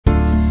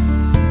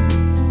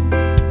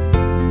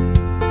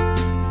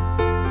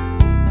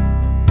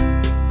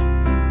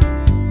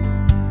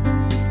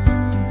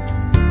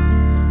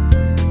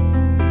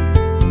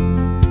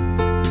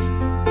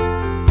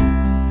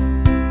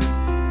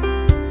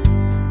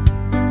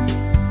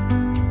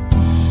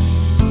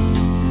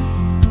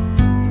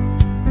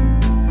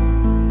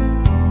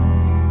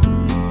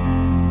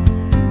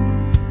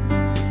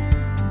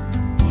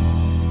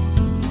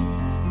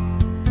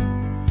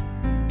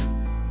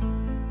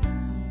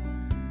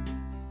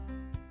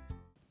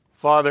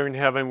Father in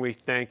heaven, we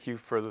thank you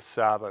for the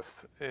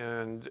Sabbath.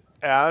 And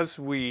as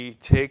we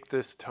take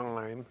this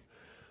time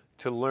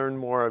to learn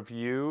more of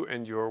you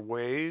and your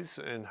ways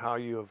and how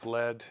you have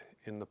led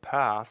in the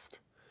past,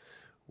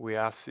 we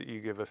ask that you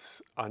give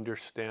us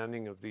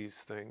understanding of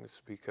these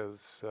things,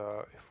 because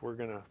if we're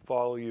going to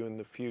follow you in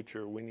the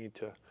future, we need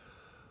to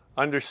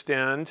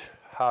understand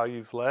how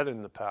you've led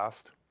in the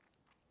past.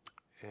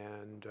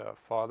 And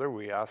Father,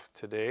 we ask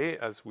today,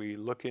 as we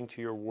look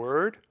into your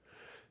word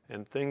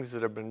and things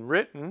that have been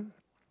written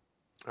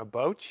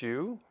about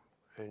you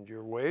and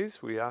your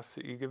ways, we ask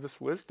that you give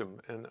us wisdom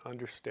and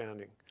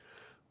understanding.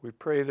 We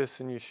pray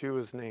this in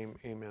Yeshua's name,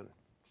 amen.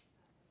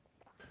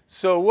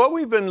 So what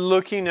we've been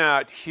looking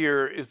at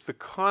here is the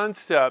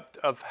concept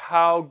of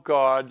how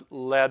God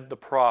led the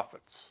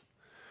prophets.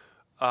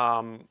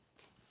 The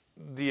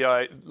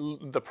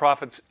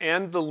prophets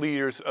and the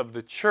leaders of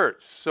the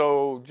church.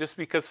 So just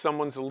because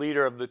someone's a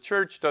leader of the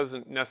church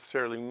doesn't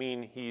necessarily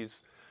mean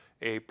he's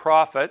a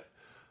prophet.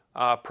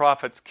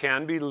 Prophets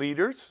can be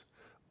leaders,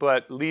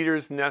 but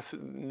leaders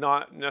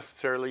not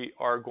necessarily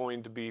are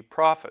going to be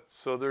prophets.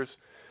 So there's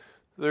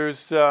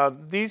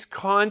these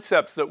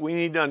concepts that we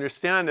need to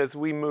understand as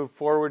we move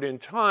forward in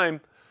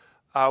time.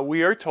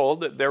 We are told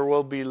that there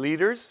will be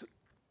leaders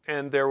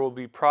and there will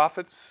be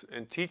prophets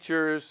and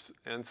teachers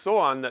and so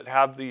on that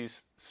have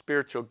these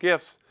spiritual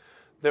gifts,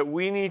 that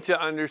we need to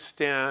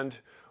understand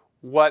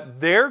what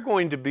they're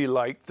going to be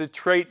like, the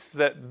traits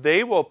that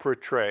they will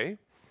portray,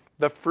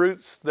 the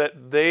fruits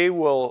that they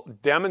will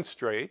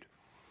demonstrate,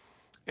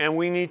 and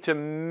we need to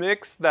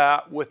mix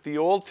that with the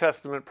Old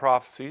Testament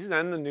prophecies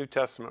and the New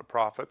Testament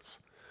prophets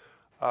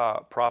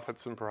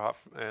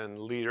and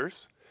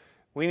leaders.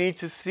 We need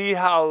to see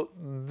how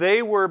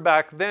they were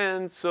back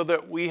then so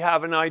that we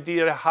have an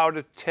idea how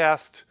to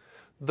test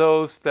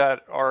those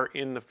that are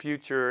in the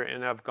future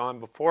and have gone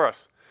before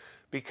us.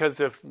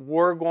 Because if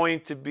we're going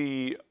to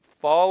be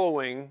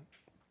following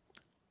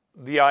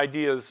the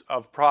ideas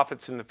of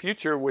prophets in the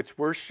future, which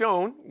we're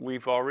shown,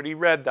 we've already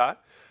read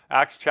that,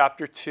 Acts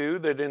chapter 2,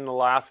 that in the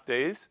last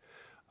days,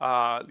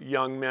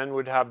 young men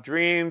would have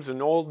dreams,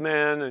 and old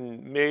men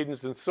and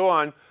maidens and so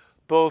on,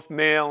 both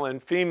male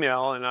and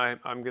female, and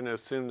I'm going to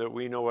assume that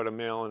we know what a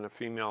male and a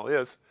female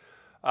is,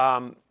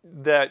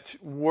 that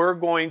we're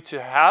going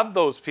to have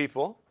those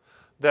people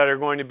that are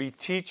going to be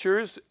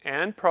teachers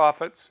and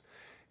prophets,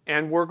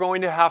 and we're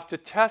going to have to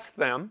test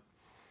them.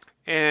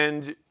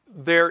 And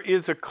there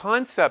is a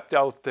concept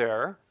out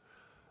there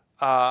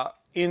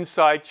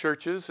inside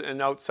churches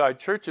and outside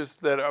churches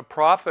that a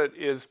prophet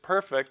is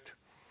perfect,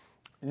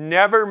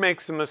 never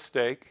makes a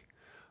mistake.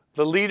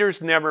 The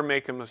leaders never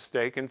make a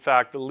mistake. In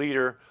fact, the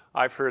leader,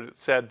 I've heard it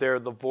said, they're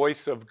the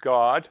voice of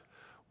God.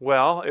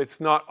 Well,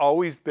 it's not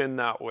always been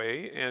that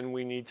way, and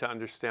we need to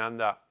understand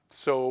that.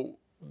 So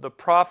the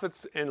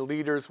prophets and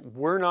leaders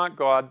were not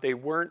God. They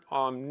weren't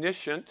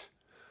omniscient.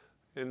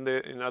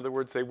 In other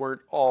words, they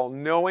weren't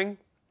all-knowing,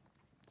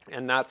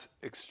 and that's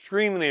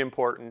extremely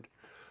important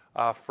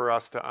for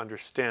us to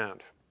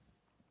understand.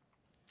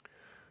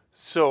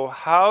 So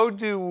how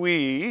do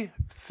we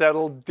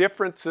settle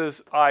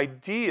differences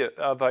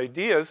of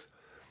ideas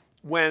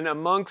when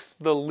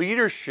amongst the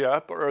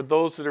leadership, or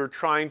those that are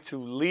trying to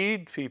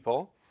lead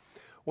people,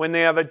 when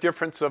they have a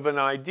difference of an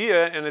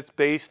idea and it's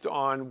based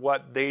on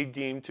what they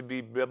deem to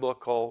be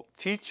biblical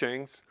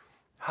teachings?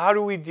 How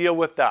do we deal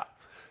with that?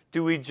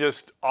 Do we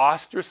just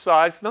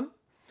ostracize them?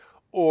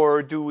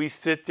 Or do we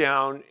sit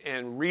down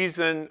and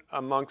reason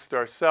amongst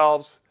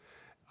ourselves?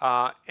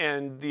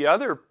 And the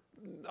other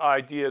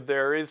idea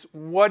there is,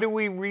 what do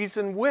we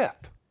reason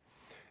with?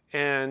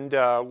 And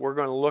we're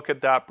going to look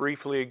at that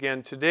briefly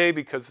again today,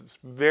 because it's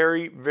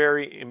very,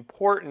 very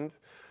important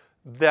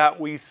that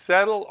we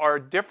settle our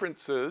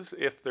differences,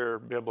 if they're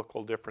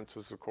biblical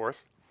differences, of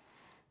course,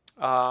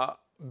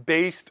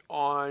 based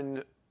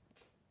on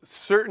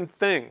certain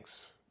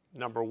things.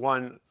 Number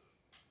one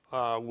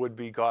would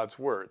be God's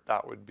Word.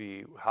 That would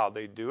be how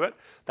they do it.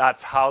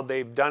 That's how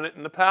they've done it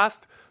in the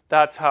past.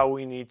 That's how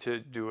we need to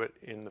do it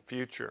in the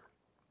future.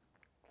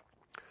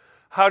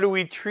 How do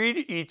we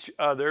treat each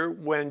other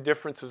when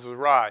differences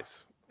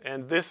arise?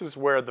 And this is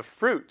where the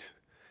fruit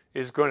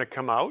is going to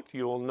come out.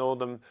 You will know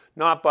them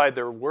not by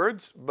their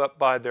words, but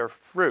by their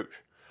fruit.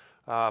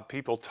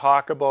 People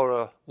talk about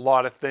a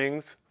lot of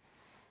things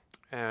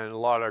and a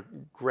lot of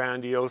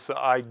grandiose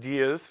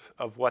ideas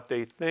of what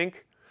they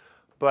think,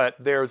 but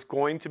there's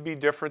going to be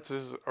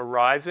differences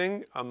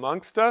arising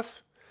amongst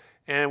us,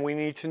 and we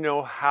need to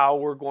know how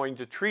we're going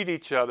to treat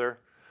each other.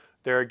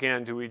 There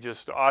again, do we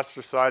just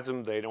ostracize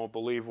them? They don't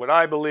believe what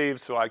I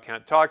believe, so I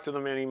can't talk to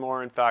them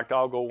anymore. In fact,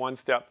 I'll go one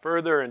step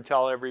further and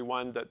tell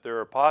everyone that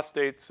they're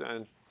apostates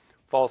and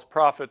false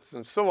prophets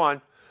and so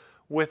on,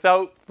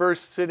 without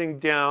first sitting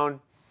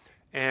down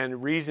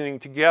and reasoning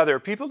together.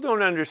 People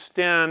don't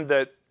understand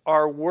that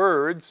our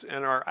words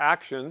and our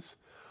actions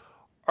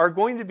are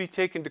going to be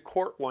taken to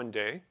court one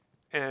day,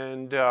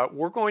 and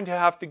we're going to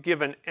have to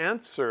give an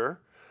answer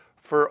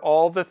for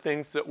all the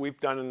things that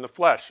we've done in the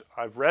flesh.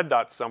 I've read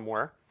that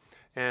somewhere,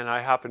 and I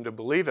happen to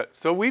believe it.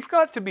 So we've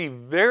got to be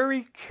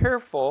very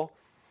careful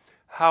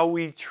how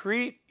we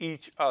treat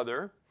each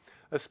other,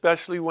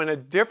 especially when a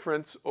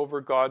difference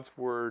over God's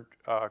word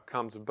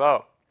comes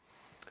about.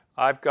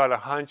 I've got a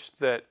hunch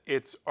that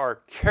it's our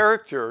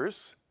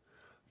characters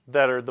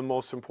that are the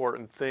most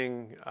important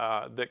thing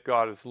that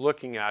God is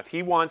looking at.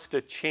 He wants to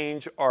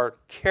change our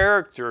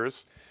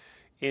characters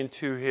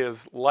into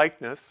his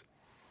likeness,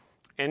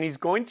 and he's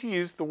going to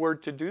use the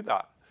word to do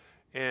that.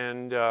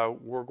 And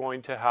we're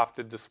going to have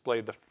to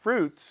display the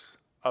fruits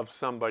of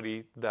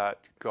somebody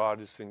that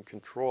God is in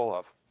control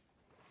of.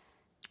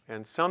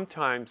 And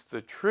sometimes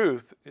the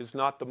truth is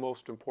not the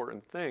most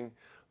important thing,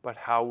 but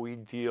how we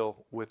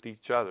deal with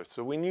each other.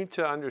 So we need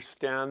to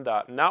understand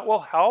that, and that will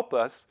help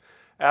us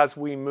as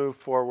we move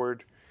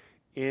forward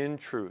in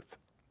truth.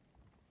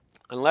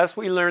 Unless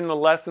we learn the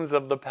lessons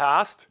of the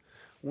past,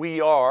 we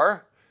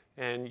are,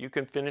 and you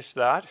can finish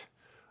that,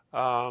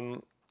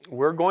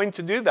 we're going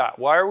to do that.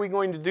 Why are we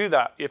going to do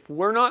that? If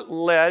we're not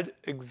led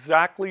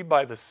exactly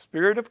by the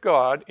Spirit of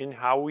God in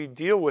how we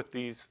deal with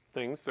these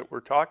things that we're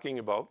talking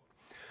about,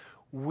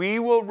 we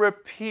will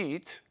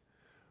repeat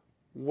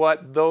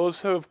what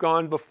those who have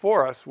gone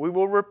before us, we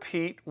will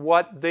repeat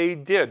what they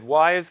did.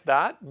 Why is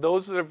that?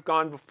 Those that have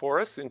gone before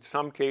us, in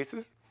some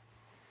cases,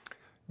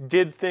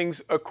 did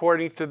things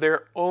according to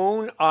their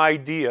own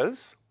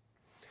ideas.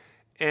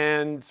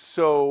 And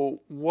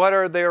so what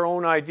are their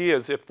own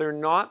ideas? If they're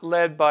not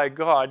led by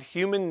God,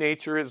 human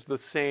nature is the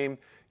same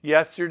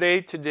yesterday,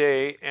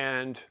 today,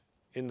 and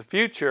in the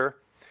future.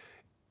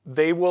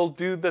 They will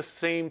do the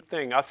same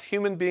thing. Us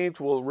human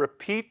beings will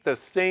repeat the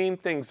same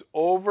things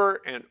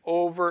over and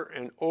over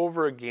and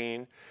over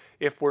again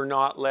if we're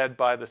not led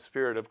by the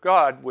Spirit of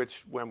God,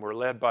 which when we're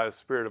led by the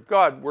Spirit of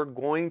God, we're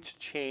going to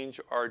change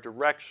our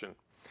direction.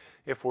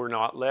 If we're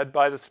not led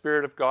by the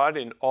Spirit of God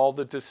in all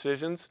the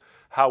decisions,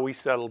 how we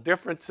settle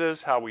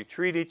differences, how we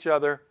treat each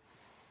other,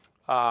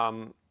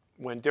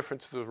 when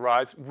differences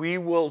arise, we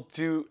will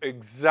do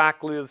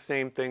exactly the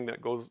same thing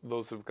that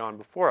those who have gone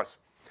before us.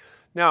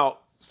 Now,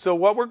 so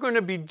what we're going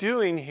to be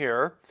doing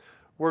here,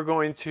 we're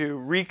going to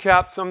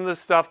recap some of the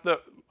stuff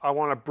that I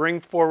want to bring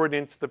forward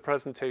into the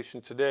presentation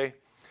today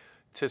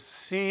to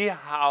see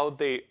how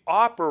they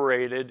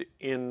operated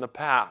in the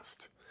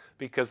past,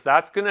 because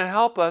that's going to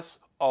help us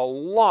a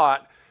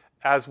lot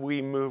as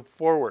we move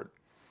forward.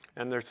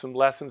 And there's some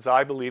lessons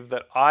I believe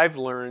that I've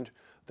learned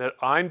that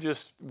I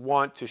just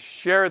want to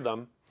share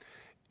them.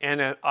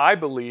 And I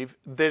believe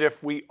that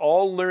if we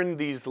all learn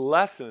these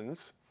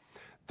lessons,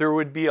 there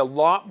would be a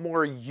lot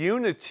more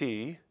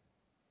unity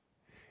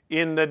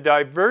in the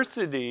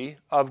diversity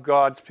of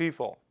God's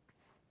people.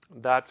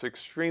 That's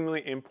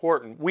extremely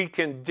important. We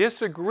can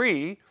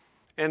disagree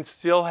and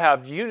still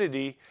have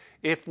unity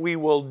if we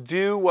will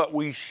do what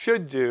we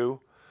should do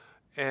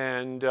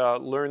and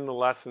learn the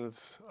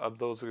lessons of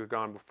those who have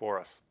gone before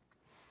us.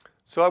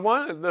 So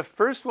the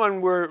first one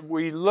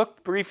we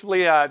looked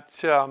briefly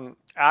at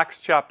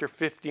Acts chapter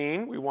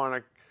 15. We want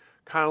to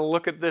kind of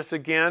look at this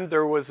again.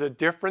 There was a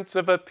difference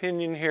of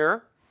opinion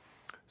here.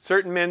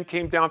 Certain men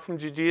came down from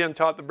Judea and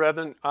taught the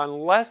brethren,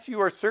 unless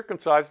you are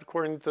circumcised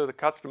according to the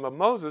custom of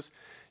Moses,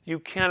 you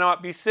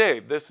cannot be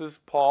saved. This is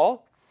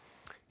Paul.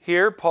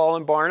 Here, Paul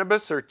and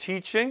Barnabas are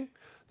teaching.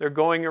 They're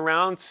going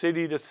around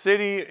city to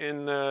city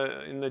in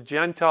the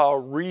Gentile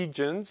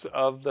regions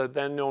of the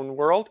then known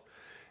world,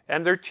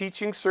 and they're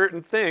teaching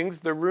certain things.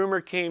 The rumor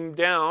came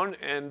down,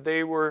 and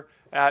they were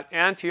at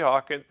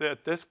Antioch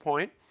at this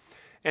point.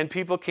 And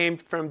people came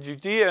from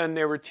Judea, and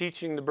they were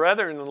teaching the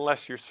brethren,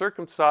 unless you're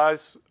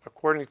circumcised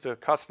according to the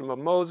custom of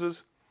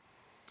Moses.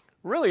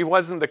 Really, it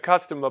wasn't the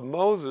custom of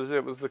Moses,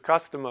 it was the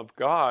custom of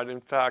God.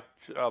 In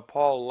fact,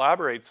 Paul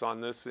elaborates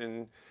on this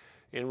in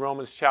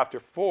Romans chapter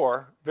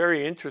 4.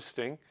 Very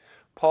interesting.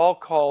 Paul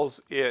calls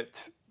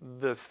it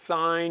the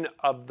sign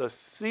of the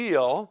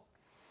seal,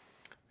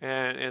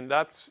 and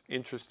that's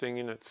interesting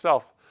in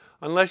itself.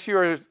 Unless you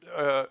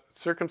are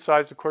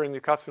circumcised according to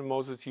the custom of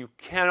Moses, you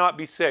cannot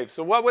be saved.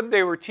 So what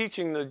they were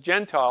teaching the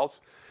Gentiles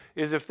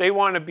is if they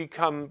want to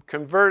become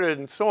converted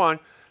and so on,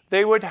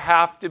 they would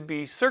have to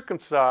be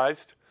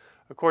circumcised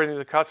according to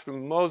the custom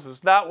of Moses.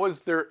 That was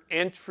their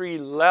entry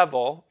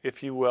level,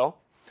 if you will.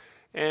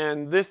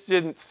 And this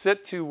didn't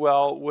sit too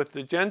well with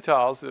the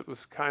Gentiles. It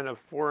was kind of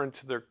foreign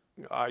to their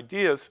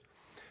ideas.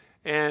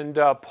 And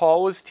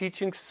Paul was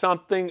teaching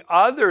something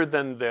other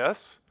than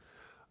this.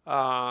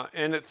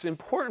 And it's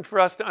important for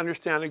us to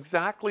understand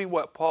exactly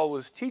what Paul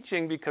was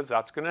teaching, because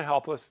that's going to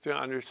help us to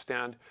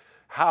understand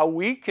how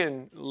we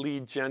can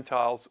lead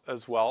Gentiles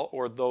as well,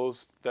 or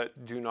those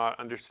that do not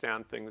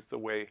understand things the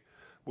way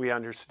we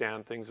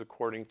understand things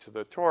according to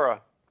the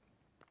Torah.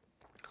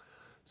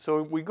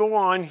 So we go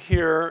on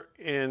here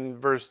in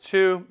verse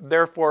 2.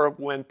 Therefore,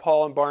 when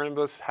Paul and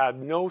Barnabas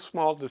had no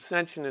small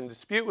dissension and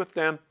dispute with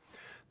them,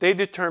 they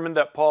determined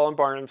that Paul and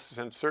Barnabas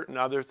and certain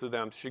others of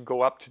them should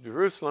go up to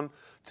Jerusalem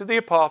to the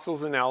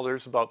apostles and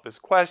elders about this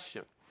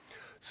question.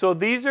 So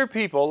these are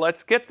people,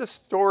 let's get the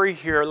story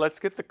here, let's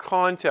get the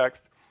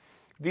context.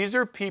 These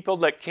are people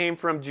that came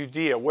from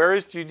Judea. Where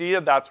is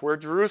Judea? That's where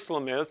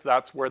Jerusalem is.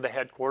 That's where the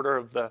headquarters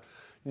of the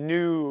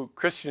new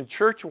Christian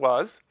church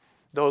was.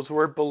 Those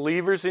were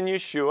believers in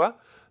Yeshua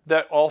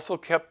that also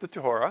kept the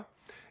Torah.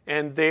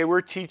 And they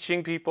were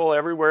teaching people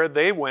everywhere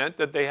they went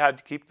that they had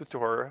to keep the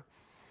Torah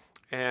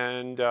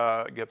and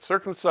get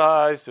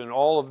circumcised and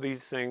all of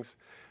these things.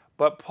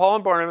 But Paul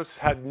and Barnabas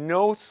had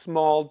no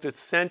small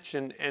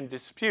dissension and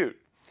dispute.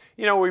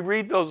 You know, we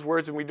read those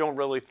words and we don't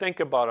really think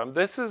about them.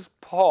 This is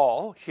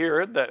Paul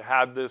here that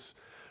had this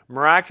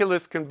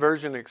miraculous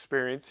conversion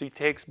experience. He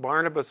takes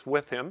Barnabas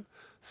with him,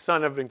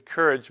 son of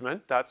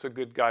encouragement. That's a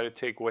good guy to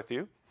take with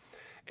you.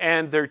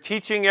 And they're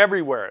teaching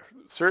everywhere.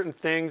 Certain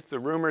things, the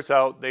rumor's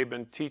out, they've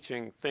been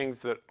teaching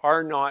things that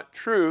are not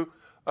true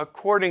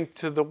according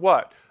to the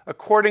what?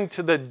 According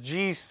to the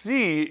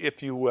GC,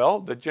 if you will,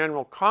 the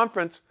General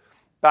Conference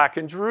back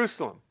in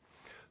Jerusalem.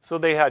 So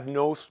they had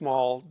no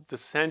small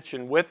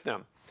dissension with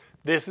them.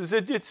 This is a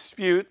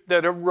dispute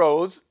that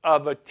arose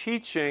of a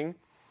teaching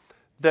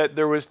that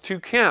there was two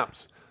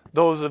camps,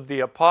 those of the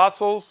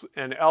apostles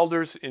and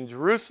elders in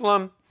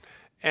Jerusalem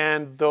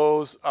and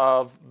those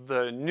of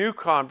the new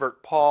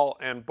convert Paul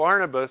and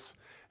Barnabas,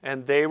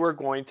 and they were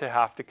going to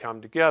have to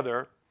come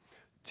together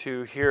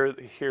to hear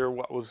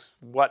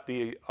what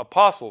the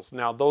apostles.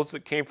 Now those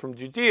that came from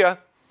Judea,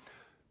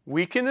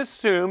 we can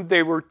assume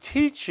they were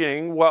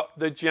teaching what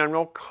the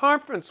General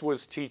Conference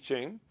was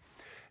teaching,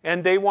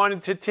 and they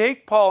wanted to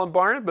take Paul and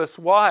Barnabas.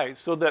 Why?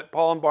 So that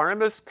Paul and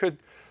Barnabas could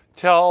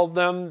tell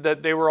them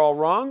that they were all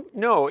wrong?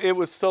 No, it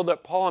was so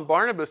that Paul and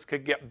Barnabas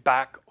could get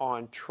back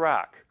on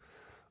track.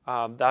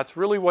 That's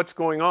really what's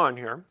going on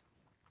here.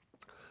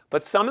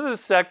 But some of the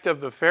sect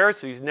of the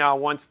Pharisees, now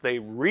once they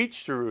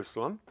reached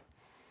Jerusalem,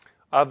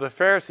 of the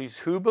Pharisees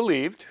who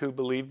believed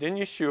in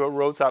Yeshua,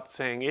 rose up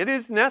saying, "It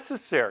is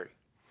necessary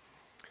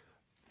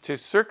to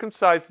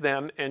circumcise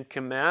them and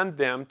command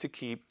them to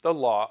keep the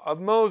law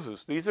of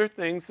Moses." These are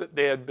things that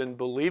they had been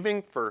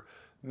believing for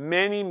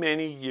many,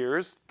 many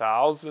years,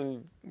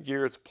 1,000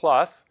 years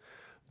plus,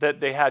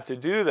 that they had to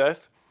do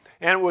this.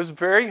 And it was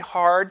very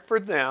hard for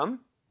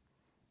them,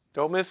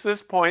 don't miss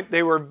this point,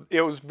 it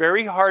was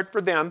very hard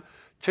for them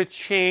to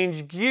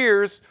change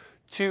gears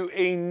to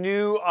a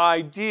new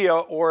idea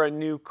or a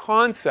new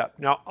concept.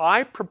 Now,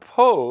 I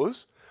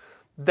propose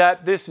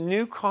that this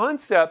new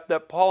concept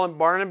that Paul and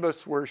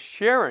Barnabas were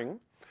sharing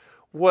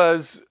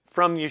was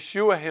from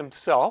Yeshua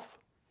himself.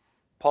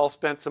 Paul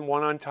spent some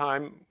one-on-one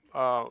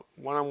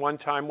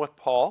time with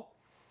Paul.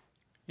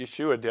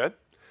 Yeshua did.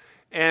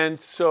 And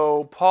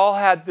so Paul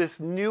had this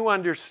new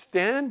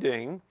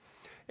understanding,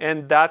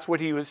 and that's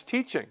what he was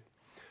teaching.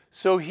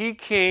 So he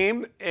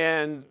came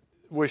and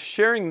was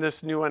sharing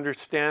this new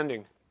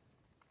understanding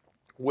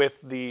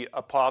with the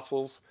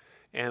apostles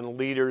and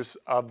leaders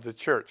of the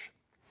church.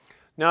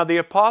 Now the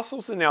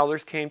apostles and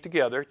elders came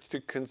together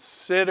to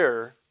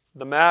consider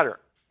the matter.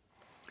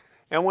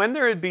 And when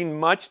there had been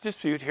much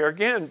dispute, here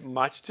again,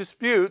 much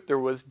dispute, there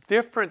was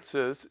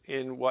differences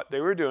in what they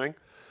were doing,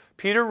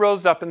 Peter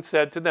rose up and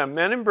said to them,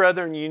 "Men and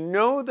brethren, you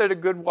know that a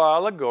good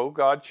while ago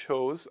God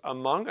chose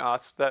among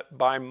us that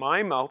by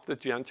my mouth the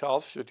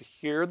Gentiles should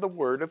hear the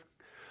word of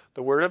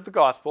the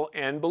gospel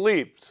and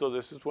believe." So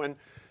this is when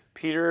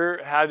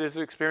Peter had his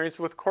experience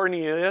with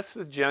Cornelius,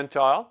 the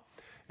Gentile,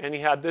 and he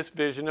had this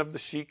vision of the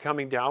sheet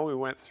coming down. We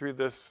went through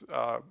this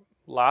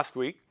last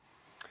week.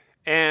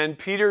 And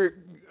Peter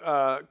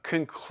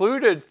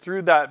concluded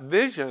through that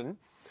vision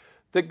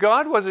that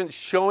God wasn't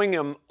showing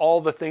him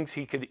all the things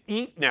he could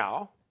eat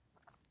now.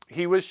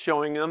 He was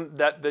showing him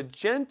that the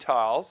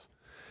Gentiles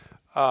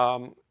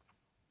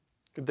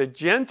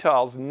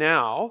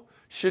now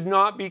should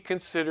not be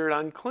considered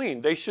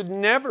unclean. They should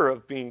never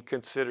have been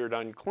considered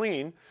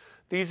unclean.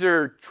 These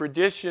are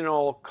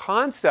traditional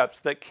concepts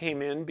that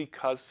came in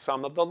because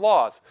some of the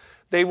laws.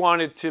 They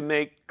wanted to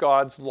make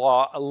God's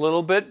law a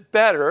little bit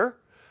better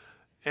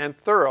and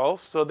thorough,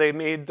 so they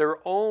made their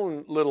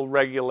own little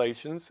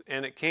regulations,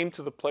 and it came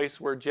to the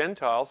place where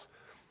Gentiles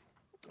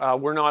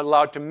were not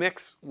allowed to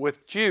mix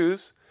with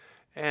Jews,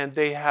 and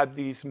they had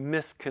these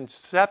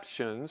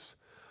misconceptions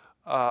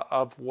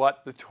of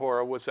what the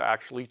Torah was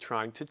actually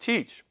trying to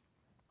teach.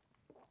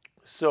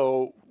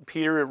 So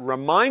Peter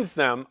reminds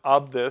them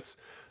of this.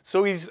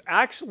 So he's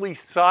actually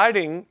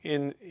siding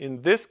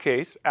in this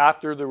case,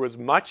 after there was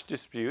much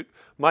dispute,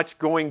 much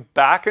going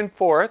back and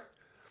forth.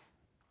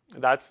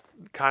 That's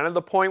kind of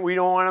the point we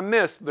don't want to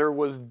miss. There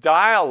was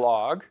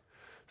dialogue,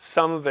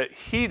 some of it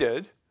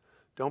heated.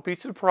 Don't be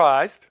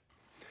surprised.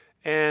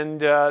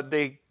 And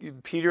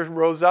Peter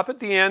rose up at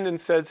the end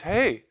and says,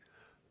 "Hey,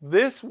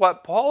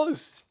 what Paul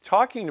is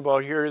talking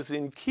about here is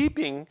in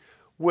keeping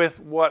with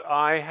what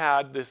I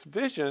had this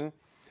vision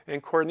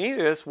and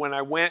Cornelius when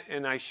I went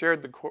and I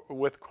shared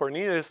with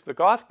Cornelius the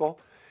gospel,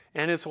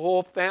 and his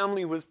whole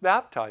family was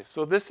baptized."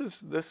 So this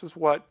is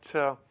what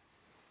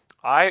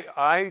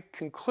I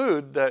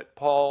conclude that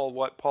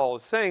what Paul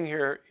is saying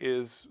here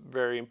is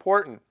very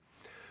important.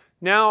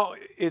 Now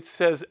it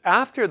says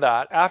after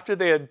that, after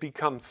they had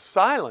become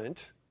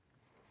silent,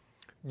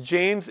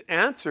 James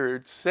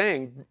answered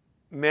saying,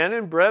 "Men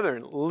and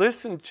brethren,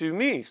 listen to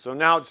me." So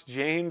now it's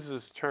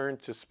James's turn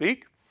to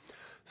speak.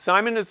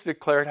 Simon has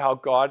declared how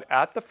God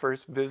at the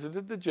first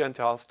visited the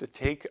Gentiles to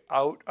take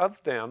out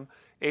of them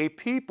a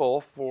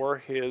people for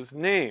his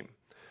name.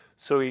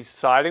 So he's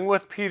siding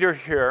with Peter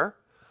here,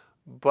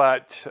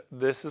 but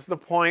this is the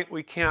point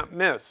we can't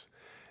miss.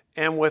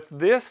 And with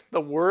this,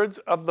 the words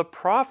of the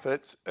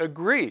prophets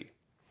agree.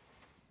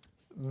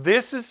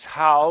 This is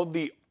how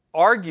the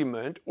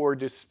argument or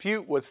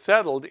dispute was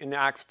settled in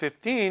Acts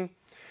 15,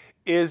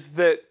 is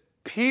that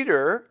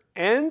Peter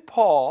and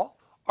Paul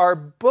are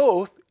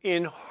both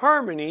in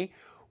harmony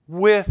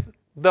with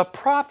the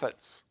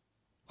prophets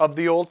of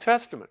the Old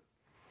Testament.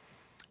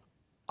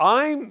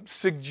 I'm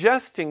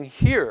suggesting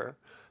here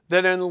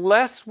that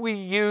unless we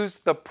use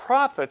the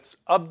prophets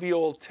of the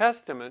Old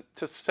Testament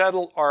to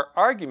settle our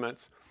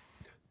arguments,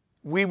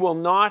 we will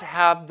not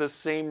have the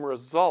same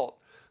result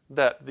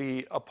that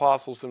the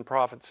apostles and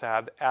prophets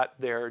had at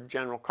their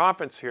general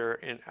conference here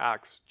in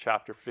Acts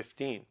chapter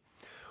 15.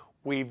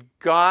 We've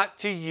got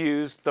to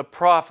use the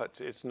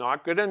prophets. It's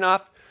not good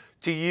enough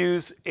to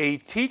use a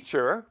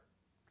teacher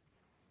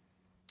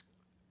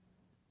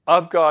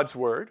of God's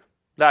Word.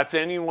 That's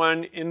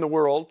anyone in the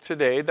world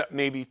today that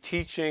may be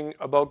teaching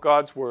about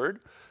God's Word.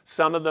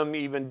 Some of them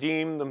even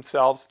deem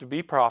themselves to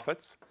be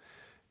prophets.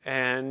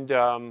 And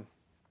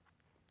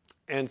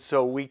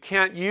so we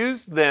can't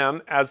use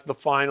them as the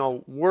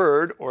final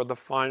word or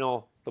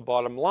the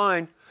bottom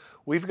line.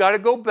 We've got to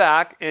go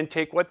back and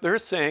take what they're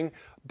saying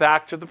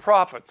back to the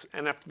prophets.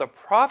 And if the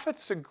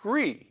prophets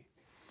agree,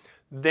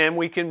 then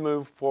we can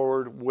move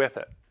forward with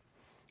it.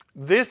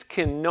 This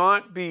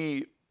cannot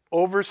be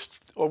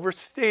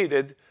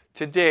overstated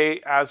today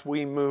as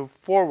we move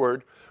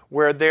forward,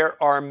 where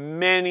there are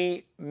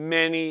many,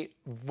 many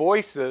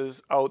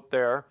voices out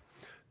there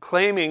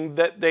claiming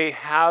that they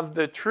have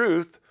the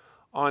truth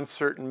on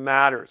certain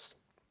matters.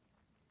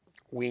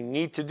 We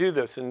need to do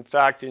this. In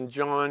fact, in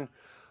John,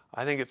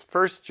 I think it's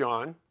 1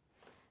 John,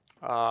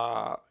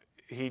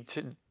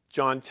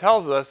 John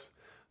tells us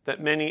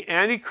that many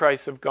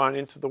antichrists have gone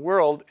into the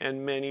world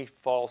and many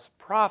false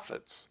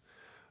prophets.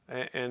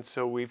 And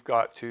so we've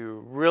got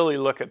to really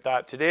look at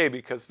that today,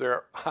 because there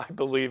are, I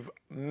believe,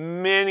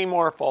 many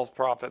more false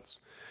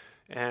prophets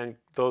and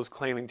those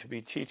claiming to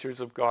be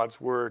teachers of God's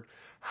Word.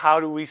 How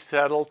do we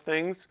settle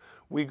things?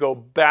 We go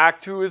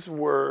back to His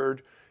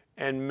Word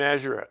and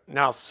measure it.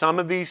 Now, some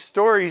of these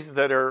stories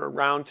that are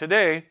around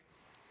today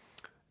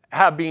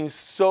have been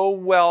so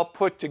well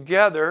put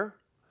together.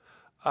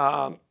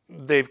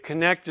 They've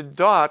connected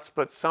dots,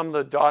 but some of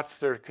the dots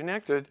that are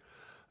connected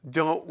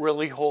don't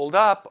really hold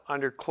up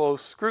under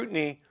close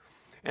scrutiny.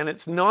 And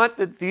it's not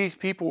that these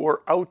people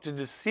were out to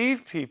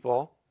deceive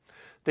people.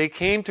 They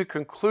came to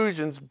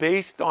conclusions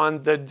based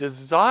on the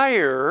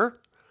desire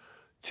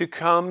to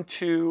come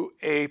to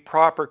a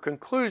proper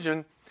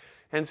conclusion.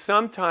 And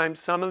sometimes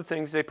some of the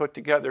things they put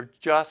together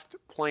just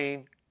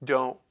plain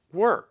don't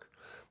work.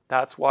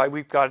 That's why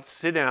we've got to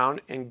sit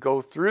down and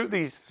go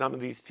through some of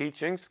these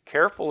teachings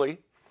carefully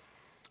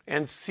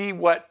and see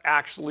what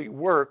actually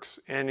works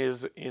and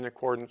is in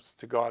accordance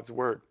to God's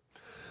Word.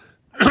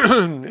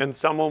 And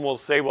someone will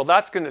say, well,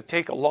 that's going to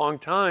take a long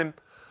time.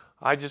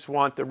 I just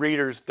want the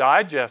Reader's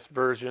Digest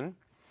version.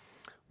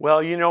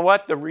 Well, you know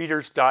what? The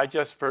Reader's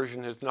Digest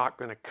version is not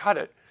going to cut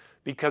it,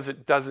 because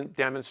it doesn't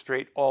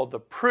demonstrate all the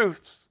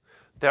proofs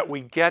that we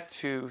get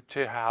to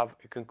have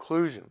a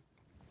conclusion.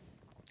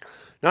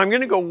 Now, I'm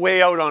going to go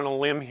way out on a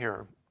limb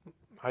here.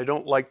 I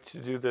don't like to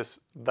do this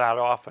that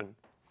often.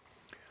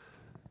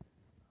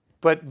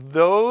 But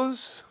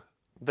those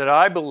that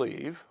I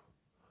believe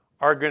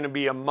are going to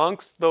be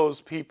amongst those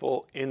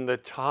people in the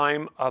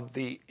time of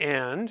the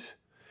end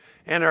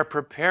and are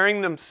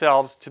preparing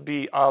themselves to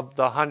be of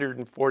the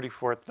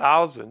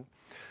 144,000,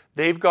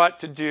 they've got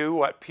to do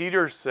what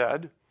Peter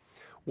said,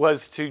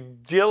 was to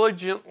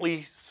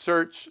diligently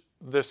search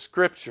the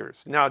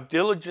Scriptures. Now,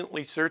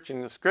 diligently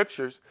searching the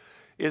Scriptures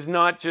is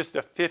not just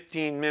a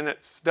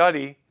 15-minute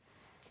study,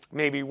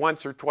 maybe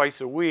once or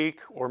twice a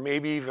week, or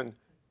maybe even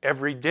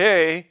every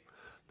day.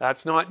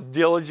 That's not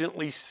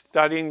diligently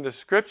studying the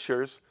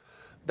Scriptures.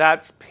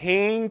 That's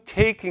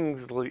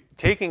painstakingly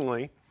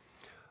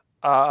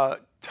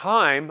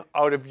time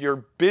out of your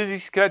busy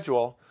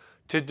schedule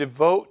to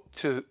devote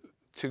to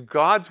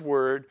God's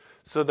Word,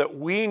 so that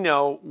we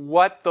know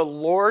what the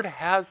Lord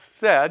has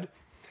said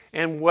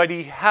and what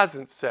He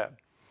hasn't said.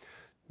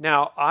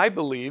 Now, I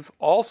believe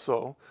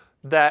also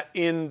that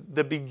in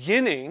the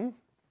beginning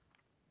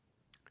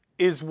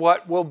is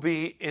what will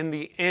be in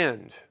the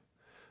end.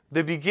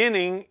 The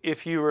beginning,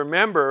 if you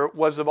remember,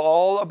 was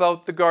all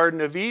about the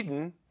Garden of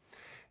Eden,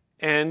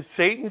 and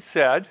Satan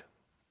said,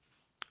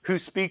 who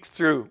speaks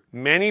through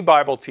many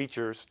Bible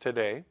teachers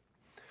today,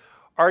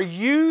 are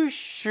you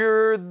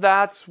sure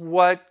that's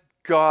what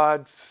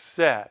God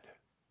said?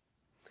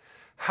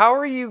 How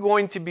are you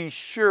going to be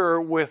sure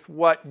with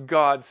what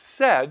God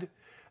said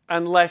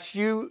unless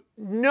you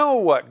know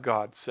what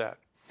God said?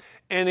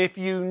 And if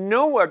you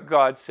know what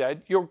God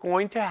said, you're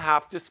going to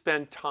have to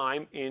spend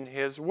time in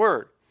His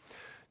Word.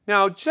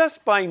 Now,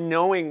 just by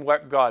knowing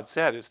what God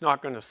said is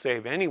not going to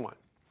save anyone.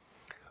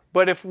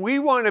 But if we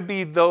want to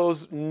be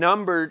those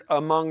numbered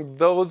among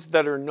those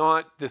that are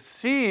not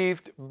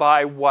deceived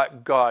by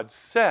what God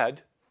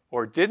said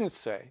or didn't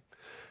say,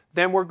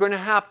 then we're going to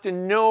have to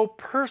know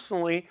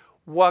personally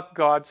what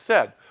God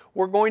said.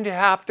 We're going to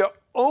have to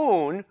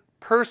own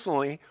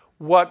personally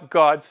what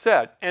God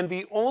said. And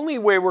the only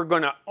way we're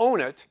going to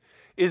own it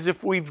is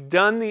if we've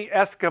done the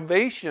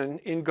excavation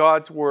in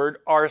God's Word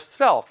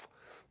ourselves.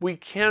 We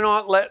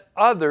cannot let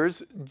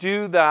others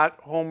do that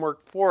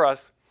homework for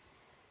us.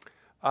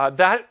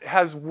 That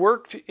has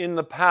worked in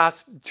the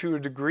past to a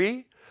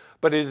degree,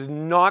 but is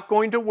not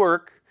going to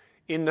work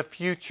in the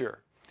future,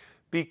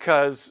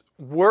 because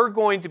we're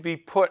going to be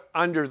put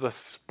under the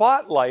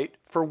spotlight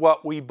for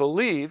what we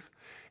believe.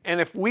 And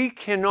if we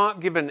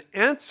cannot give an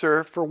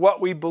answer for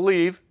what we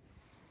believe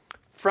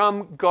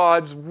from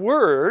God's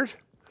Word,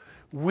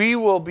 we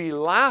will be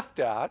laughed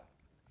at,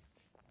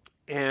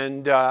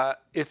 and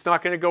it's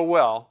not going to go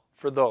well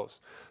for those.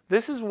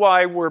 This is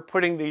why we're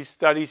putting these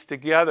studies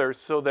together,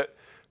 so that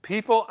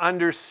people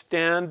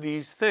understand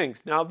these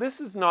things. Now,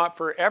 this is not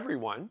for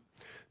everyone,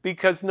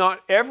 because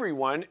not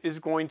everyone is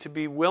going to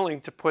be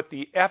willing to put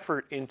the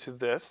effort into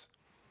this,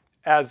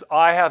 as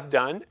I have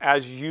done,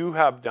 as you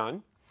have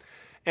done,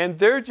 and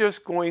they're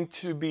just going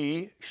to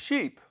be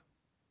sheep.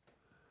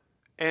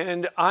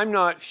 And I'm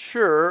not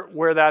sure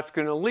where that's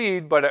going to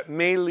lead, but it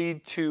may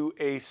lead to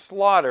a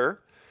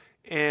slaughter,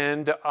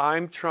 and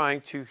I'm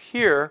trying to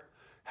here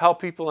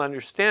help people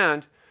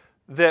understand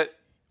that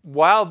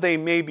while they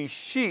may be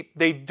sheep,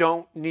 they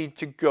don't need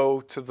to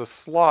go to the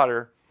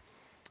slaughter.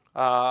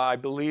 I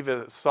believe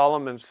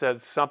Solomon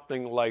said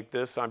something like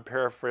this, I'm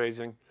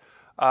paraphrasing.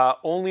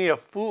 Only a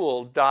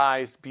fool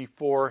dies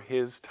before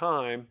his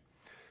time.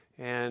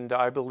 And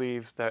I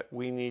believe that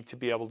we need to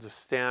be able to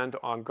stand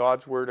on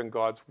God's Word and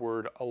God's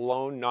Word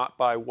alone, not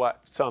by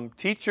what some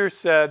teacher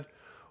said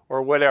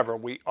or whatever.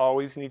 We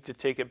always need to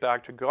take it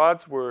back to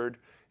God's Word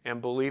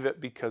and believe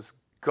it because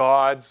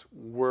God's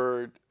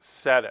Word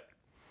said it.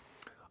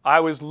 I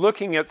was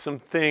looking at some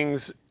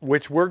things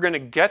which we're going to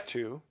get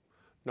to,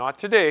 not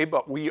today,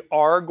 but we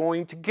are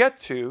going to get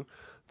to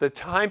the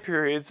time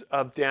periods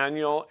of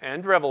Daniel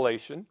and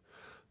Revelation,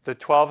 the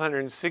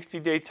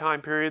 1260-day time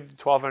period, the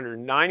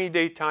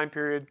 1290-day time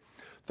period,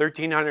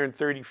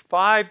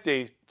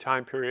 1335-day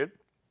time period,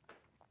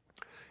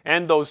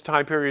 and those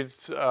time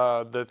periods,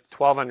 the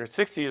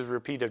 1260 is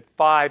repeated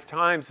 5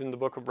 times in the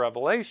book of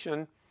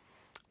Revelation.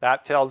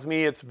 That tells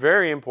me it's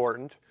very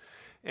important.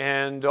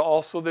 And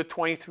also the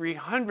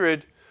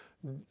 2300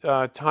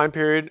 time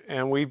period,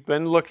 and we've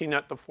been looking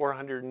at the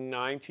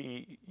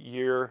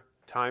 490-year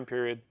time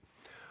period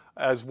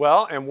as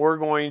well, and we're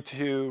going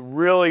to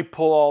really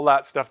pull all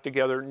that stuff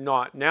together,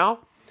 not now.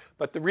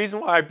 But the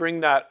reason why I bring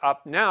that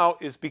up now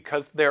is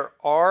because there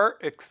are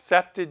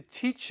accepted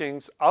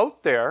teachings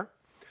out there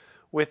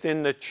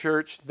within the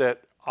church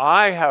that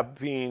I have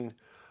been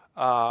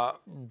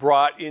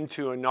brought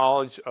into a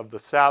knowledge of the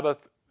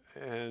Sabbath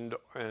and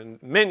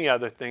many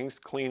other things,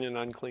 clean and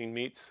unclean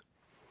meats,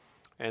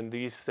 and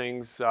these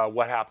things,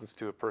 what happens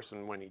to a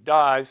person when he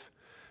dies,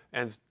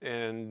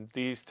 and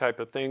these type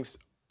of things.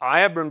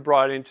 I have been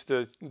brought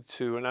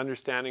into an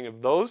understanding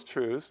of those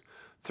truths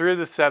through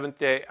the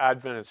Seventh-day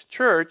Adventist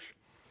Church,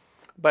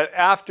 but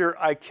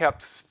after I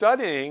kept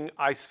studying,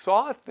 I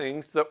saw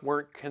things that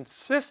weren't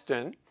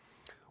consistent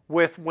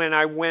with when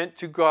I went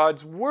to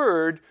God's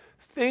Word.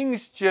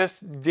 Things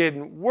just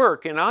didn't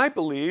work, and I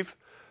believe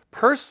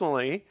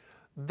personally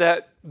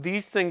that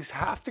these things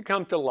have to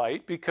come to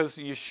light because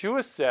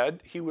Yeshua said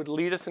he would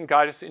lead us and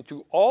guide us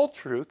into all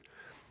truth.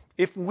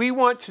 If we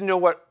want to know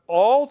what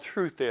all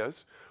truth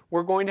is,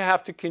 we're going to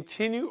have to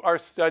continue our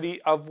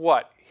study of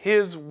what?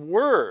 His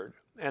Word.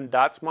 And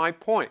that's my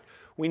point.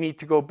 We need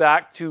to go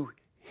back to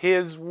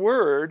His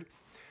Word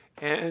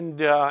and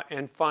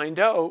find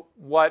out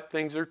what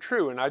things are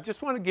true. And I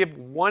just want to give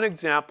one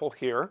example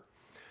here,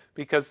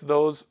 because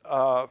those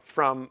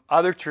from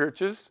other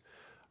churches,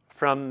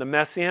 from the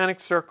Messianic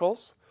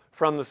circles,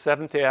 from the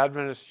Seventh-day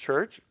Adventist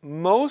Church,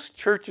 most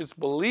churches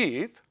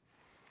believe,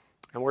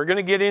 and we're going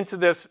to get into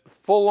this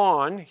full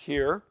on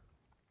here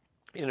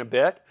in a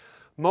bit,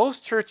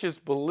 most churches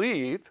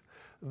believe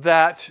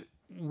that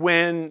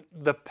when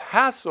the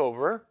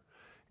Passover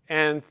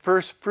and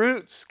first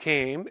fruits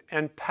came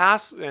and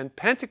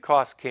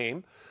Pentecost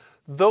came,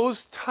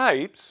 those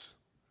types,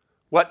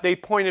 what they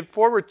pointed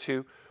forward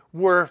to,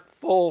 were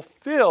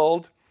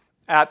fulfilled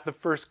at the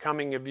first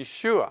coming of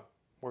Yeshua.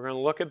 We're going to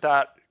look at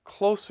that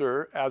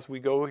closer as we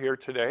go here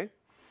today.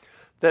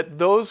 That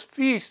those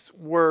feasts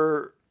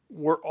were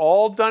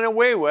all done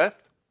away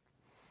with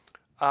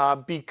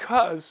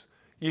because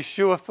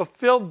Yeshua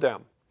fulfilled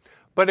them.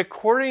 But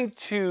according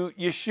to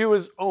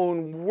Yeshua's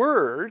own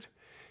word,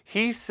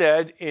 he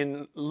said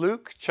in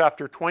Luke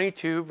chapter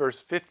 22,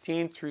 verse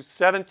 15 through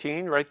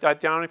 17, write that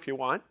down if you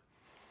want.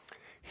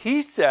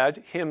 He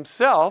said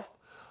himself,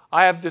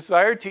 I have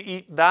desired to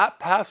eat that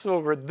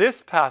Passover,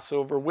 this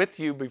Passover, with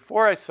you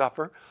before I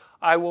suffer.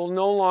 I will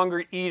no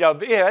longer eat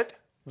of it,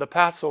 the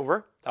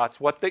Passover, that's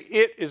what the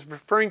it is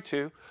referring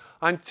to,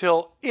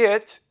 until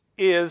it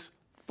is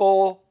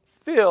fulfilled.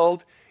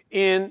 fulfilled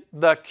in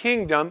the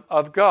kingdom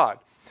of God.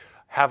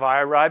 Have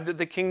I arrived at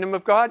the kingdom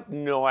of God?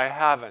 No, I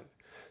haven't.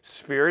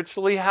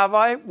 Spiritually, have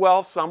I?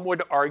 Well, some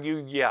would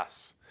argue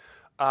yes.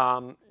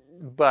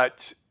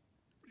 But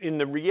in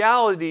the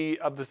reality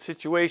of the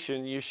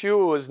situation,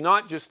 Yeshua was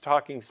not just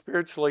talking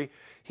spiritually,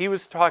 he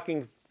was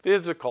talking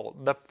physical,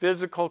 the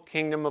physical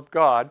kingdom of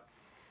God.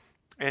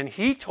 And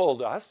he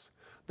told us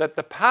that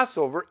the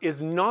Passover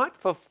is not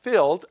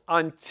fulfilled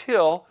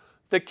until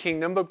the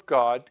kingdom of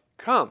God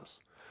comes.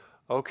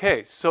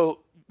 Okay, so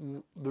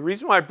the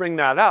reason why I bring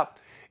that up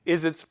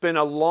is it's been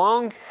a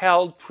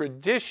long-held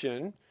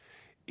tradition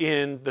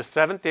in the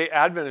Seventh-day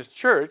Adventist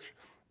Church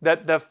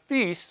that the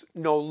feasts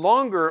no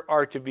longer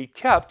are to be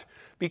kept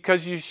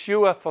because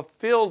Yeshua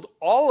fulfilled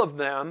all of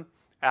them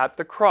at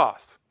the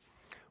cross.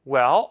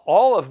 Well,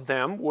 all of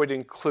them would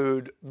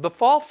include the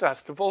fall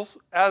festivals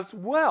as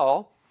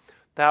well.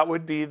 That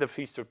would be the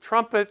Feast of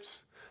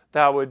Trumpets,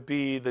 that would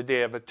be the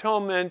Day of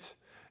Atonement,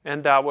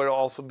 and that would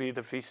also be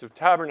the Feast of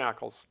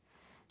Tabernacles.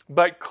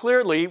 But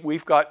clearly,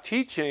 we've got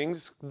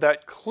teachings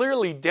that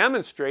clearly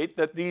demonstrate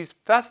that these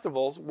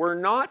festivals were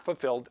not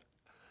fulfilled.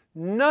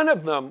 None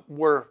of them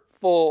were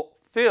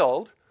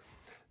fulfilled.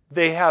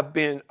 They have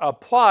been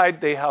applied.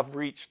 They have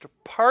reached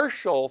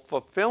partial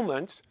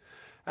fulfillment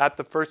at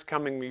the first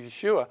coming of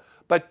Yeshua,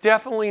 but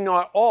definitely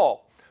not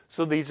all.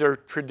 So these are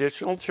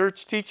traditional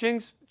church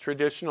teachings,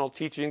 traditional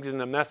teachings in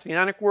the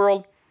Messianic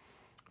world,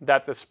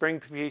 that the spring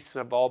feasts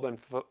have all been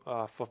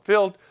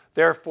fulfilled.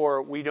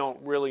 Therefore, we don't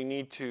really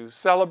need to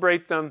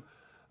celebrate them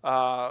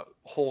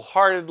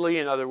wholeheartedly.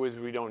 In other words,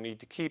 we don't need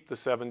to keep the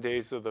 7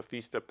 days of the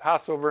Feast of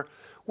Passover.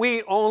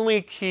 We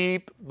only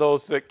keep,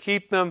 those that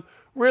keep them,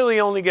 really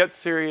only get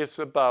serious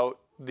about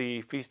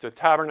the Feast of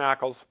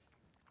Tabernacles,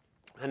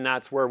 and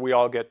that's where we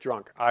all get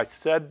drunk. I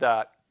said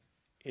that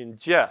in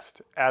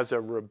jest, as a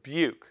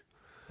rebuke.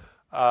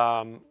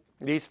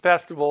 These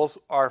festivals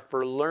are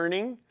for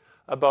learning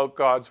about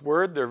God's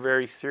Word. They're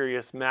very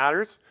serious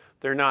matters.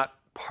 They're not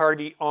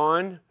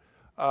party-on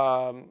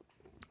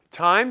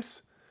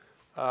times.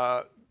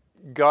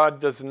 God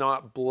does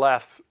not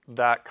bless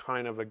that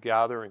kind of a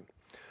gathering.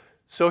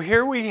 So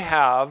here we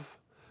have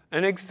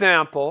an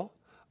example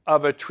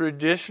of a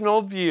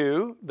traditional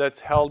view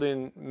that's held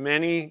in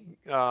many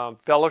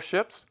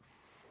fellowships,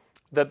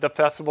 that the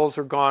festivals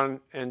are gone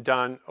and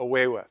done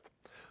away with.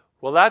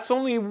 Well, that's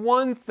only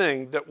one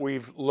thing that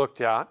we've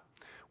looked at.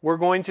 We're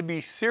going to be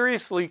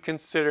seriously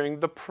considering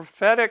the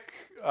prophetic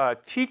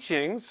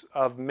teachings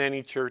of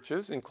many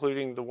churches,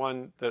 including the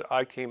one that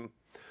I came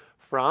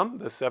from,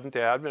 the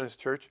Seventh-day Adventist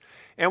Church,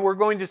 and we're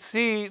going to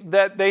see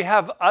that they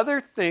have other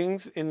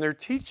things in their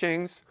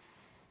teachings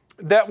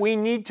that we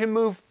need to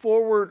move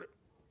forward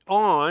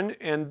on,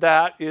 and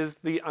that is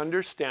the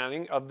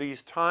understanding of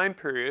these time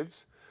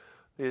periods,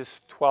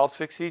 is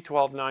 1260,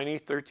 1290,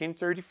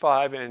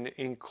 1335, and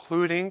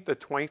including the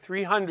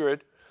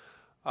 2300,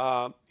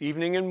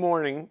 evening and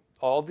morning.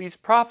 All these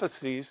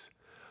prophecies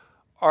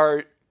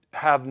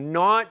have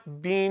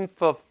not been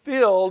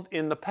fulfilled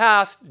in the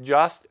past,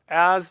 just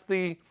as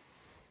the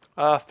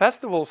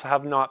festivals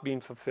have not been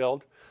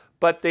fulfilled,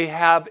 but they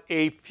have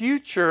a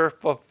future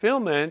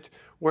fulfillment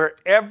where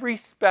every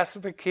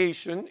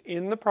specification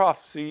in the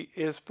prophecy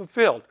is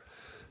fulfilled.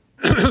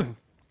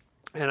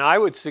 And I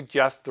would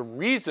suggest the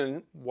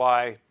reason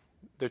why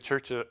the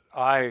church that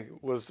I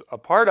was a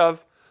part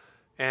of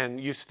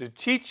and used to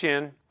teach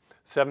in,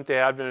 Seventh-day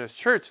Adventist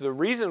Church, the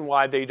reason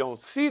why they don't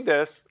see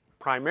this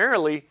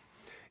primarily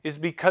is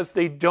because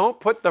they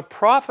don't put the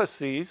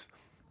prophecies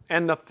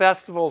and the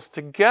festivals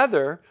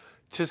together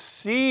to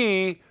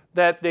see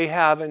that they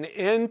have an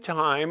end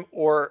time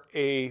or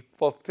a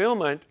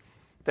fulfillment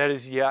that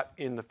is yet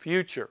in the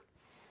future.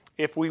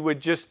 If we would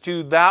just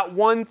do that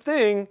one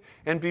thing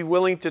and be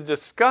willing to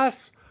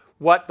discuss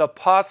what the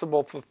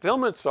possible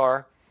fulfillments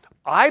are,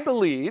 I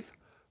believe,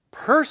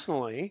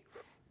 personally,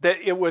 that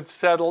it would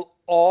settle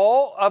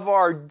all of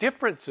our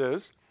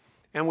differences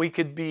and we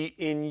could be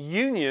in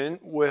union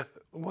with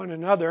one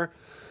another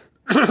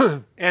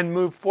and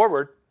move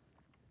forward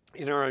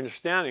in our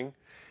understanding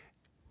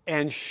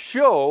and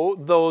show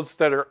those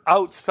that are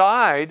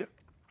outside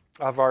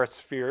of our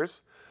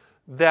spheres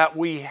that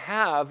we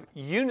have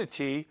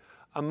unity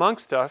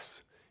amongst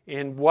us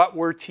in what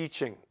we're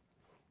teaching.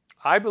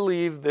 I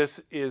believe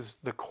this is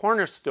the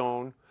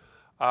cornerstone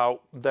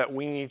that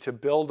we need to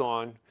build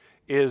on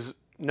is,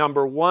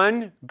 number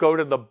one, go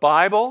to the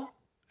Bible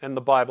and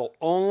the Bible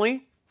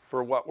only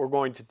for what we're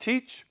going to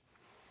teach,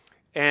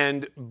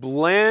 and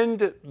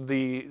blend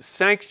the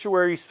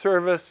sanctuary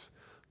service,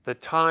 the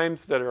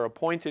times that are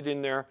appointed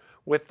in there,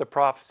 with the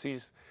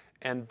prophecies,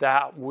 and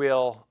that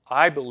will,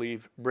 I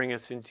believe, bring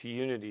us into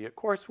unity. Of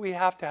course, we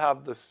have to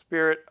have the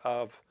spirit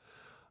of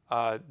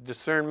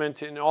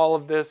discernment in all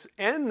of this,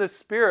 and the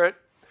spirit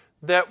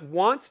that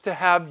wants to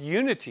have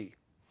unity.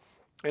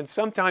 And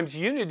sometimes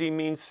unity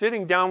means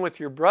sitting down with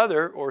your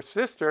brother or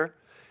sister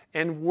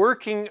and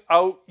working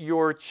out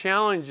your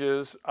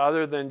challenges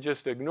other than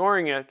just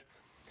ignoring it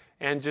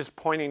and just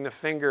pointing the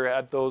finger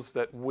at those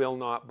that will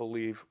not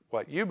believe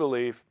what you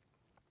believe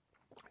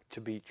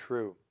to be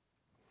true.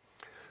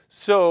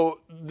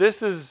 So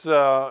this is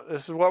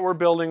what we're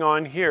building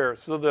on here.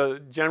 So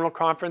the General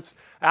Conference,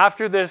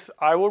 after this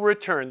I will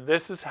return.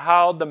 This is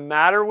how the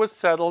matter was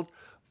settled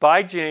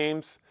by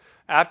James.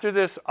 After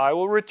this I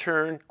will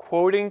return,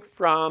 quoting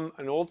from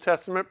an Old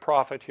Testament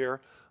prophet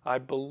here. I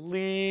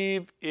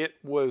believe it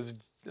was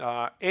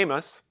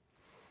Amos.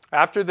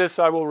 After this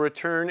I will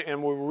return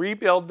and will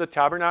rebuild the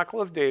tabernacle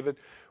of David,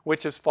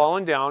 which has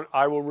fallen down.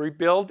 I will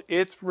rebuild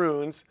its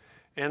ruins,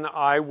 and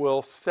I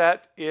will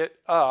set it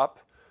up,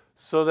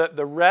 so that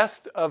the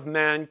rest of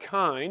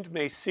mankind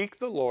may seek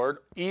the Lord,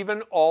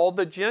 even all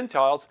the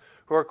Gentiles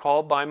who are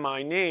called by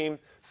my name,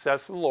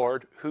 says the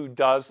Lord, who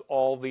does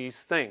all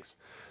these things.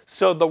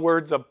 So the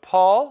words of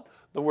Paul,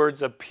 the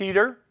words of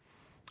Peter,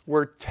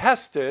 were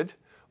tested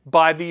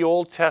by the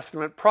Old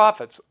Testament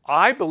prophets.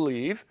 I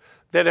believe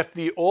that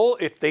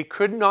if they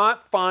could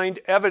not find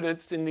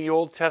evidence in the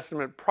Old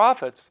Testament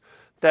prophets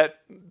that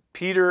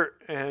Peter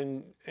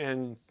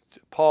and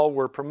Paul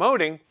were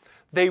promoting,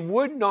 they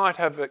would not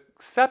have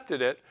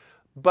accepted it,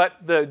 but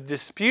the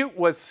dispute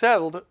was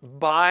settled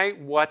by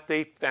what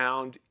they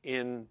found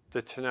in the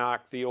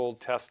Tanakh, the Old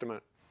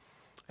Testament.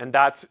 And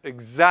that's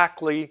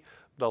exactly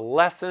the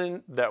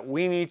lesson that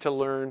we need to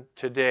learn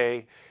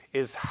today,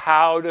 is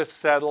how to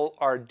settle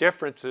our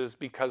differences,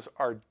 because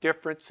our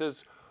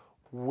differences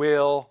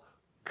will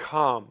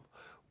come.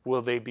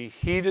 Will they be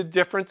heated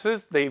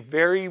differences? They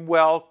very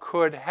well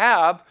could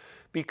have,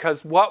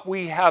 because what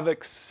we have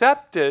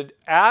accepted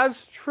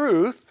as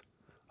truth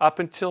up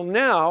until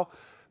now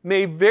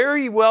may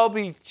very well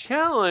be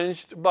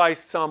challenged by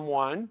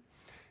someone,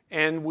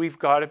 and we've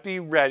got to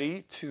be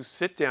ready to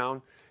sit down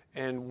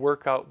and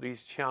work out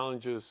these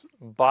challenges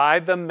by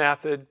the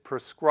method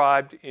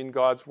prescribed in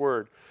God's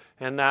Word.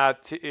 And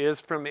that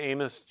is from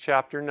Amos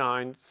chapter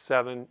 9,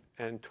 7,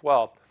 and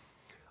 12.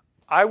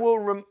 I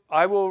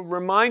will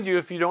remind you,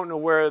 if you don't know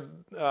where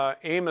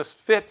Amos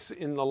fits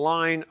in the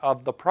line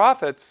of the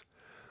prophets,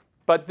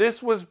 but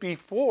this was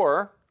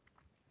before,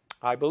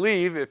 I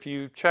believe, if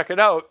you check it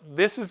out,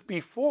 this is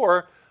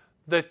before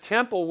the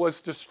temple was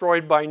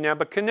destroyed by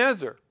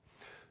Nebuchadnezzar.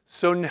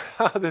 So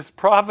now this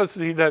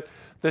prophecy that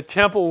the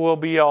temple will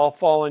be all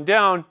fallen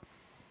down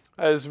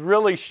is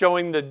really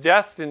showing the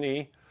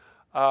destiny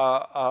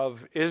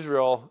of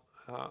Israel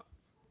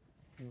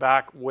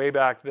way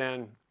back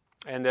then,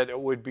 and that it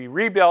would be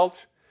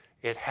rebuilt.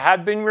 It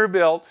had been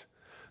rebuilt.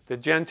 The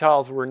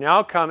Gentiles were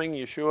now coming.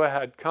 Yeshua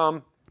had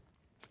come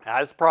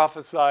as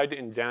prophesied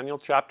in Daniel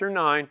chapter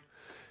 9.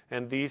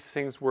 And these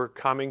things were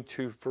coming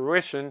to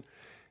fruition,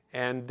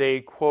 and they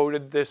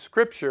quoted this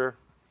scripture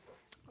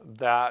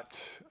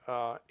that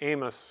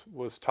Amos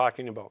was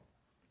talking about.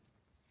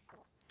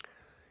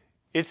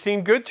 It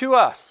seemed good to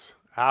us,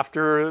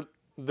 after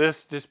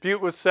this dispute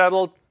was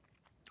settled,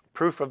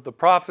 proof of the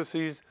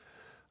prophecies,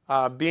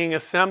 being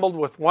assembled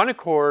with one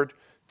accord,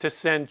 to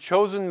send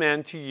chosen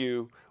men to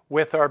you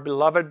with our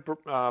beloved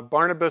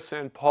Barnabas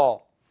and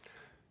Paul.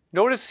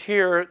 Notice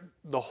here,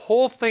 the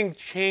whole thing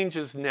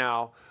changes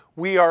now.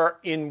 We are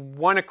in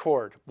one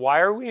accord. Why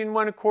are we in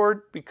one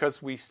accord?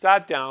 Because we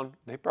sat down.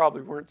 They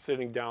probably weren't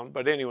sitting down,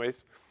 but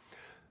anyways,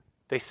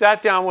 they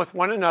sat down with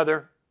one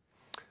another.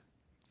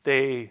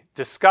 They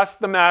discussed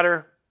the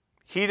matter,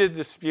 heated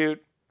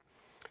dispute,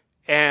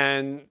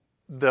 and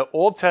the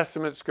Old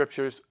Testament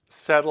scriptures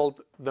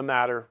settled the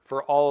matter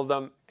for all of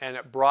them, and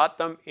it brought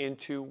them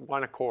into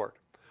one accord.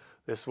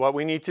 This is what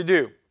we need to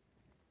do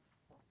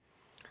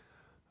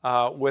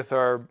with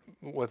our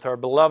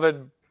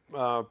beloved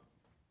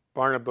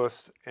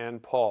Barnabas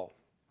and Paul.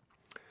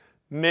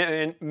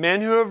 Men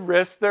who have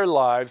risked their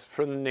lives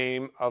for the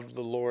name of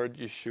the Lord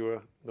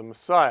Yeshua the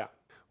Messiah.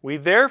 We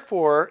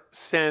therefore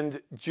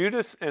send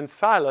Judas and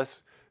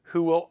Silas,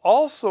 who will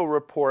also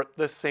report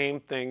the same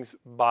things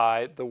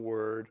by the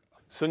word.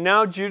 So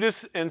now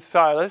Judas and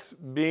Silas,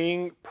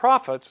 being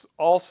prophets,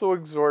 also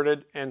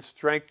exhorted and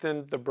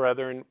strengthened the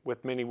brethren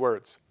with many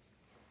words.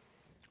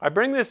 I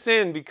bring this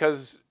in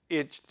because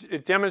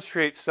it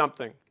demonstrates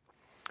something.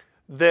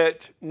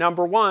 That,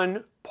 number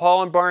one,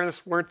 Paul and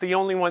Barnabas weren't the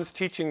only ones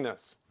teaching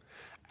this.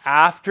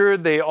 After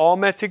they all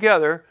met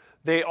together,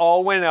 they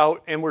all went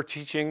out and were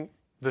teaching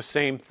the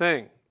same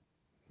thing.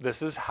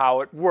 This is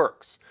how it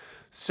works.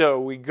 So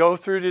we go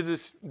through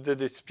the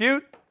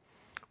dispute,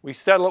 we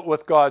settle it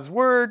with God's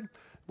Word,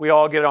 we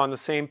all get on the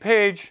same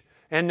page,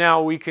 and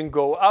now we can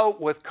go out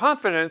with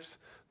confidence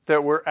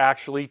that we're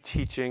actually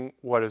teaching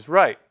what is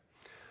right.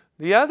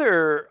 The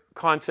other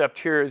concept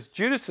here is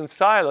Judas and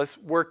Silas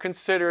were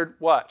considered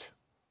what?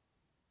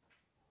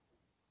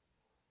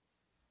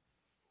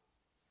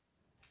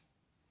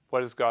 What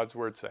does God's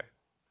Word say?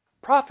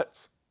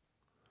 Prophets.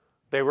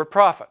 They were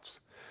prophets.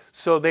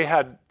 So they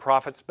had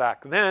prophets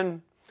back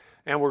then,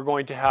 and we're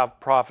going to have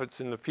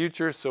prophets in the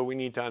future, so we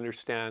need to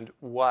understand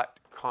what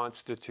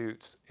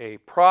constitutes a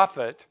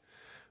prophet,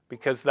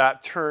 because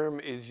that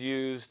term is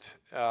used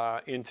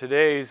in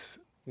today's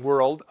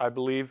world. I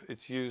believe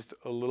it's used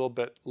a little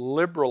bit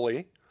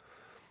liberally.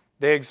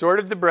 They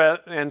exhorted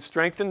and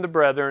strengthened the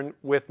brethren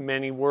with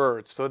many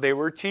words. So they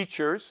were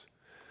teachers,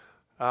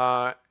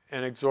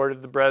 and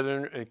exhorted the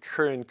brethren and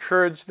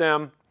encouraged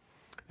them.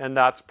 And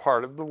that's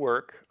part of the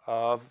work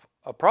of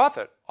a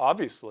prophet,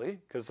 obviously,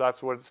 because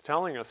that's what it's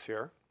telling us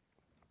here.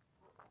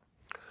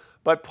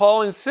 But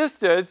Paul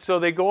insisted, so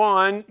they go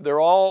on. They're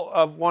all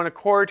of one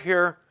accord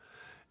here.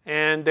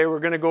 And they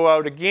were going to go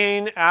out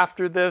again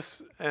after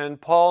this.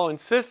 And Paul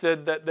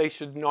insisted that they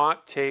should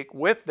not take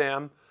with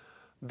them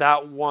the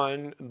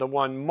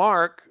one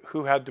Mark,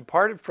 who had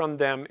departed from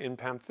them in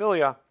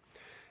Pamphylia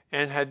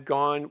and had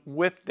gone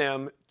with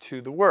them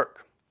to the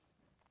work.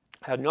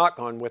 Had not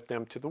gone with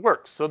them to the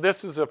work. So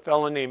this is a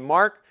fellow named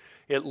Mark.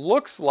 It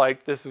looks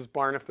like this is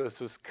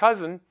Barnabas'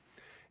 cousin.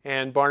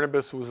 And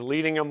Barnabas was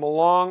leading him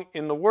along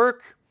in the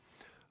work.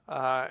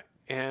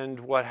 And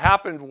what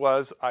happened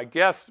was, I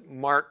guess,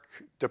 Mark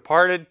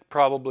departed,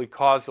 probably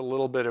caused a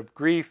little bit of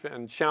grief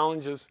and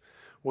challenges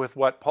with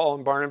what Paul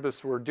and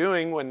Barnabas were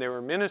doing when they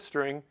were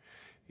ministering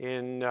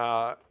in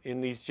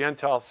these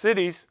Gentile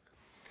cities.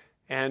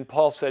 And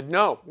Paul said,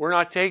 no, we're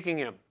not taking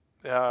him.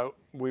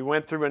 We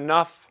went through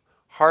enough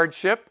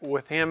hardship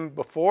with him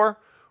before.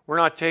 We're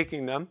not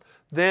taking them.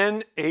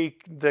 Then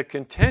the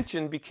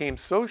contention became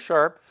so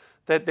sharp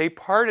that they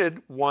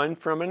parted one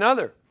from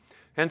another.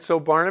 And so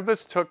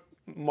Barnabas took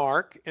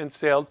Mark and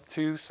sailed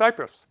to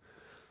Cyprus.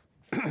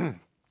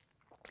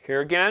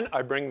 Here again,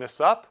 I bring this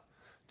up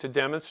to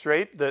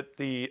demonstrate that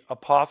the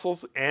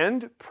apostles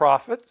and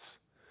prophets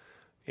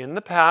in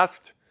the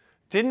past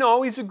didn't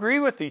always agree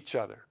with each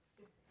other.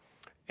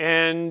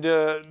 And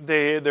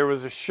there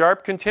was a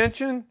sharp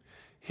contention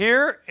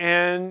here,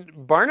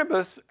 and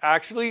Barnabas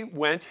actually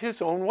went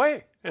his own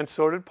way, and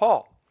so did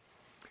Paul.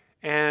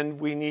 And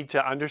we need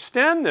to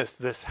understand this.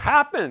 This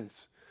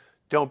happens.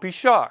 Don't be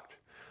shocked.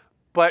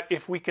 But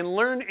if we can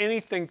learn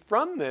anything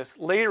from this,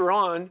 later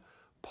on,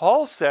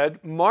 Paul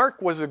said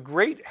Mark was a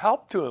great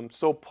help to him.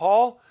 So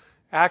Paul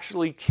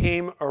actually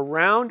came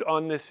around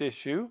on this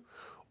issue,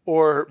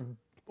 or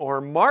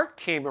Mark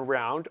came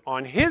around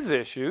on his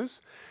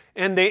issues,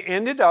 and they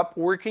ended up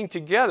working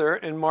together,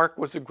 and Mark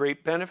was a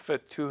great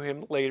benefit to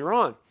him later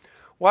on.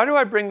 Why do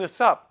I bring this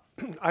up?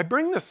 I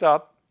bring this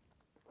up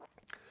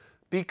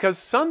because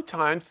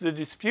sometimes the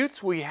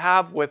disputes we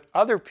have with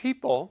other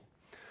people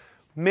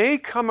may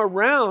come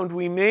around.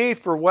 We may,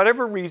 for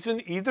whatever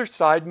reason, either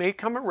side may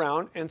come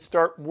around and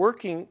start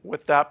working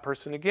with that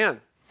person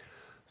again.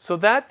 So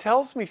that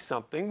tells me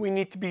something. We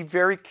need to be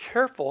very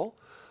careful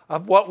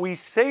of what we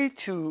say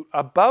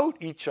about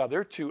each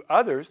other to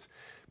others,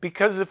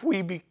 because if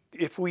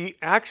we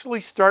actually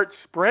start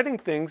spreading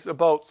things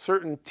about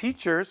certain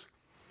teachers,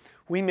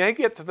 we may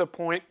get to the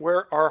point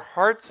where our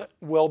hearts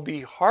will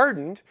be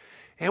hardened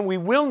and we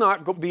will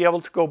not be able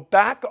to go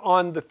back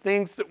on the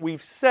things that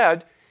we've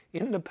said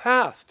in the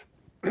past.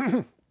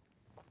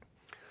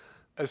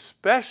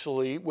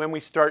 Especially when we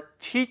start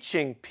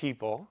teaching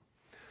people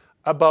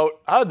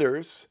about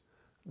others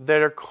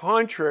that are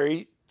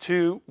contrary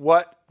to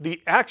what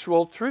the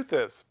actual truth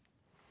is.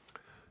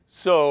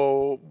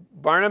 So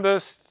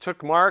Barnabas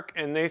took Mark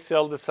and they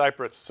sailed to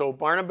Cyprus. So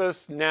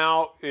Barnabas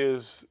now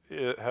has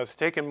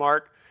taken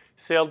Mark,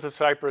 sailed to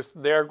Cyprus.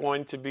 They're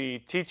going to be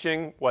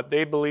teaching what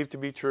they believe to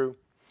be true,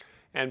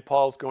 and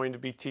Paul's going to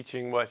be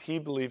teaching what he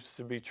believes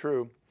to be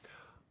true.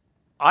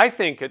 I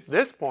think at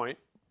this point,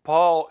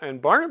 Paul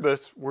and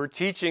Barnabas were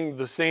teaching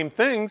the same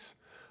things.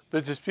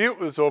 The dispute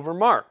was over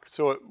Mark,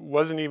 so it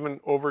wasn't even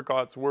over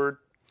God's word.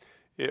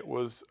 It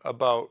was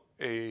about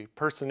a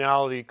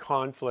personality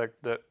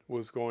conflict that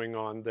was going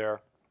on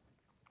there.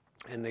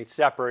 And they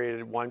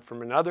separated one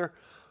from another.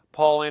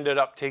 Paul ended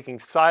up taking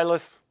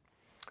Silas,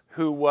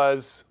 who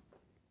was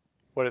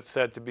what it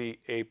said to be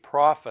a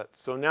prophet.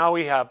 So now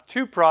we have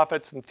two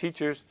prophets and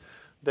teachers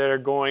that are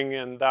going,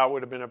 and that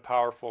would have been a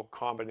powerful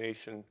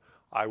combination,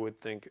 I would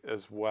think,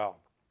 as well.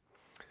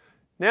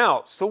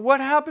 Now, so what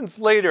happens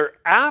later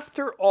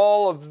after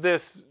all of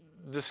this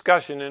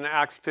discussion in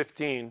Acts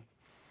 15?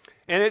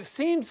 And it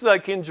seems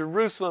like in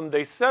Jerusalem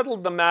they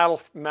settled the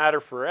matter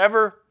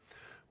forever.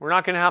 We're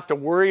not going to have to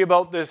worry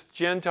about this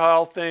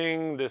Gentile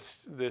thing,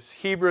 this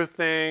Hebrew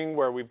thing,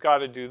 where we've got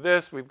to do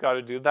this, we've got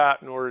to do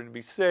that in order to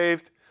be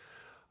saved.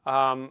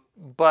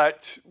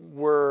 But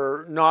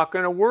we're not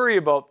going to worry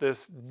about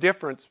this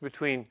difference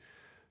between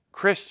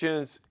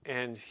Christians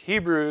and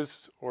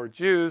Hebrews or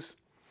Jews,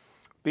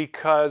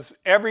 because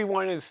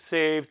everyone is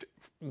saved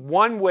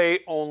one way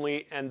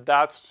only, and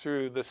that's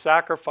through the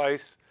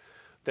sacrifice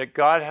that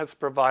God has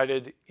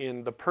provided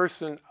in the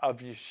person of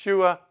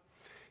Yeshua.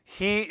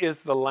 He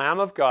is the Lamb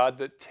of God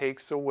that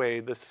takes away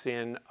the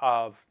sin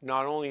of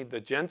not only the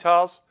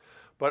Gentiles,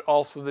 but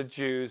also the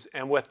Jews.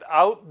 And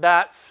without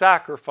that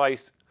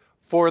sacrifice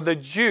for the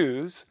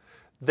Jews,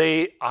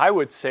 they, I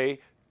would say,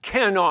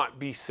 cannot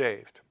be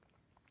saved.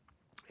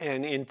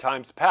 And in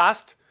times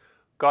past,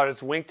 God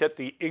has winked at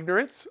the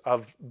ignorance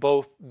of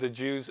both the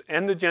Jews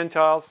and the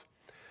Gentiles.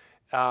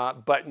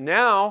 But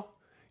now,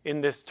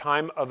 in this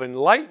time of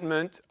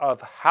enlightenment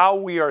of how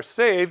we are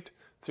saved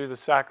through the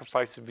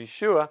sacrifice of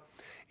Yeshua,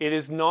 it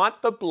is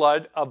not the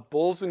blood of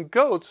bulls and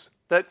goats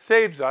that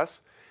saves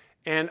us.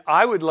 And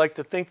I would like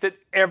to think that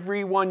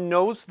everyone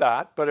knows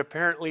that, but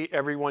apparently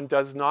everyone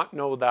does not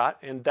know that.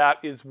 And that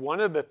is one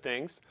of the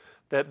things,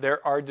 that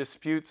there are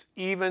disputes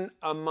even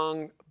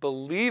among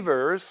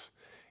believers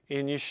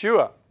in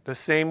Yeshua, the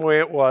same way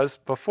it was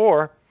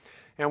before.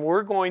 And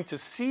we're going to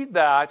see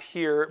that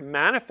here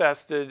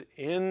manifested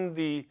in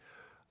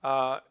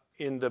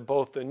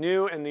both the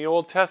New and the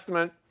Old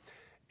Testament.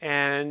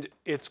 And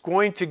it's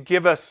going to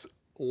give us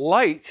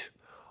light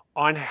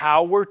on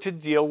how we're to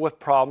deal with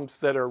problems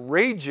that are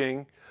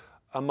raging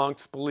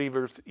amongst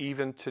believers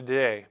even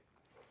today,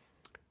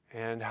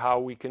 and how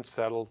we can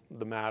settle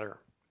the matter.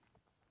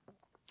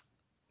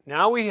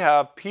 Now we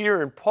have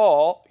Peter and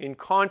Paul in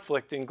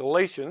conflict in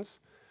Galatians,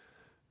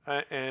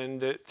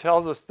 and it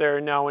tells us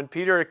there, now when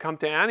Peter had come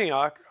to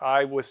Antioch,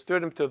 I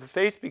withstood him to the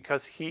face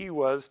because he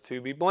was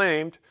to be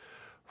blamed.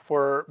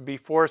 For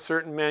before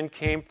certain men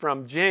came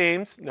from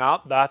James,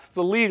 now that's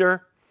the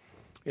leader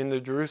in the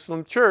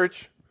Jerusalem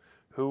church,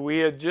 who we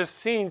had just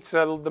seen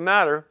settled the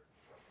matter.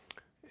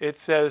 It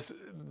says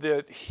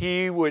that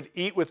he would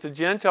eat with the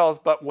Gentiles,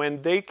 but when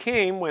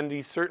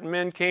these certain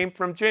men came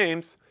from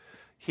James,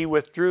 he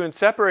withdrew and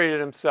separated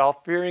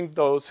himself, fearing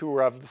those who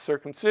were of the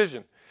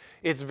circumcision.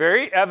 It's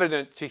very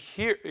evident to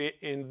hear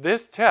in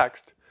this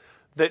text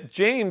that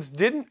James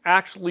didn't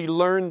actually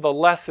learn the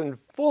lesson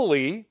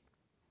fully.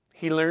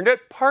 He learned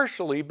it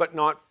partially, but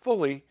not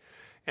fully.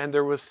 And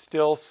there was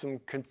still some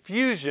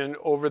confusion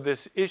over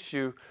this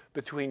issue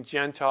between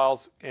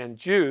Gentiles and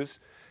Jews.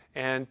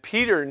 And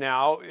Peter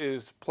now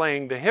is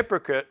playing the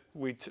hypocrite,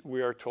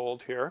 we are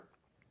told here.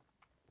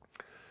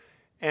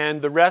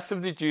 And the rest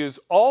of the Jews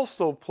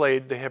also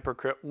played the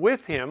hypocrite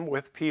with him,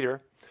 with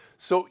Peter.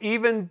 So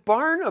even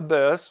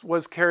Barnabas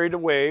was carried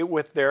away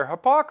with their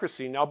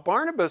hypocrisy. Now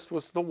Barnabas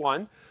was the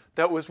one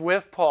that was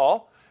with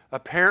Paul,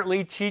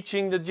 apparently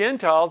teaching the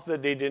Gentiles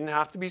that they didn't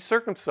have to be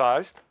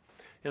circumcised.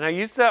 And I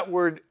use that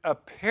word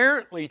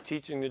apparently,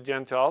 teaching the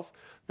Gentiles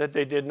that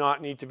they did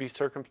not need to be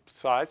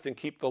circumcised and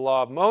keep the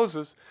law of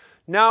Moses.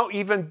 Now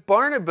even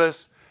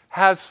Barnabas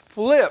has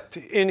flipped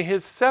in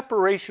his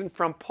separation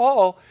from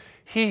Paul.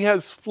 He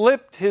has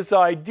flipped his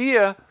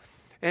idea,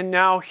 and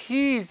now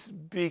he's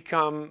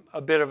become a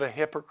bit of a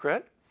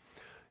hypocrite.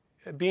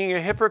 Being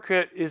a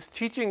hypocrite is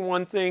teaching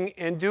one thing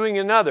and doing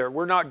another.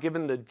 We're not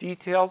given the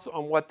details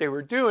on what they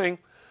were doing,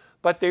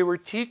 but they were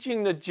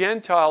teaching the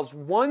Gentiles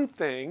one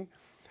thing,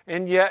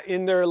 and yet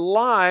in their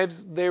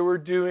lives they were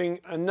doing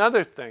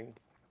another thing.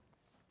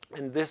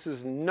 And this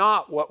is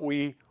not what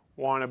we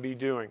want to be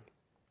doing.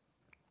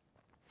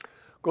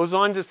 Goes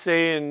on to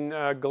say in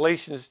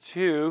Galatians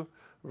 2,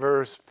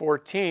 verse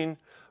 14,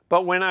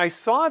 but when I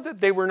saw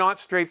that they were not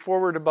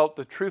straightforward about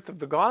the truth of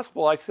the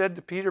gospel, I said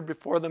to Peter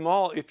before them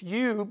all, if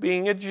you,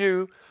 being a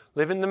Jew,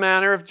 live in the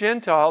manner of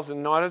Gentiles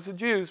and not as the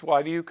Jews,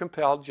 why do you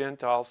compel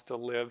Gentiles to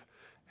live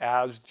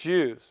as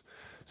Jews?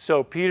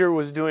 So Peter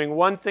was doing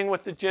one thing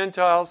with the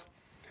Gentiles.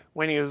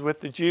 When he was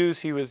with the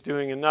Jews, he was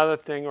doing another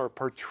thing, or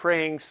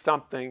portraying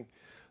something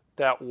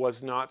that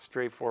was not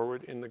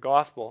straightforward in the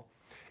gospel.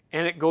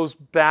 And it goes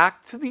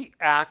back to the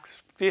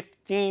Acts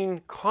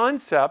 15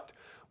 concept,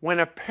 when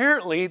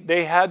apparently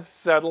they had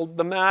settled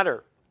the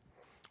matter.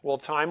 Well,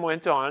 time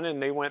went on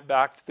and they went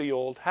back to the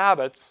old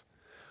habits,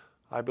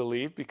 I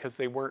believe, because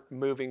they weren't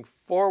moving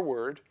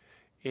forward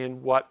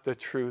in what the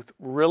truth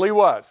really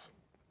was.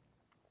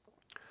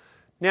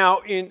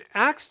 Now, in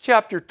Acts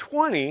chapter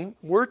 20,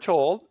 we're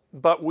told,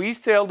 but we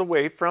sailed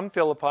away from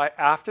Philippi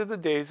after the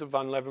days of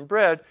unleavened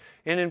bread,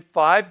 and in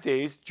 5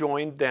 days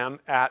joined them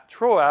at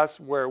Troas,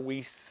 where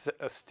we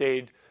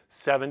stayed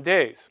 7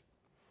 days.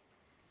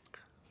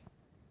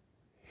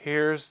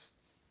 Here's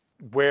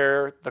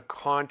where the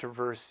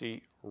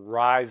controversy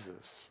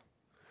rises.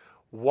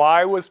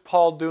 Why was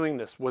Paul doing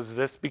this? Was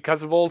this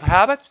because of old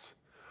habits?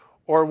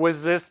 Or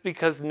was this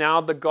because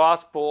now the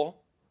gospel,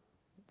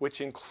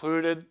 which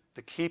included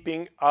the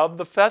keeping of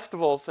the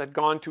festivals, had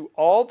gone to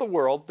all the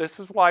world? This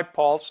is why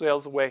Paul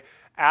sails away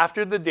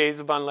after the days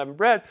of unleavened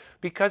bread,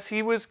 because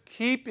he was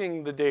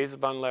keeping the days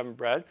of unleavened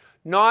bread,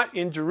 not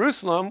in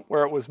Jerusalem,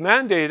 where it was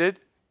mandated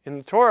in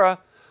the Torah,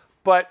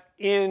 but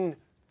in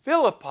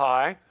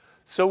Philippi.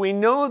 So we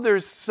know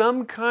there's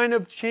some kind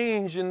of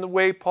change in the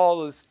way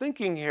Paul is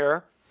thinking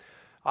here.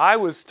 I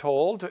was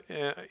told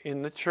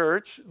in the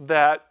church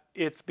that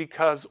it's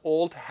because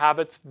old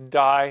habits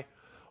die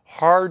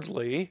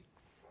hardly,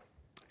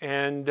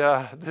 and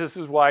this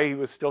is why he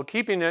was still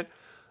keeping it,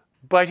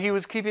 but he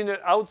was keeping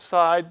it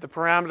outside the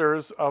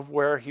parameters of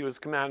where he was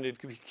commanded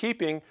to be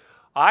keeping.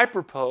 I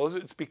propose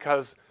it's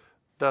because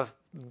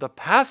the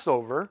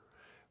Passover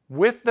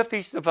with the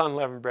Feast of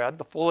Unleavened Bread,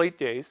 the full 8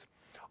 days,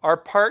 are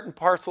part and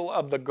parcel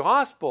of the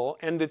gospel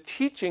and the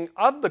teaching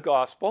of the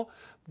gospel.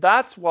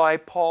 That's why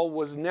Paul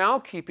was now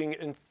keeping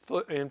in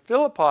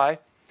Philippi,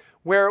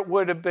 where it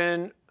would have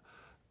been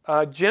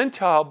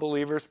Gentile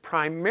believers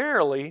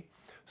primarily,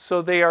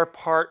 so they are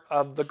part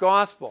of the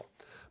gospel.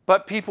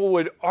 But people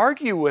would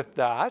argue with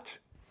that,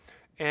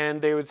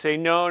 and they would say,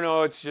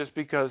 no, it's just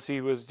because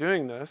he was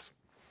doing this.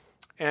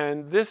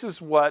 And this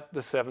is what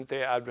the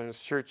Seventh-day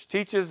Adventist Church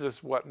teaches. This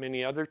is what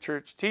many other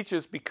church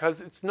teaches, because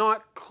it's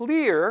not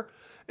clear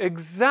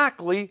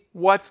exactly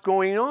what's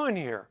going on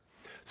here.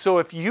 So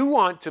if you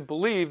want to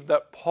believe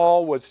that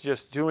Paul was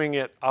just doing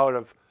it out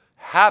of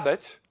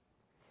habit,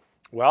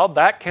 well,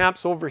 that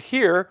camp's over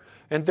here,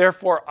 and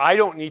therefore I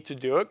don't need to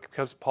do it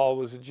because Paul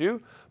was a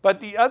Jew. But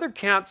the other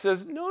camp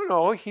says,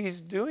 no, he's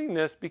doing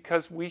this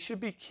because we should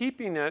be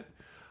keeping it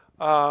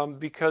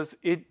because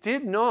it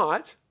did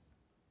not,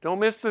 don't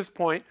miss this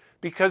point,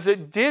 because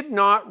it did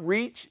not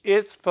reach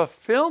its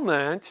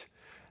fulfillment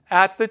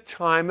at the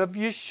time of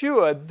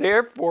Yeshua.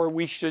 Therefore,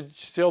 we should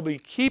still be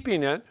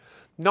keeping it,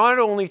 not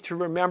only to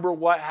remember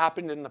what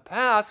happened in the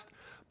past,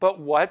 but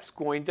what's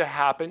going to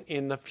happen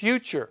in the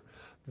future.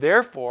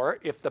 Therefore,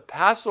 if the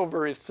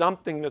Passover is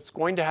something that's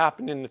going to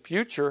happen in the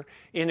future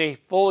in a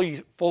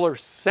fuller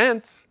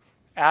sense,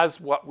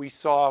 as what we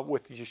saw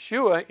with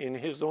Yeshua in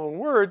his own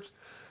words,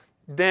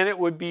 then it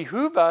would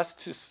behoove us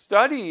to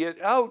study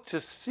it out to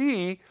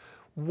see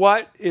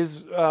what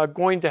is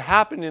going to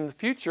happen in the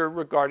future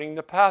regarding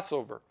the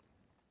Passover.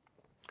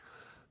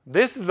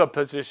 This is the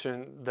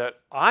position that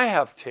I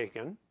have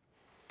taken,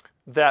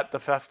 that the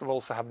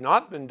festivals have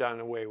not been done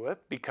away with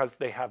because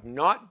they have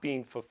not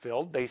been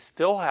fulfilled. They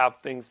still have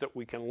things that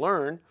we can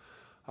learn,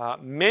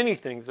 many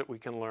things that we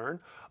can learn,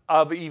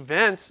 of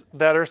events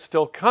that are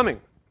still coming.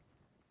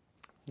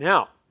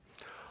 Now,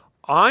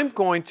 I'm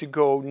going to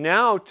go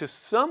now to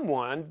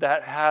someone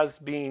that has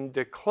been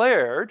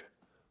declared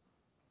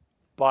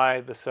by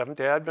the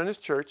Seventh-day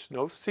Adventist Church,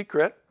 no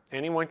secret,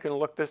 anyone can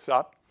look this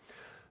up,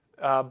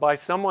 by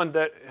someone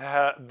that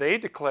they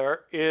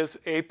declare is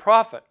a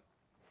prophet.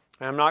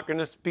 I'm not going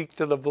to speak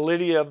to the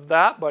validity of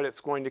that, but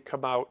it's going to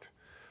come out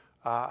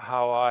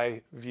how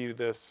I view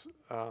this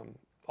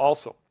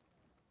also.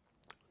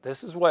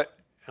 This is what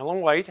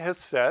Ellen White has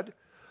said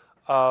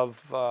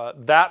of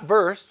that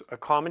verse, a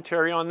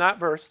commentary on that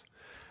verse.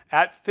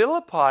 At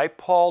Philippi,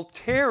 Paul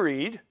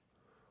tarried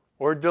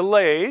or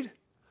delayed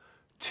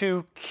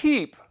to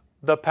keep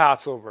the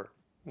Passover.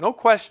 No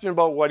question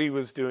about what he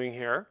was doing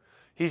here.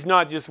 He's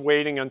not just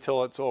waiting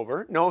until it's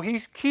over. No,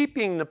 he's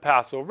keeping the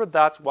Passover.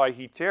 That's why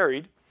he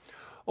tarried.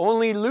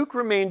 Only Luke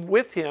remained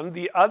with him,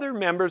 the other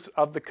members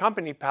of the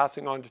company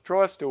passing on to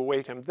Troas to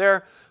await him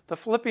there. The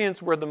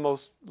Philippians were the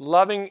most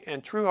loving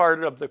and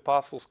true-hearted of the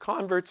apostles'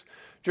 converts.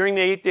 During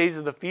the 8 days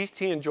of the feast,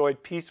 he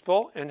enjoyed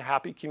peaceful and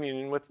happy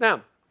communion with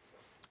them.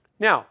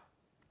 Now,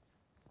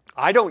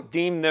 I don't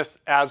deem this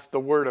as the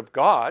Word of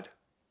God,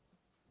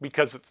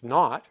 because it's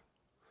not.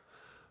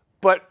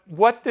 But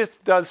what this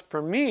does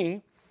for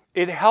me,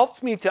 it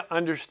helps me to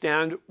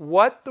understand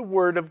what the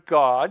Word of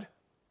God,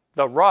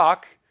 the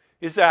rock,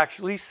 is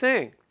actually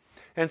saying.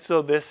 And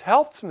so this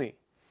helps me.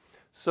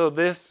 So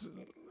this,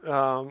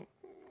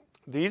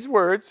 these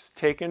words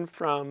taken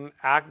from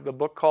the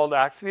book called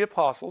Acts of the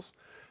Apostles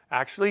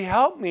actually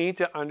help me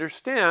to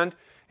understand,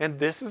 and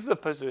this is the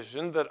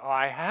position that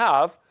I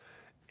have,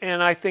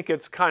 and I think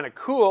it's kind of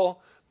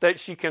cool that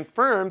she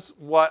confirms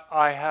what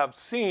I have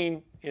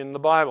seen in the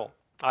Bible.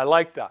 I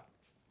like that.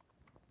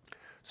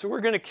 So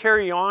we're going to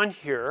carry on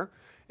here,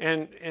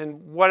 and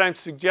what I'm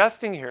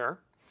suggesting here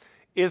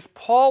is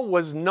Paul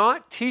was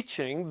not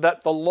teaching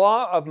that the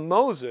law of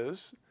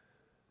Moses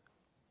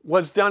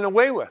was done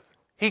away with.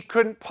 He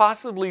couldn't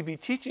possibly be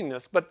teaching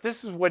this, but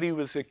this is what he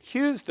was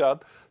accused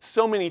of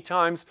so many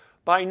times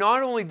by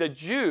not only the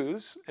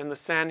Jews and the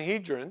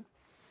Sanhedrin,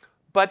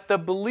 but the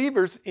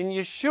believers in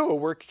Yeshua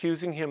were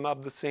accusing him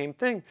of the same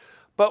thing.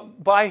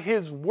 But by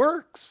his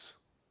works,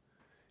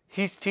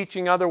 he's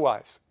teaching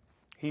otherwise.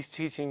 He's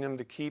teaching them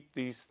to keep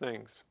these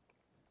things.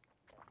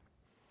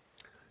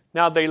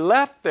 Now they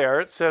left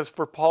there, it says,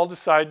 for Paul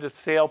decided to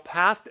sail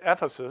past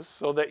Ephesus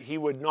so that he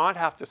would not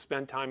have to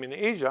spend time in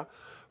Asia,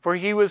 for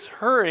he was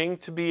hurrying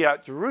to be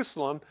at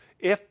Jerusalem,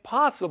 if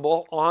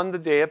possible, on the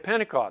day of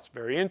Pentecost.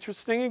 Very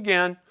interesting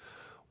again.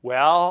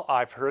 Well,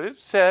 I've heard it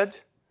said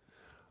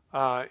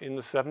in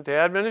the Seventh-day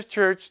Adventist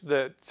Church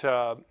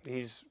that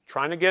he's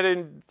trying to get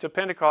into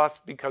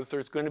Pentecost because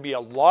there's going to be a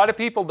lot of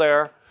people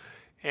there,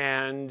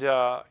 and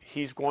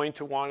he's going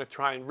to want to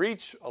try and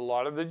reach a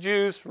lot of the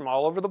Jews from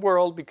all over the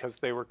world because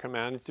they were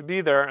commanded to be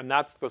there, and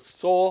that's the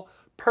sole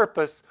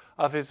purpose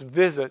of his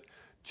visit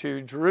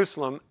to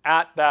Jerusalem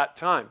at that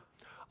time.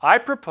 I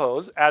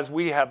propose, as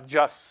we have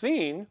just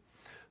seen,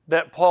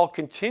 that Paul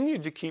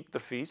continued to keep the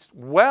feast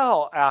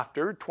well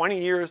after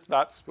 20 years.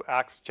 That's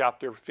Acts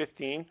chapter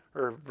 15,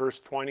 or verse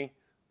 20,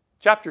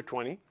 chapter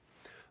 20.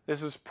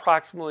 This is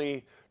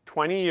approximately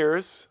 20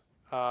 years,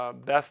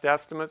 best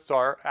estimates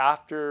are,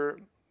 after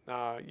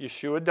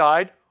Yeshua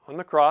died on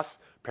the cross.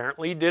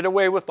 Apparently he did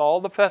away with all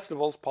the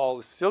festivals. Paul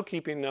is still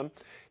keeping them.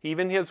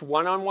 Even his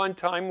one-on-one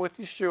time with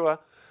Yeshua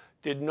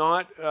did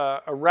not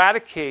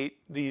eradicate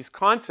these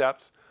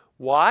concepts.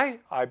 Why?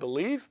 I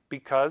believe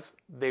because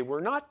they were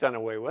not done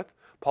away with.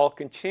 Paul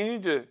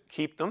continued to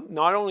keep them,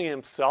 not only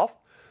himself,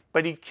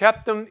 but he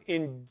kept them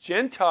in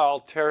Gentile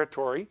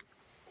territory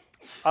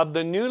of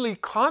the newly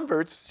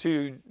converts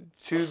to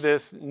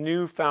this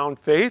newfound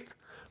faith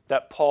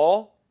that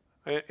Paul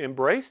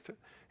embraced.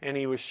 and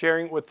he was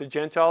sharing it with the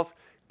Gentiles,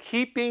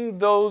 keeping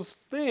those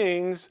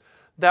things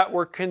that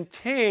were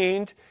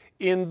contained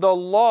in the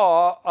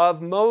law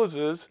of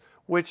Moses,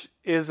 which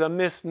is a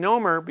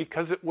misnomer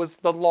because it was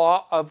the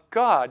law of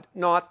God,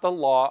 not the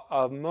law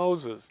of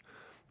Moses.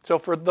 So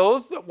for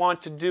those that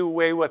want to do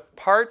away with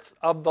parts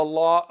of the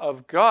law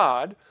of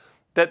God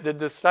that the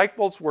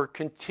disciples were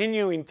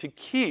continuing to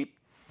keep,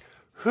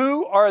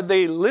 who are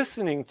they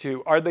listening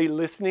to? Are they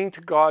listening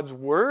to God's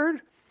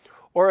word,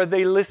 or are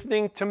they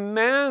listening to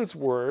man's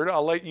word?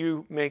 I'll let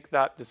you make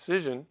that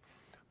decision.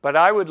 But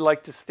I would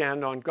like to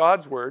stand on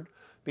God's word,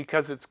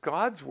 because it's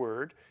God's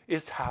word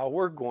is how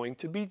we're going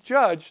to be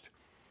judged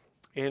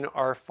in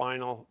our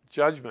final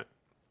judgment.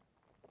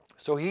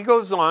 So he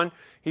goes on.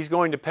 He's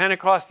going to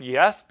Pentecost,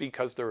 yes,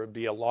 because there would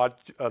be a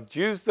lot of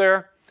Jews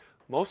there,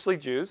 mostly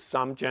Jews,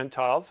 some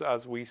Gentiles,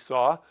 as we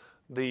saw.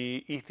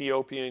 The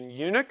Ethiopian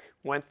eunuch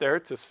went there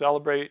to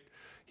celebrate.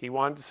 He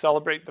wanted to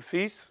celebrate the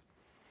feast.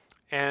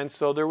 And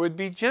so there would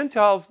be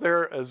Gentiles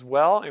there as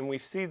well. And we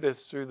see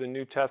this through the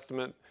New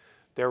Testament.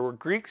 There were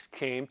Greeks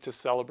came to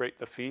celebrate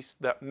the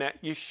feast that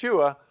met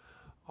Yeshua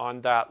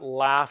on that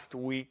last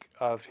week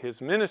of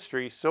his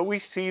ministry. So we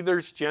see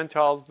there's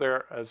Gentiles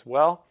there as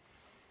well.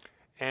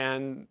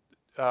 And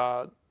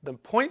the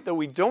point that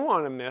we don't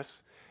want to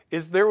miss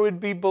is there would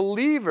be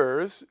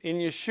believers in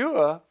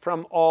Yeshua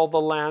from all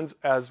the lands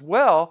as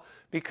well,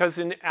 because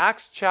in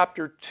Acts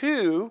chapter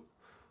 2,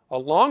 a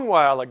long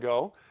while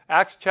ago,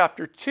 Acts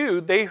chapter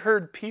 2, they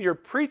heard Peter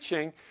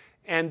preaching,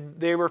 and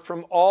they were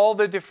from all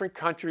the different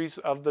countries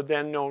of the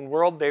then known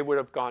world. They would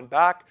have gone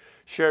back,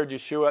 shared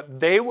Yeshua.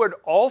 They would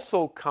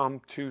also come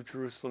to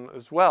Jerusalem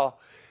as well.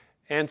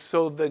 And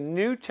so the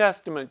New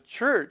Testament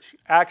church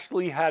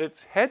actually had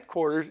its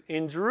headquarters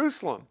in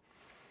Jerusalem.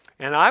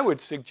 And I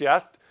would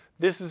suggest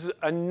this is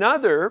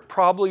another,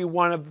 probably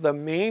one of the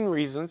main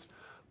reasons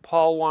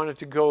Paul wanted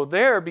to go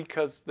there,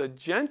 because the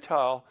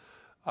Gentile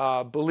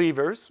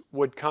believers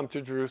would come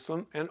to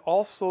Jerusalem, and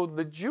also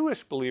the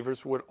Jewish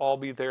believers would all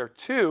be there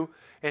too.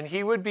 And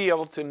he would be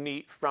able to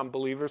meet from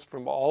believers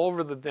from all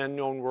over the then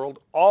known world,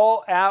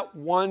 all at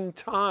one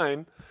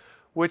time,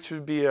 which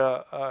would be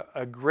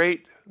a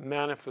great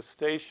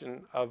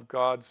manifestation of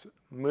God's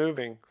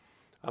moving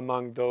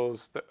among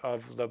those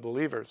of the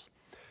believers.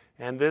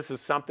 And this is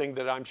something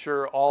that I'm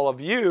sure all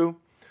of you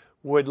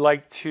would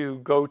like to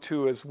go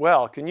to as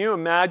well. Can you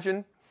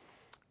imagine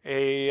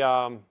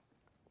a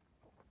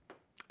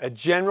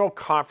general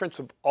conference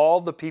of all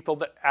the people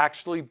that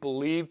actually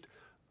believed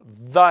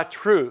the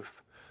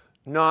truth,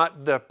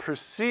 not the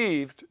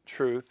perceived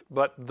truth,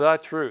 but the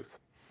truth?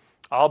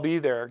 I'll be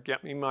there.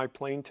 Get me my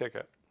plane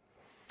ticket.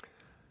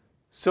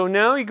 So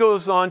now he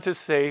goes on to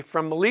say,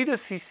 from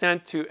Miletus he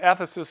sent to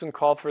Ephesus and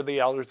called for the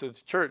elders of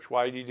the church.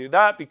 Why did he do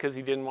that? Because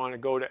he didn't want to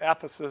go to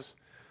Ephesus,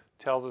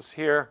 tells us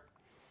here.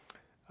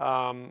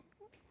 And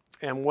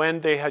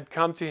when they had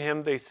come to him,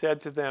 they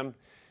said to them,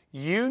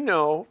 you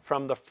know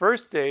from the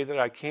first day that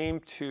I came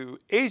to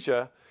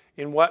Asia,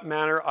 in what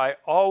manner I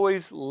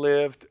always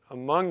lived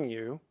among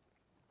you,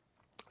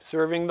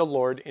 serving the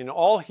Lord in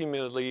all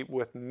humility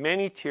with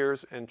many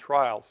tears and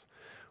trials,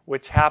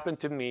 which happened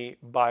to me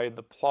by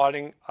the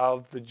plotting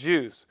of the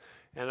Jews.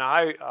 And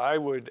I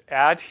would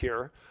add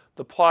here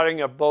the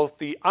plotting of both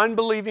the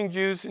unbelieving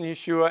Jews in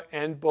Yeshua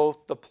and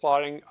both the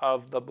plotting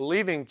of the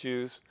believing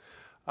Jews.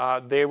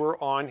 They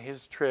were on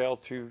his trail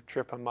to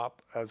trip him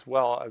up as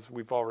well, as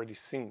we've already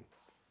seen.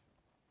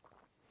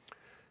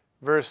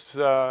 Verse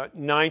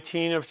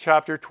 19 of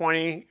chapter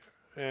 20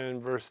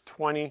 and verse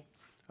 20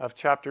 of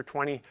chapter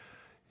 20.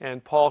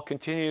 And Paul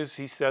continues,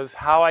 he says,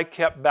 how I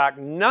kept back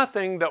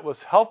nothing that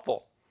was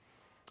helpful.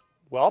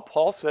 Well,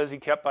 Paul says he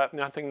kept back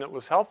nothing that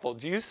was helpful.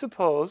 Do you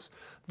suppose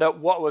that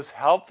what was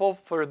helpful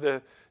for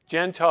the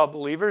Gentile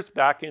believers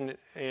back in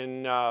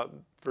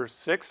verse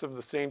 6 of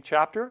the same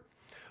chapter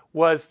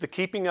was the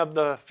keeping of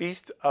the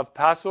Feast of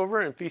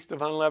Passover and Feast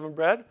of Unleavened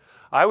Bread?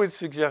 I would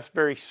suggest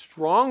very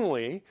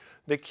strongly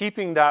that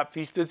keeping that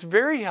feast is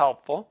very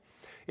helpful.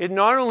 It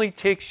not only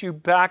takes you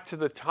back to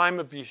the time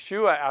of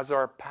Yeshua as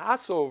our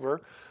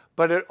Passover,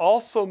 but it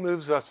also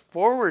moves us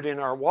forward in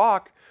our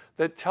walk,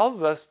 that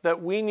tells us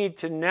that we need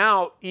to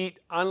now eat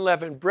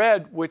unleavened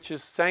bread, which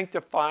is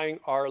sanctifying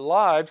our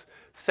lives,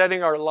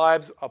 setting our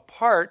lives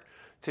apart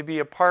to be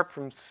apart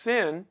from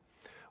sin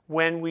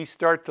when we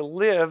start to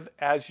live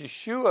as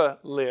Yeshua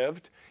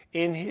lived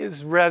in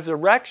his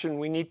resurrection.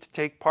 We need to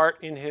take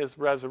part in his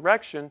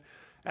resurrection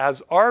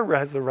as our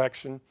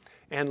resurrection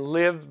and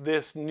live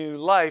this new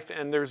life.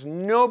 And there's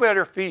no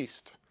better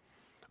feast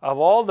of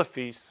all the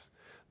feasts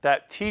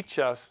that teach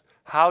us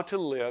how to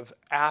live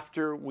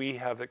after we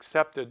have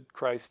accepted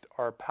Christ,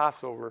 our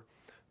Passover,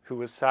 who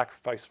was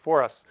sacrificed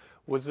for us.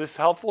 Was this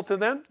helpful to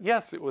them?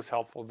 Yes, it was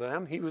helpful to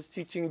them. He was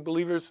teaching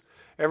believers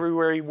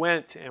everywhere he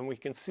went, and we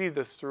can see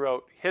this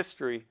throughout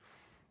history,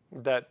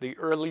 that the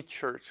early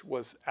church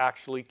was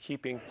actually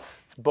keeping,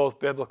 it's both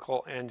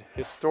biblical and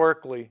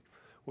historically,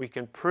 we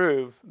can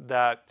prove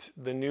that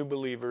the new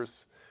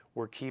believers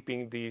were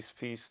keeping these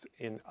feasts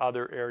in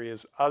other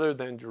areas other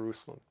than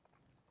Jerusalem.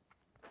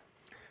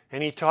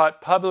 And he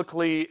taught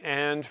publicly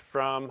and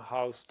from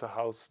house to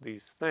house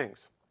these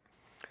things,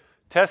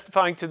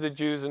 testifying to the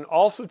Jews and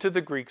also to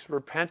the Greeks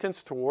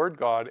repentance toward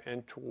God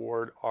and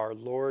toward our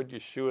Lord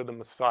Yeshua the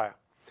Messiah.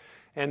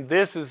 And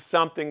this is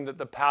something that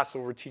the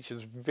Passover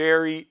teaches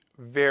very,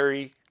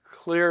 very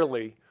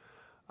clearly.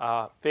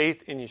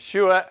 Faith in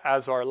Yeshua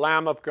as our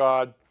Lamb of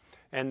God,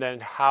 and then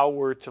how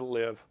we're to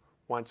live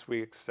once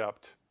we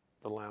accept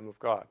the Lamb of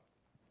God.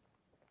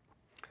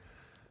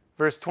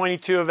 Verse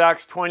 22 of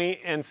Acts 20,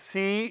 and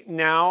see,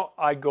 now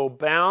I go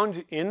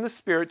bound in the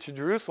Spirit to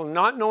Jerusalem,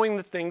 not knowing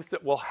the things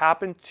that will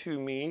happen to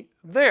me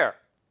there,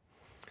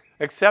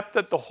 except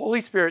that the Holy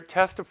Spirit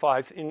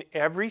testifies in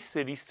every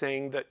city,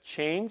 saying that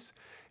chains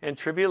and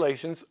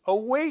tribulations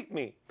await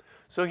me.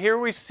 So here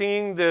we're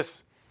seeing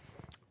this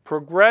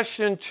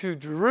progression to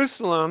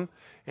Jerusalem,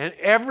 and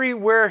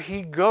everywhere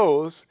he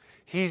goes,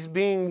 he's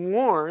being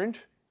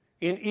warned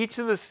in each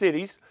of the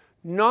cities,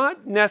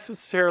 not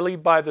necessarily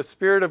by the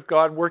Spirit of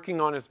God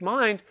working on his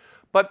mind,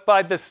 but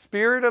by the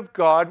Spirit of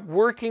God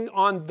working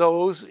on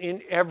those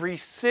in every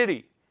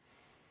city.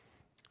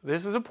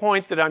 This is a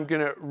point that I'm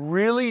going to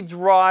really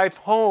drive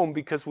home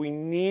because we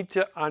need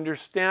to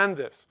understand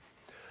this.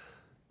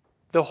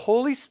 The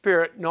Holy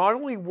Spirit not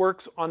only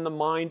works on the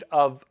mind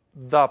of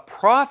the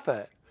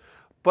prophet,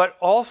 but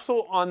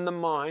also on the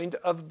mind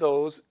of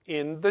those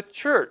in the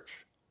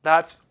church.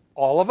 That's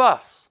all of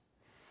us.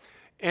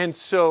 And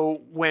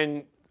so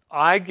when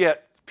I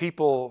get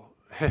people,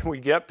 we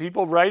get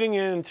people writing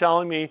in and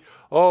telling me,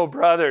 oh,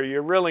 brother,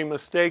 you're really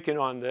mistaken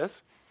on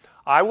this,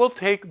 I will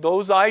take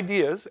those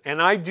ideas,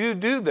 and I do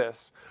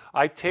this.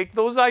 I take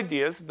those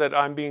ideas that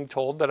I'm being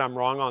told that I'm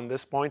wrong on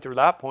this point or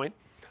that point.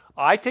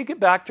 I take it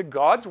back to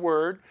God's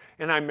Word,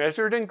 and I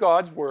measure it in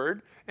God's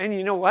Word, and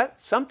you know what?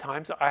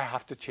 Sometimes I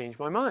have to change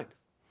my mind.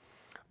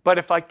 But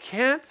if I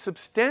can't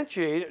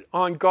substantiate it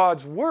on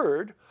God's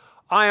Word,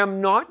 I am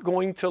not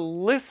going to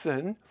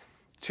listen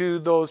to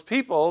those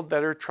people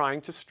that are trying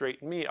to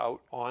straighten me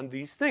out on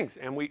these things.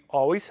 And we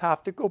always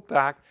have to go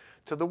back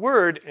to the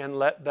Word and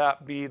let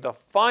that be the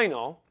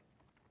final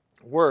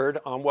word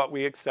on what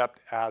we accept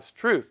as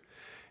truth.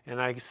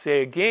 And I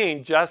say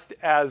again, just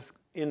as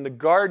in the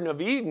Garden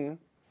of Eden,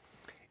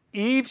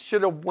 Eve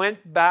should have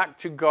went back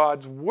to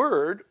God's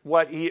Word,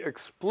 what he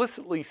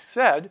explicitly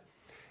said,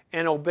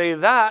 and obey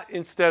that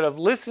instead of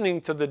listening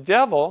to the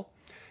devil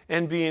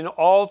and being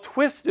all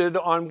twisted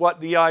on what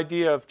the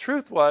idea of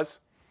truth was,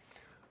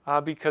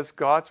 because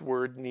God's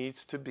Word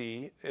needs to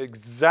be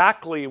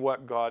exactly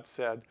what God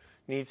said,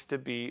 needs to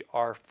be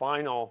our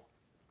final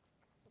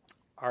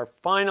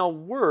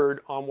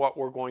word on what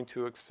we're going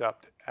to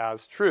accept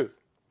as truth.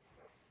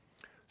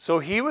 So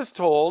he was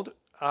told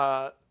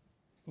by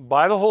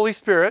the Holy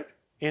Spirit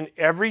in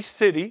every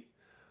city,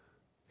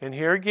 and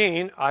here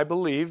again, I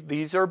believe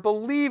these are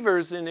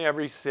believers in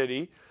every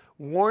city,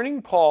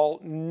 warning Paul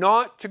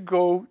not to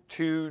go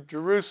to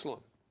Jerusalem.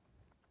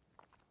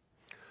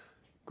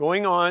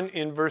 Going on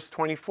in verse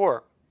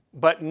 24,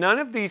 but none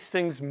of these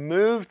things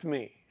moved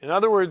me. In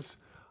other words,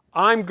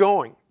 I'm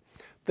going.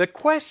 The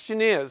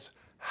question is,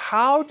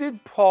 how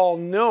did Paul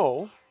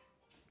know?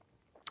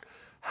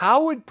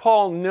 How would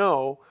Paul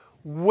know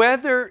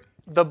whether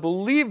the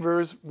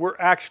believers were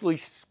actually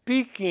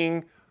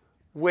speaking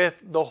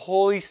with the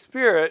Holy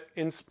Spirit,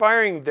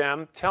 inspiring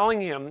them, telling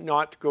him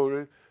not to go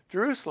to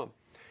Jerusalem?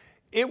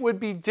 It would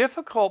be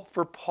difficult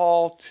for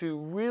Paul to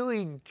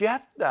really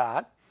get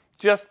that,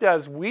 just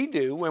as we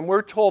do when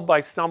we're told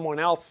by someone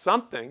else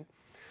something.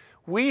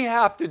 We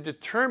have to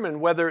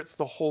determine whether it's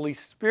the Holy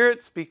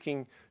Spirit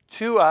speaking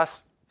to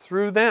us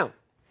through them.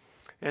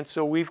 And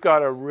so we've got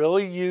to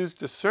really use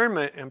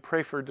discernment and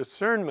pray for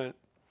discernment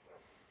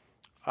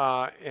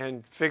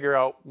and figure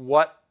out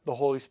what the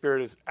Holy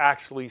Spirit is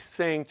actually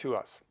saying to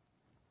us.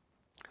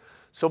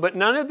 So, but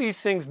none of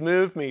these things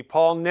moved me.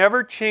 Paul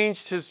never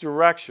changed his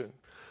direction,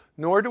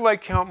 nor do I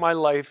count my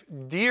life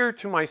dear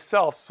to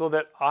myself, so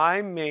that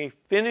I may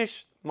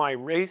finish my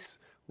race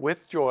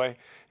with joy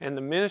and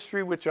the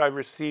ministry which I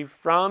received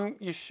from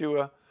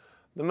Yeshua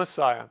the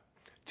Messiah,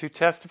 to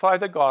testify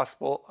the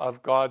gospel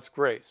of God's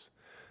grace.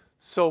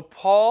 So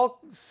Paul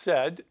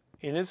said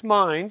in his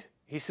mind,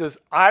 he says,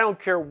 I don't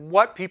care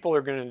what people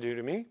are going to do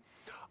to me.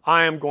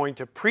 I am going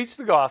to preach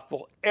the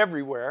gospel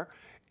everywhere.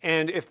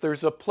 And if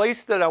there's a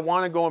place that I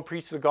want to go and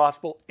preach the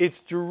gospel,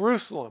 it's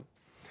Jerusalem.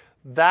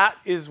 That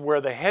is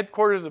where the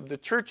headquarters of the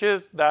church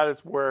is. That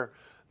is where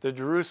the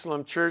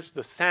Jerusalem church,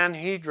 the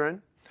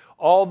Sanhedrin,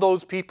 all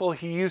those people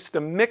he used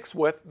to mix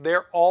with,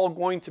 they're all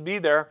going to be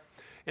there.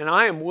 And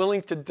I am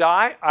willing to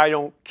die. I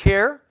don't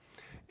care.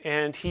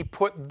 And he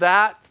put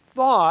that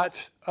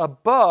thought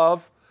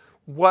above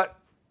what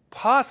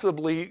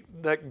possibly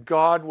that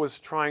God was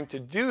trying to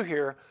do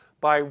here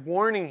by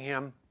warning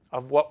him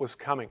of what was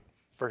coming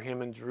for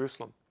him in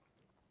Jerusalem.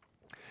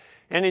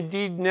 And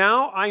indeed,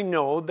 now I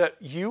know that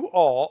you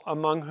all,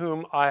 among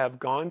whom I have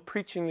gone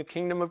preaching the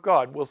kingdom of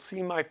God, will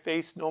see my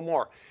face no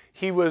more.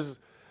 He was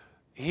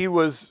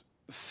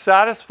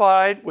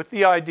satisfied with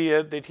the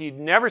idea that he'd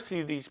never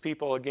see these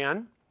people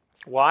again.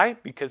 Why?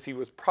 Because he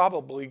was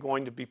probably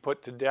going to be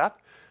put to death.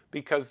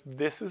 because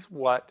this is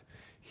what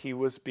he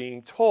was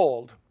being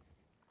told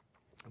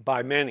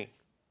by many.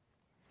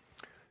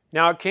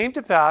 Now it came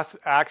to pass,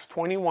 Acts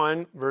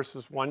 21,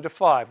 verses 1 to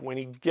 5, when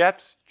he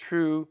gets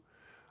through,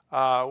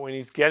 when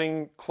he's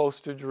getting close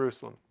to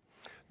Jerusalem.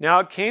 Now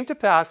it came to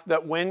pass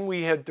that when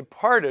we had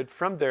departed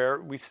from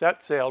there, we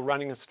set sail,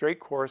 running a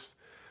straight course.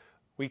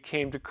 We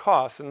came to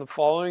Kos, and the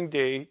following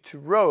day to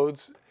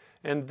Rhodes,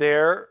 and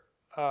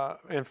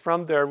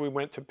from there we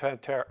went to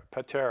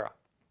Patara.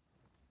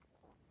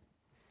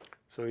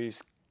 So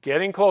he's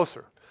getting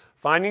closer.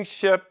 Finding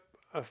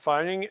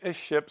a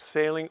ship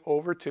sailing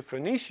over to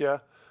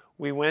Phoenicia,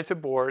 we went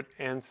aboard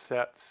and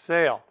set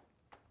sail.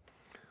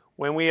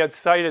 When we had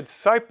sighted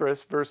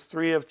Cyprus, verse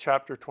 3 of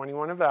chapter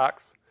 21 of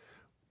Acts,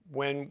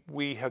 when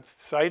we had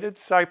sighted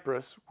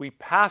Cyprus, we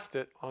passed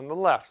it on the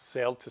left,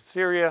 sailed to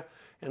Syria,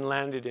 and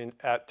landed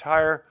at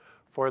Tyre,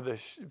 for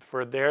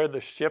there the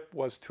ship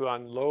was to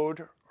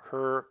unload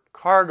her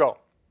cargo.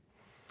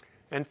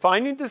 And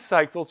finding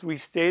disciples, we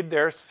stayed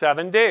there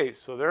 7 days.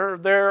 So they're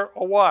there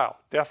a while.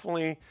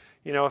 Definitely,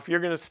 if you're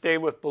going to stay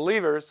with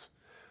believers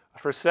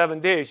for 7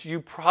 days,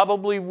 you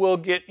probably will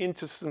get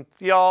into some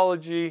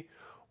theology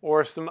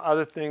or some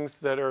other things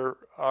that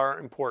are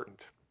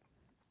important.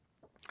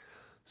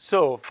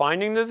 So,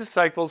 finding the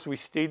disciples, we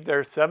stayed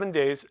there 7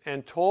 days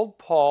and told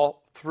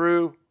Paul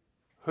through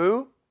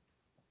who?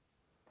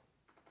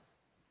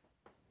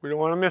 We don't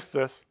want to miss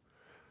this.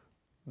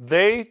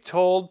 They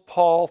told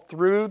Paul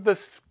through the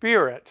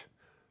Spirit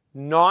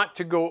not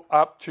to go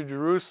up to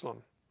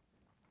Jerusalem.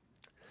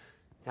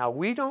 Now,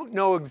 we don't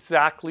know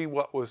exactly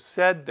what was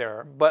said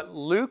there, but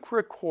Luke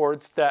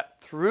records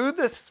that through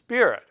the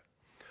Spirit.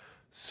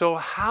 So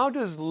how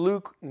does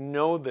Luke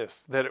know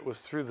this, that it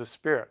was through the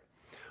Spirit?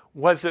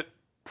 Was it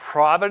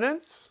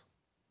providence?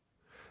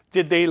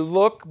 Did they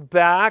look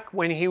back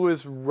when he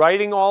was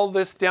writing all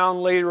this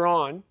down later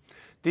on?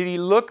 Did he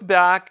look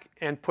back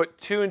and put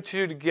 2 and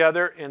 2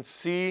 together and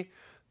see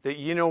that,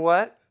 you know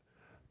what?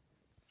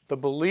 The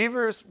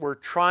believers were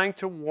trying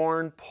to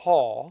warn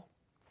Paul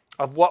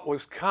of what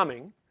was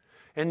coming.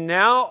 And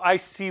now I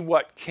see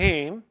what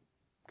came,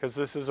 because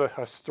this is a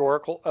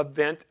historical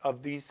event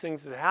of these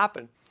things that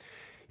happened.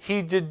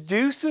 He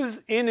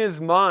deduces in his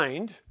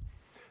mind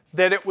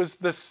that it was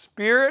the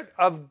Spirit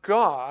of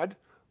God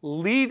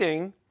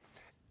leading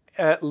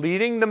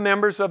the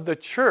members of the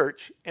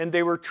church, and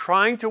they were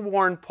trying to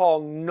warn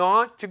Paul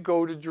not to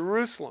go to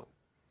Jerusalem.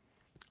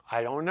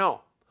 I don't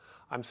know.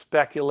 I'm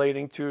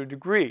speculating to a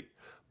degree.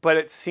 But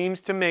it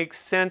seems to make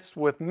sense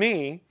with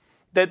me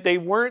that they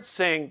weren't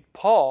saying,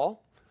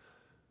 Paul,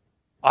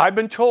 I've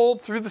been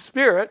told through the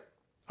Spirit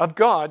of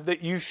God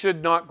that you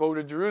should not go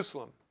to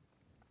Jerusalem.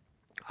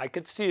 I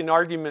could see an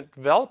argument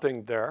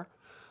developing there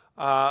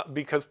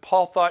because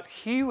Paul thought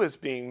he was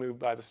being moved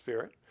by the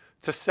Spirit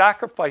to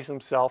sacrifice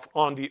himself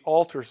on the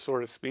altar, so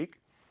to speak,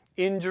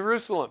 in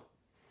Jerusalem,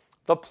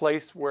 the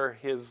place where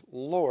his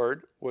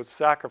Lord was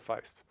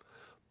sacrificed.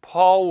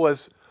 Paul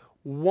was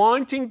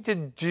wanting to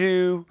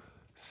do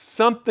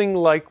something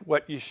like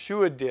what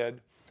Yeshua did,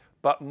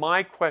 but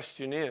my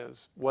question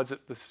is, was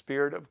it the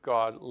Spirit of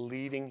God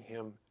leading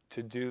him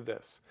to do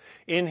this?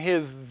 In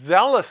his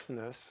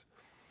zealousness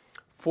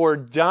for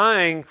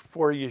dying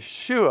for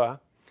Yeshua,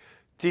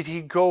 did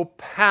he go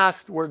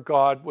past where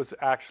God was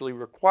actually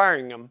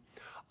requiring him?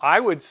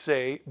 I would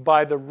say,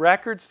 by the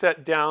record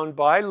set down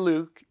by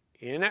Luke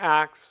in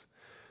Acts,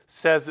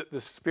 says that the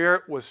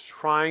Spirit was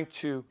trying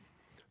to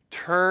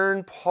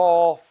turn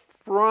Paul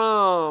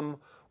from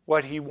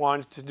what he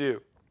wanted to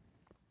do.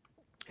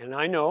 And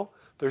I know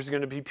there's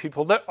going to be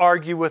people that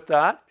argue with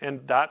that, and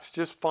that's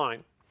just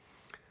fine.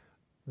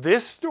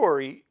 This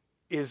story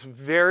is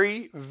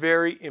very,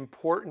 very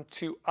important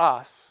to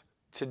us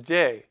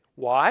today.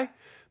 Why?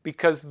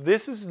 Because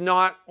this is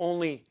not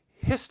only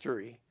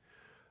history,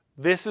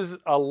 this is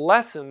a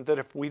lesson that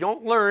if we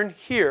don't learn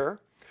here,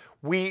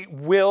 we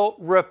will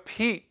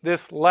repeat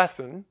this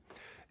lesson,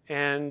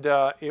 and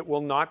it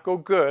will not go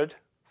good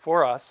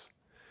for us,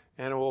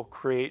 and it will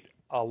create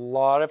a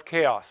lot of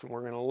chaos. And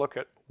we're going to look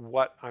at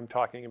what I'm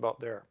talking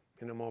about there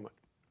in a moment.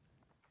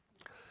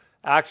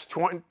 Acts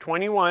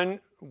 21,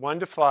 1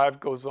 to 5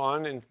 goes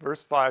on, and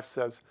verse 5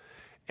 says,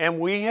 And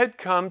we had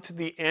come to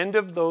the end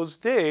of those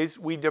days,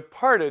 we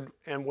departed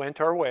and went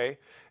our way,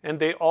 and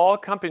they all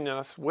accompanied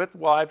us with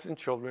wives and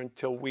children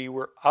till we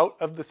were out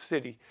of the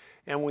city.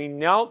 And we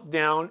knelt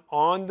down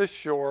on the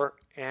shore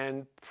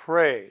and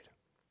prayed.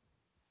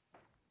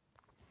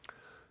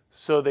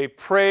 So they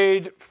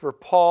prayed for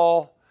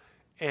Paul,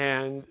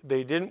 and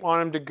they didn't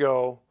want him to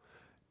go,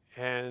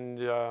 and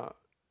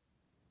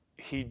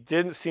he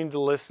didn't seem to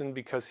listen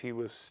because he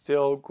was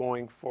still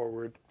going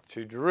forward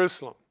to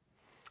Jerusalem.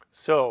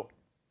 So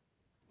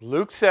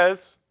Luke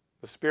says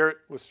the Spirit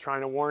was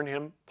trying to warn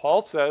him.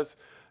 Paul says,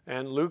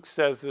 and Luke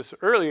says this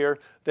earlier,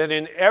 that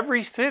in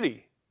every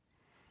city,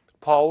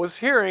 Paul was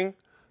hearing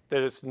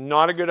that it's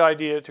not a good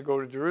idea to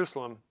go to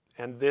Jerusalem,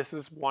 and this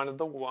is one of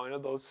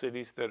those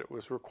cities that it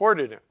was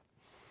recorded in.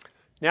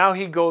 Now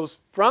he goes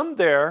from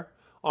there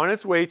on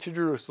its way to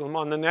Jerusalem,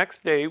 on the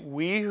next day,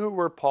 we who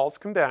were Paul's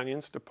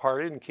companions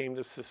departed and came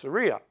to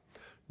Caesarea,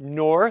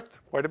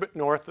 north, quite a bit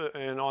north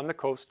and on the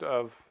coast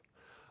of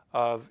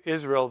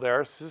Israel there,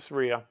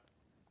 Caesarea.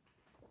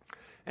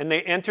 And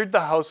they entered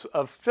the house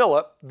of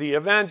Philip the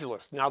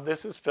evangelist. Now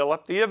this is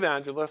Philip the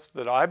evangelist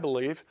that I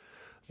believe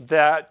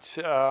that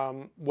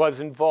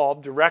was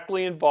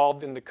directly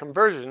involved in the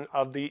conversion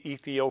of the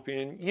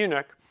Ethiopian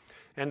eunuch.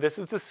 And this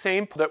is the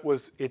same that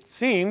was, it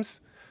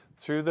seems,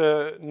 through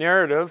the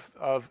narrative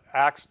of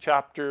Acts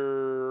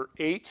chapter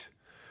 8,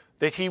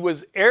 that he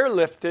was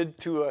airlifted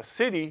to a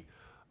city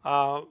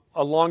a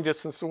long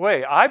distance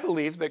away. I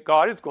believe that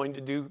God is going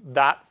to do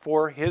that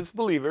for his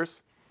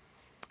believers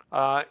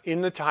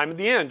in the time of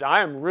the end.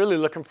 I am really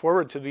looking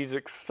forward to these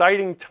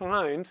exciting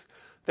times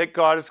that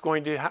God is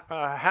going to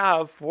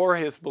have for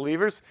his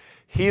believers,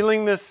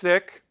 healing the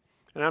sick.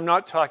 And I'm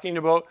not talking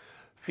about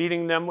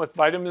feeding them with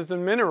vitamins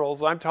and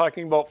minerals. I'm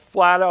talking about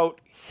flat out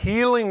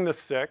healing the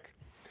sick,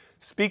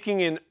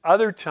 speaking in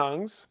other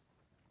tongues,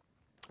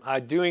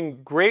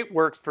 doing great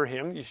works for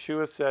him.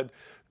 Yeshua said,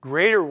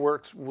 greater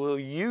works will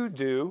you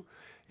do.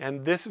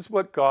 And this is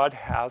what God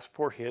has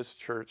for his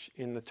church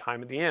in the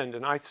time of the end.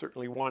 And I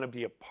certainly want to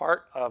be a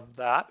part of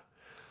that.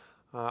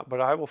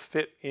 But I will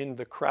fit in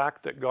the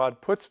crack that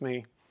God puts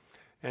me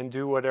and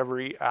do whatever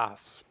he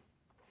asks.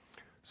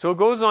 So it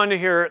goes on to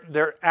here,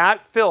 they're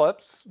at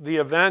Philip's, the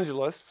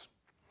evangelist,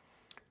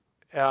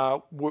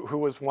 who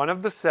was one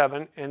of the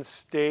 7, and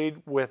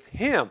stayed with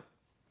him.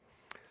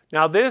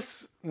 Now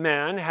this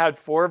man had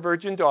 4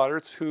 virgin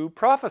daughters who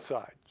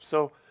prophesied.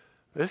 So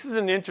this is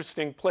an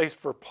interesting place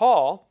for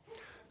Paul.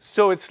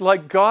 So it's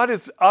like God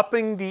is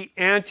upping the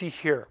ante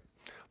here.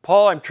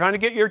 Paul, I'm trying to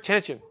get your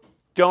attention.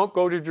 Don't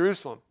go to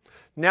Jerusalem.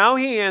 Now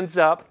he ends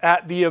up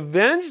at the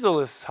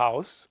evangelist's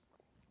house,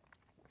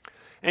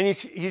 and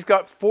he's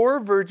got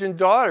 4 virgin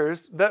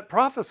daughters that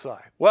prophesy.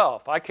 Well,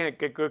 if I can't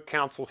get good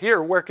counsel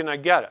here, where can I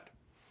get it?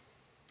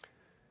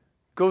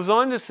 Goes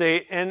on to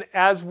say, and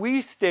as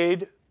we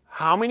stayed,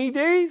 how many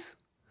days?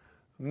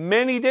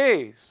 Many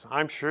days.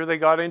 I'm sure they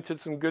got into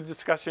some good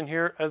discussion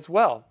here as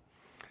well.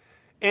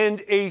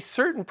 And a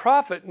certain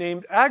prophet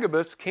named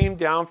Agabus came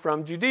down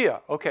from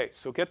Judea. Okay,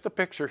 so get the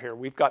picture here.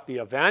 We've got the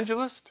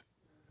evangelist.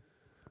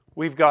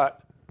 We've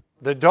got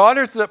the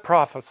daughters that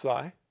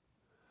prophesy.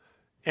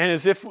 And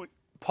as if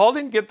Paul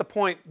didn't get the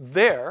point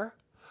there,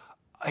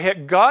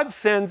 God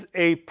sends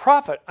a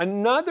prophet,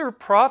 another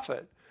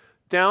prophet,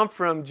 down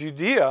from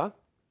Judea,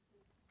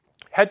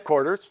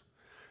 headquarters,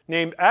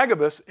 named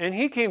Agabus, and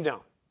he came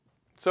down.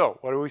 So,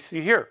 what do we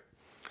see here?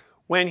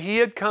 When he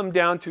had come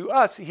down to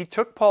us, he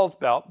took Paul's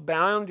belt,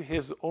 bound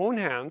his own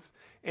hands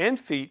and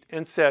feet,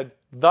 and said,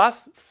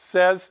 thus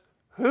says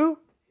who?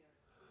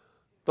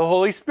 The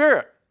Holy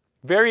Spirit.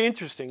 Very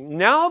interesting.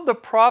 Now the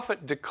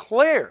prophet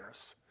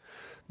declares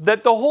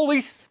that the Holy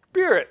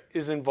Spirit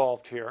is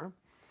involved here.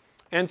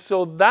 And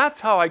so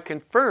that's how I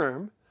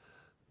confirm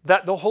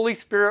that the Holy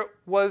Spirit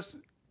was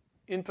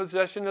in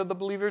possession of the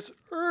believers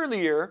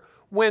earlier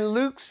when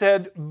Luke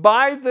said,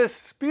 by the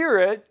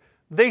Spirit,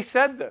 they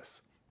said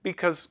this.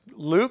 Because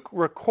Luke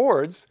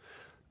records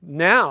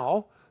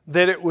now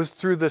that it was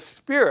through the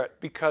Spirit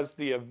because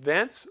the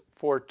events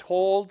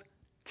foretold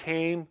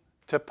came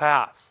to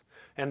pass.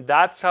 And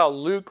that's how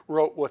Luke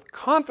wrote with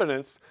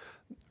confidence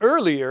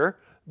earlier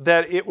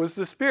that it was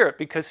the Spirit,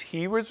 because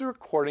he was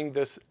recording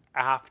this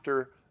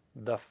after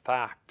the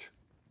fact.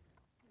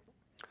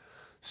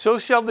 So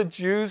shall the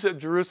Jews at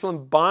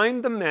Jerusalem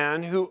bind the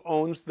man who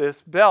owns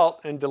this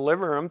belt and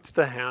deliver him to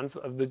the hands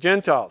of the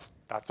Gentiles.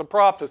 That's a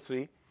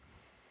prophecy.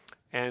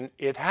 And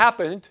it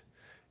happened,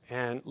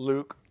 and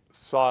Luke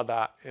saw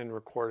that and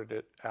recorded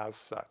it as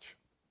such.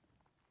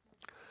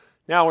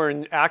 Now we're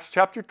in Acts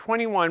chapter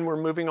 21. We're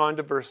moving on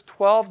to verse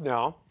 12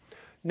 now.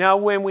 Now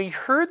when we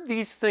heard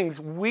these things,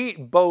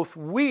 both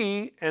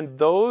we and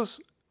those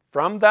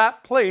from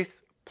that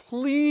place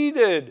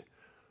pleaded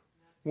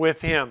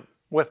with him,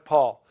 with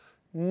Paul,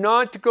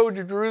 not to go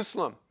to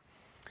Jerusalem.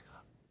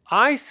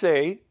 I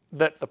say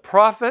that the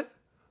prophet,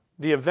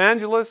 the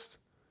evangelist,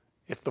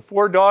 if the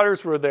 4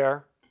 daughters were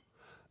there,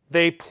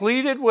 they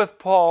pleaded with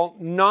Paul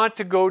not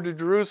to go to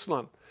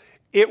Jerusalem.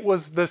 It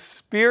was the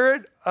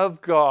Spirit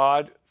of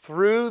God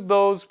through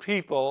those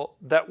people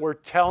that were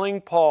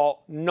telling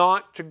Paul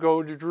not to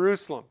go to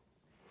Jerusalem.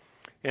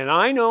 And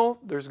I know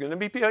there's going to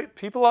be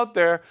people out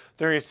there,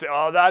 they're going to say,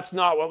 oh, that's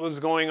not what was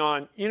going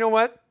on. You know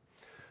what?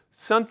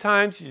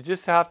 Sometimes you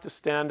just have to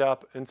stand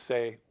up and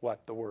say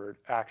what the Word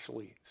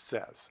actually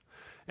says.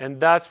 And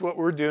that's what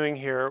we're doing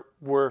here.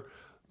 We're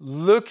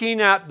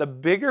looking at the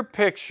bigger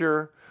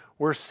picture.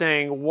 We're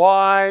saying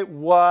why,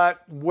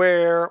 what,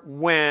 where,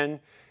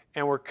 when,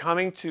 and we're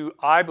coming to,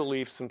 I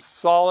believe, some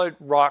solid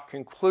rock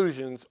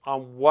conclusions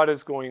on what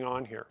is going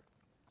on here.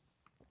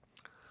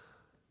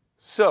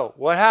 So,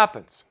 what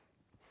happens?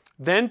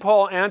 Then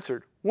Paul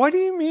answered, what do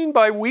you mean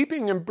by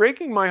weeping and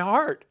breaking my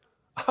heart?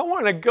 I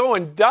want to go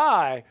and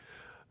die,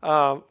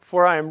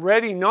 for I am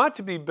ready not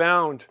to be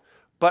bound,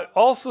 but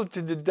also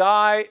to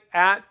die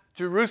at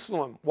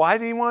Jerusalem. Why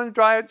did he want to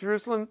die at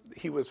Jerusalem?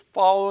 He was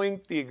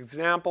following the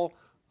example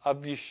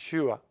of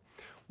Yeshua.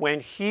 When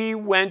he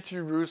went to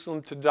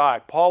Jerusalem to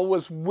die, Paul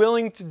was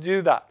willing to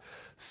do that.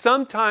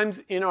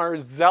 Sometimes in our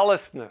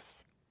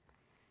zealousness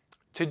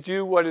to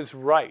do what is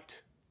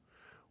right,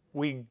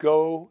 we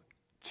go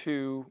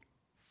too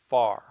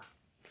far.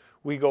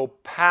 We go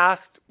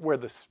past where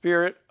the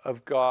Spirit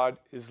of God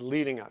is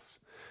leading us.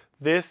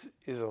 This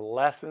is a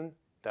lesson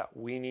that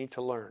we need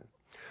to learn.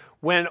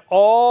 When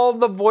all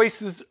the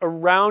voices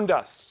around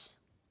us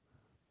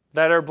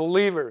that are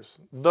believers,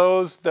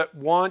 those that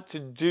want to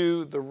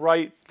do the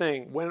right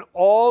thing, when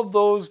all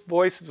those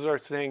voices are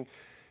saying,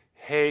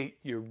 hey,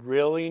 you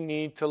really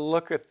need to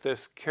look at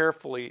this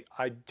carefully.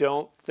 I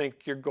don't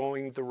think you're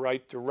going the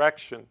right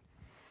direction.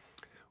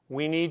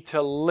 We need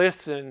to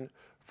listen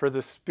for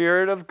the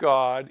Spirit of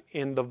God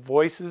in the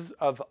voices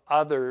of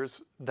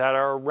others that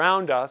are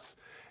around us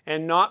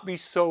and not be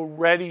so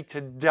ready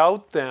to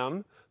doubt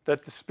them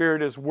that the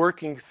Spirit is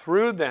working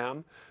through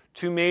them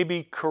to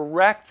maybe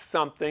correct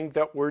something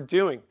that we're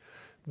doing.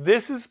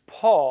 This is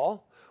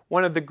Paul,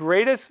 one of the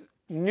greatest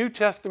New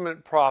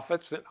Testament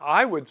prophets, and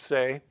I would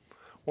say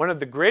one of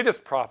the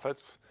greatest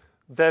prophets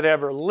that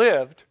ever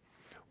lived,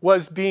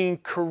 was being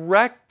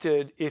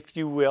corrected, if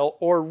you will,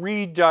 or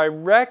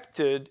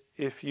redirected,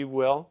 if you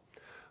will,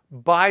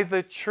 by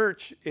the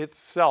church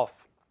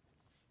itself.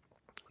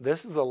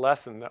 This is a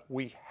lesson that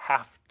we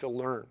have to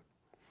learn.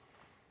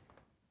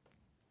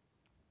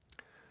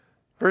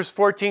 Verse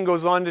 14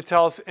 goes on to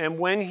tell us, and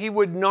when he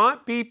would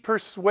not be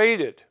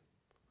persuaded,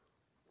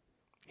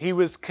 he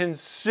was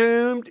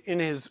consumed in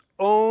his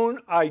own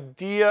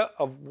idea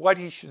of what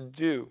he should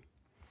do.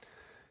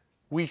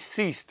 We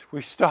ceased,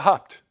 we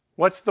stopped.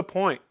 What's the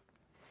point?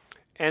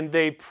 And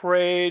they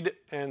prayed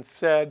and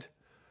said,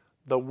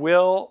 the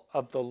will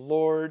of the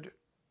Lord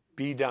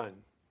be done.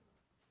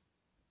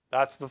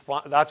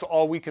 That's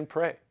all we can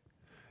pray,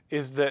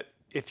 is that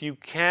if you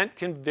can't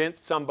convince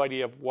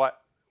somebody of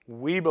what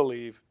we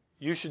believe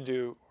you should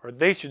do or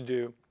they should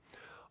do,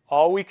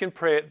 all we can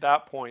pray at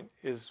that point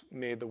is,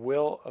 may the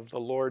will of the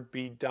Lord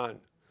be done.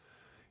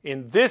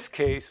 In this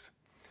case,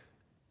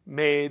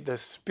 may the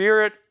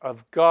Spirit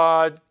of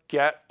God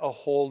get a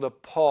hold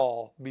of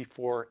Paul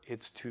before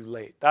it's too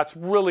late. That's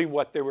really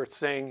what they were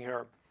saying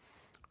here.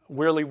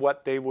 Really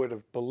what they would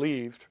have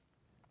believed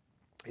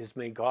is,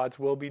 may God's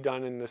will be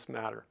done in this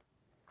matter.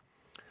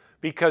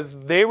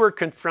 Because they were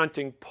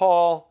confronting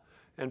Paul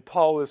and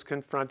Paul was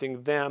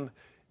confronting them.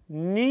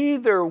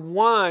 Neither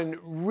one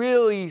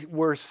really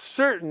were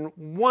certain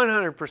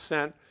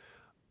 100%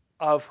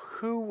 of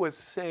who was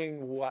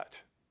saying what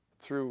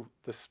through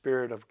the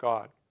Spirit of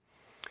God.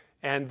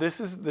 And this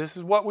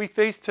is what we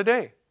face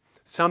today.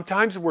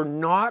 Sometimes we're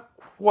not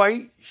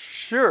quite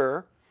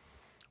sure,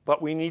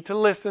 but we need to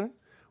listen.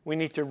 We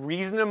need to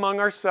reason among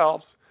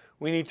ourselves.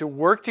 We need to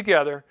work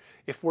together.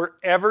 If we're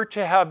ever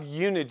to have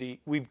unity,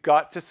 we've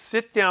got to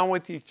sit down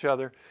with each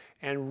other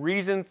and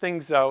reason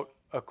things out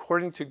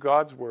according to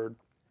God's word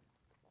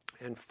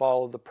and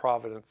follow the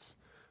providence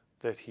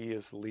that he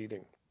is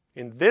leading.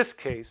 In this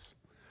case,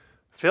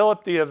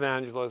 Philip the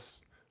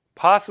evangelist,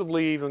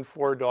 possibly even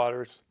 4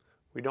 daughters.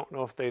 We don't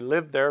know if they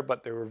lived there,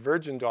 but they were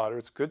virgin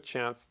daughters. Good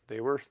chance they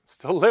were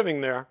still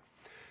living there.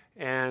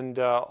 And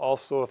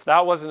also, if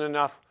that wasn't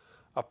enough,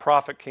 a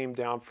prophet came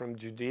down from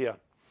Judea.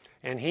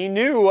 And he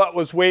knew what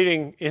was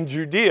waiting in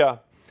Judea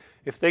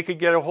if they could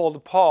get a hold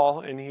of Paul,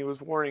 and he was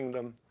warning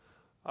them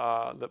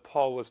that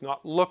Paul was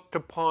not looked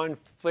upon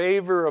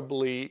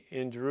favorably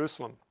in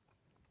Jerusalem.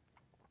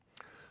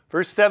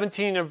 Verse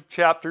 17 of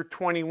chapter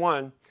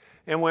 21,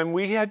 and when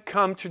we had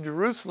come to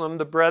Jerusalem,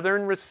 the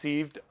brethren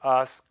received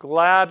us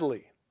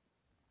gladly.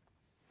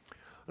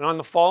 And on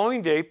the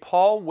following day,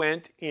 Paul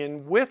went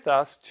in with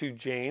us to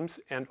James,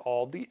 and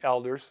all the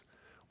elders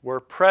were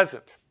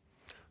present.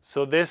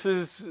 So this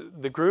is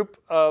the group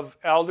of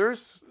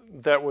elders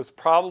that was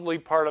probably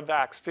part of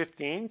Acts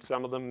 15.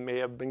 Some of them may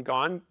have been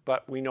gone,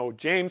 but we know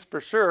James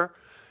for sure,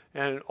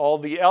 and all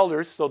the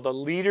elders, so the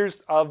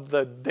leaders of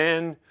the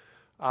then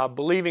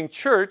believing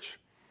church,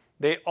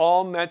 they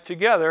all met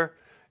together,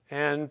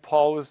 and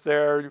Paul was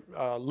there.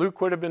 Luke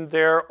would have been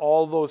there.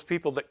 All those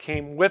people that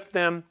came with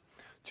them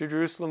to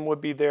Jerusalem would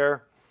be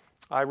there.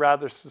 I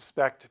rather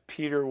suspect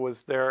Peter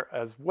was there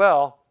as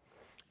well,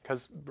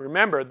 because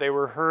remember, they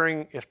were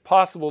hurrying, if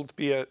possible, to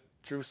be at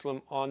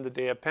Jerusalem on the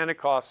day of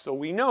Pentecost. So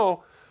we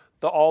know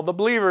that all the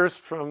believers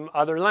from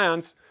other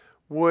lands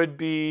would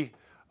be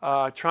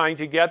trying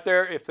to get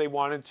there if they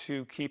wanted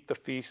to keep the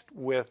feast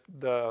with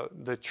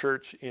the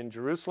church in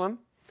Jerusalem.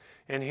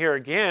 And here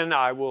again,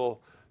 I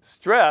will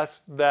stress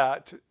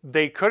that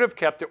they could have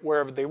kept it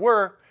wherever they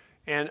were,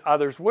 and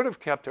others would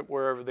have kept it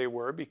wherever they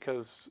were,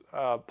 because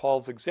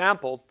Paul's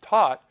example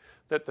taught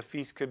that the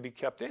feast could be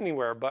kept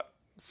anywhere. But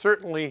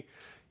certainly,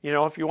 you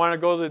know, if you want to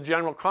go to the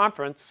general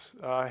conference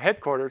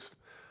headquarters,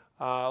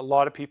 a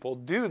lot of people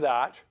do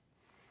that,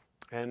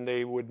 and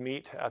they would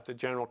meet at the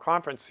general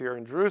conference here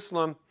in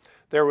Jerusalem.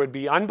 There would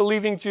be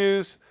unbelieving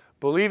Jews,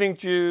 believing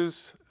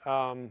Jews,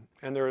 and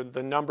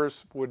the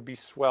numbers would be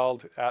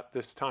swelled at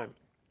this time.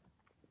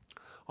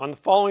 On the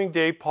following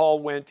day, Paul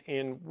went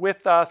in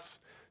with us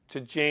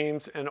to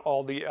James, and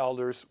all the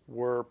elders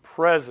were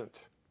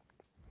present.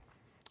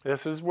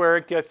 This is where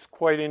it gets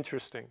quite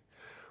interesting.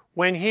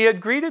 When he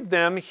had greeted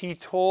them, he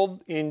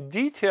told in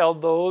detail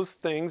those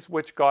things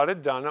which God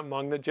had done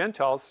among the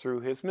Gentiles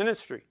through his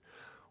ministry.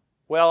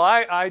 Well,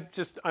 I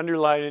just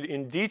underlined it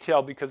in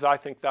detail because I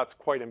think that's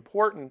quite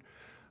important.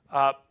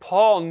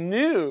 Paul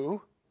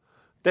knew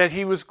that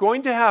he was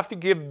going to have to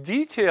give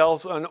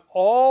details on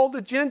all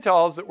the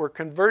Gentiles that were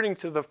converting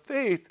to the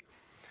faith,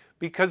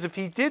 because if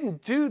he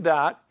didn't do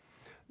that,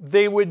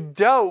 they would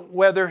doubt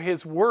whether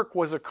his work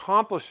was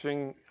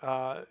accomplishing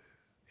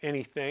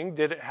anything.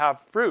 Did it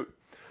have fruit?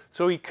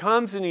 So he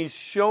comes and he's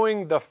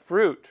showing the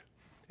fruit,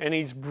 and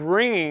he's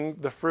bringing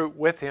the fruit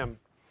with him,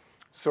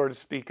 so to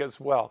speak, as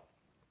well.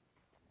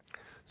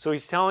 So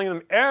he's telling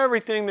them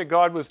everything that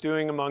God was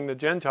doing among the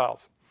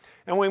Gentiles.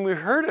 And when we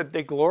heard it,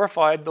 they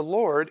glorified the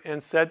Lord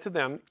and said to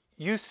them,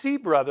 "You see,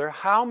 brother,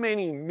 how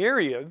many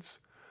myriads,"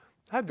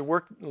 I had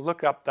to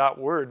look up that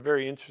word,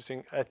 very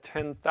interesting,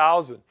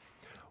 10,000.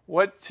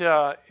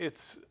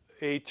 It's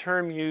a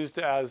term used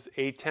as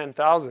a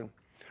 10,000.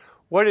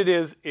 What it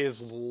is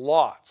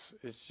lots.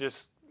 It's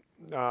just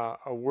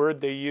a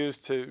word they use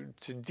to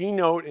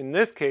denote, in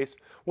this case,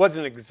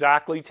 wasn't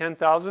exactly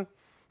 10,000,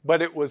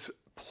 but it was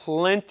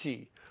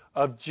plenty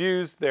of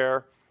Jews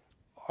there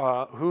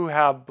who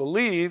have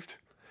believed,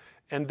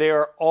 and they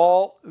are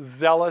all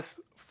zealous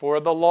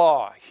for the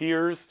law.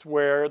 Here's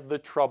where the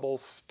trouble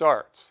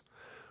starts.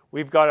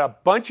 We've got a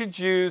bunch of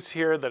Jews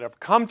here that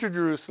have come to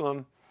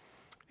Jerusalem,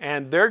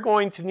 and they're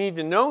going to need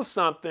to know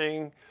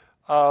something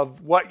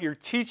of what you're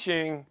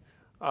teaching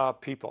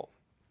people.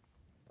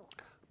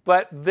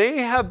 But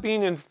they have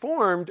been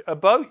informed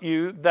about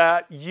you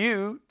that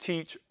you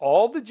teach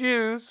all the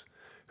Jews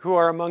who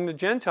are among the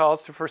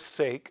Gentiles to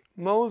forsake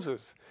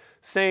Moses,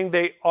 saying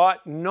they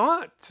ought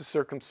not to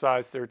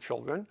circumcise their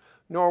children,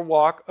 nor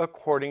walk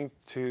according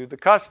to the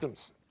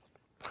customs.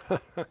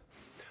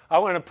 I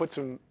want to put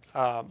some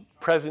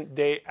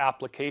present-day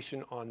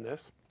application on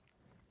this.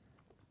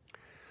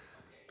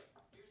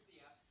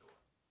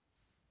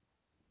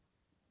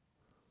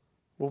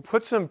 We'll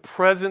put some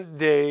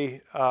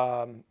present-day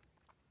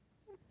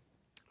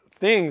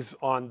things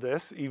on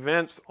this,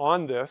 events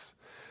on this.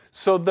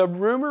 So the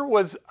rumor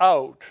was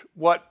out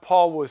what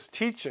Paul was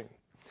teaching.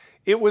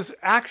 It was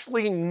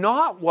actually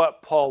not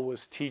what Paul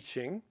was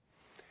teaching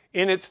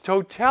in its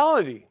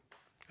totality.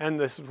 And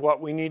this is what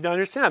we need to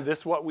understand. This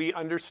is what we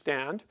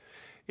understand.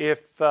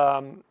 If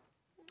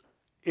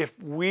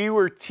we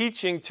were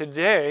teaching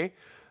today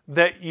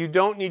that you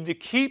don't need to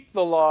keep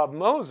the law of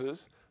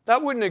Moses,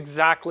 that wouldn't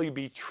exactly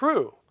be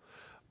true.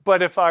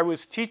 But if I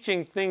was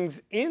teaching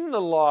things in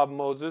the law of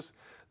Moses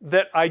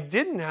that I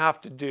didn't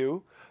have to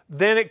do,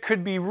 then it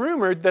could be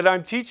rumored that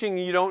I'm teaching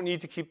you don't need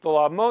to keep the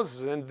law of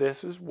Moses. And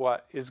this is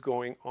what is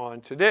going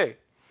on today.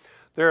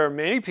 There are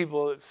many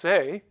people that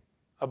say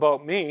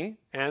about me,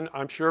 and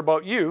I'm sure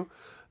about you,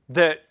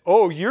 that,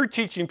 oh, you're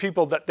teaching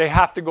people that they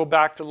have to go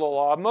back to the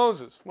law of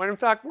Moses, when in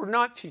fact we're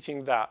not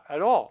teaching that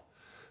at all.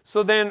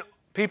 So then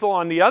people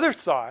on the other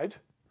side,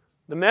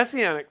 the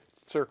Messianic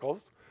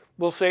circles,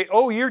 will say,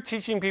 oh, you're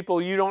teaching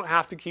people you don't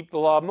have to keep the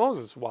law of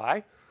Moses.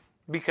 Why?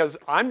 Because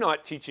I'm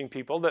not teaching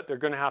people that they're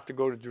going to have to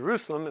go to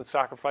Jerusalem and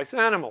sacrifice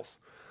animals.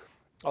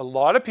 A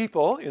lot of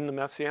people in the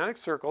Messianic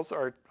circles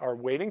are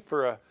waiting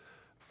for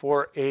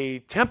a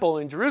temple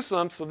in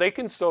Jerusalem so they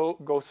can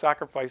go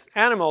sacrifice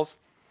animals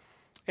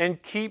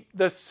and keep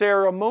the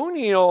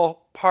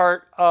ceremonial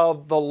part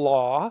of the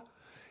law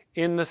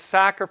in the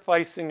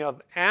sacrificing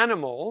of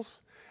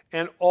animals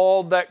and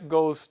all that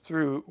goes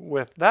through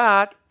with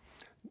that.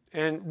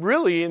 And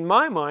really, in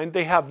my mind,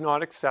 they have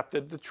not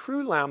accepted the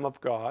true Lamb of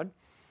God.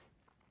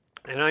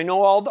 And I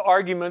know all the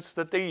arguments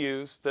that they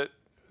use that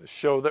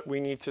show that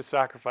we need to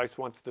sacrifice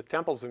once the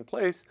temple's in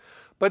place.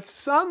 But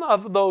some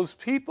of those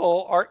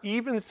people are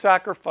even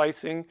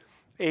sacrificing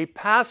a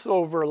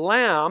Passover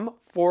lamb,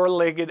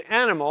 four-legged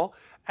animal,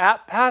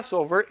 at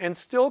Passover and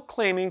still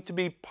claiming to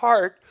be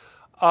part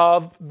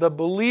of the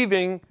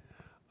believing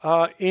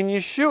in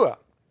Yeshua.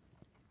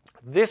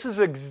 This is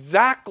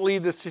exactly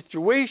the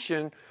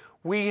situation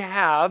we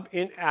have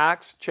in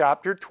Acts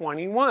chapter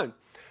 21.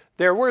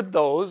 There were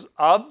those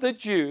of the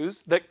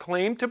Jews that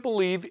claimed to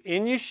believe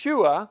in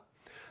Yeshua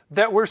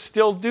that were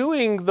still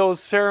doing those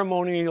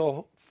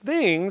ceremonial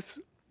things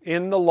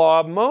in the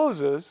law of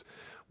Moses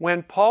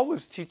when Paul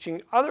was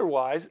teaching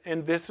otherwise,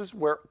 and this is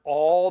where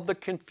all the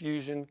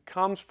confusion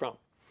comes from.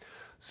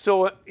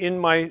 So in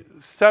my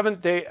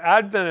Seventh-day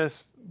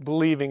Adventist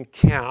believing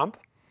camp,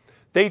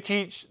 they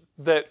teach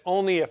that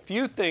only a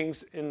few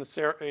things in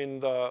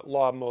the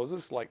law of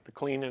Moses, like the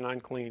clean and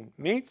unclean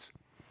meats,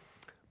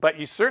 but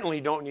you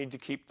certainly don't need to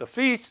keep the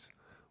feasts,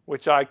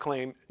 which I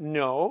claim,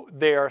 no,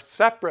 they are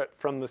separate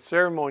from the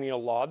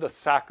ceremonial law, the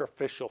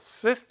sacrificial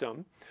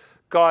system.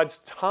 God's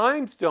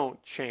times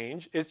don't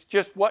change. It's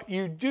just what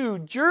you do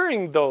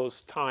during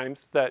those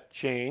times that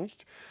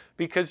changed,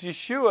 because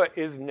Yeshua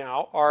is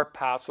now our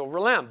Passover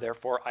lamb.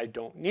 Therefore, I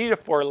don't need a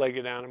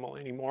four-legged animal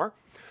anymore.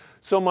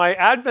 So my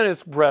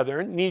Adventist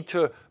brethren need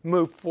to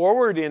move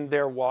forward in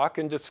their walk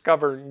and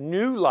discover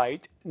new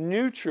light,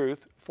 new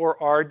truth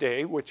for our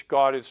day, which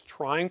God is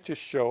trying to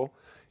show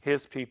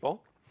his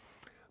people.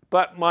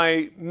 But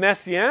my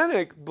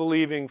Messianic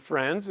believing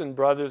friends and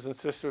brothers and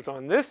sisters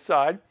on this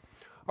side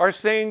are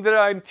saying that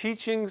I'm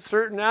teaching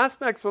certain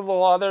aspects of the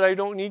law that I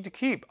don't need to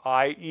keep,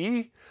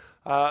 i.e.,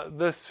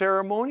 the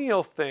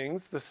ceremonial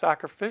things, the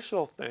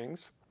sacrificial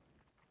things.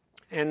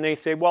 And they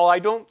say, well, I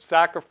don't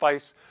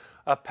sacrifice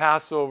a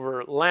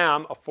Passover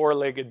lamb, a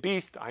four-legged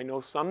beast. I know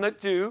some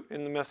that do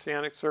in the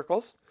Messianic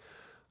circles.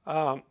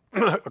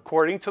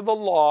 According to the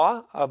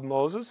law of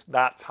Moses,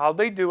 that's how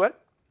they do it.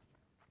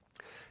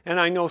 And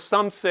I know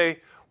some say,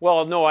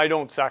 well, no, I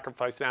don't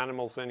sacrifice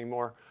animals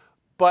anymore.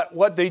 But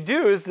what they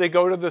do is they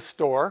go to the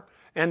store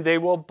and they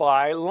will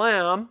buy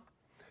lamb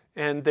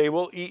and they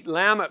will eat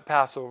lamb at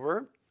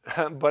Passover.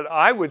 But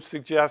I would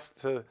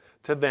suggest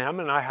to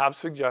them, and I have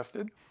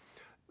suggested,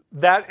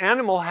 that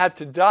animal had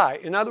to die.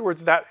 In other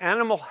words, that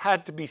animal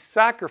had to be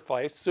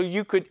sacrificed so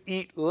you could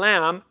eat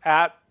lamb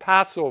at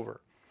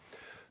Passover.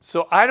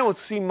 So I don't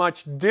see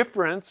much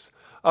difference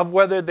of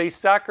whether they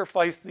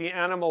sacrifice the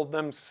animal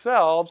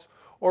themselves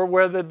or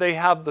whether they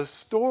have the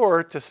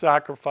store to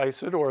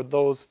sacrifice it or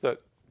those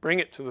that bring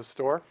it to the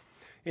store.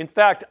 In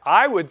fact,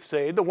 I would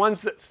say the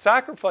ones that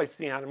sacrifice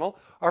the animal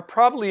are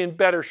probably in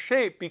better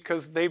shape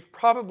because they've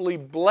probably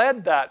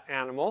bled that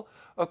animal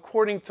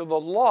according to the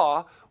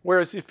law,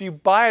 whereas if you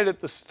buy it at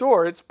the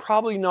store, it's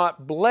probably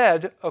not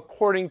bled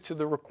according to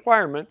the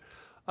requirement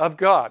of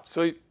God.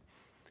 So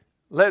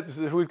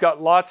we've got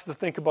lots to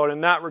think about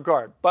in that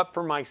regard. But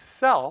for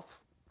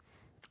myself,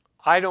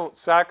 I don't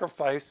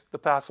sacrifice the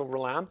Passover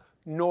lamb,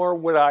 nor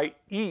would I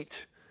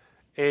eat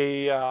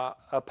a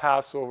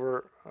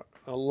Passover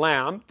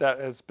lamb that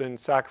has been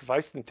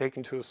sacrificed and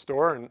taken to a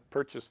store and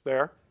purchased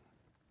there.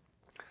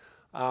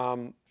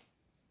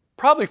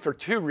 Probably for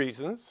two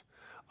reasons.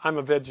 I'm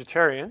a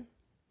vegetarian,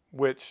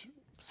 which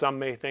some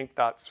may think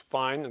that's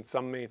fine and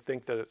some may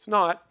think that it's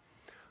not.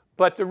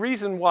 But the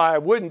reason why I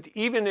wouldn't,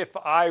 even if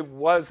I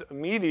was a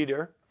meat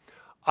eater,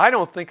 I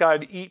don't think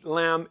I'd eat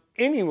lamb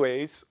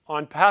anyways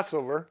on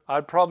Passover.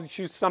 I'd probably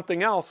choose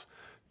something else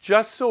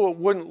just so it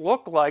wouldn't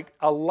look like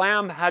a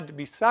lamb had to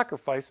be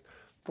sacrificed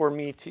for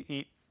me to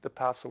eat the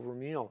Passover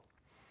meal.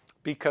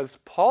 Because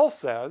Paul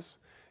says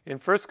in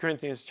 1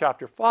 Corinthians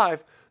chapter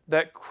 5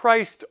 that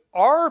Christ,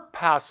 our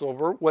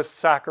Passover, was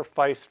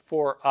sacrificed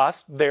for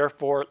us.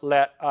 Therefore,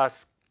 let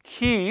us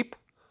keep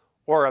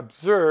or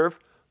observe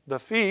the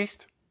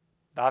feast.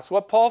 That's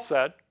what Paul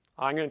said.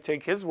 I'm going to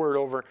take his word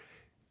over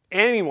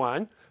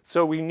anyone.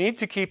 So we need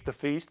to keep the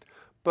feast.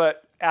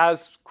 But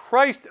as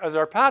Christ as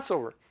our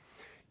Passover,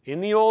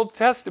 in the Old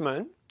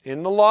Testament,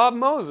 in the law of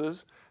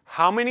Moses,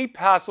 how many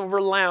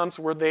Passover lambs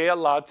were they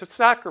allowed to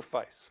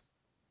sacrifice?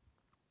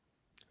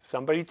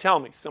 Somebody tell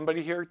me.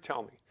 Somebody here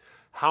tell me.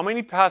 How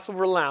many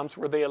Passover lambs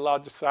were they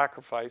allowed to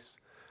sacrifice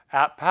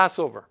at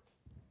Passover?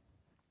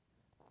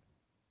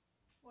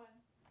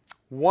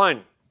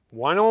 One.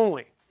 One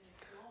only.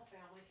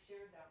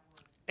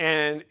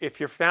 And if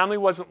your family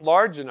wasn't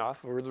large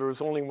enough, or there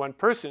was only one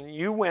person,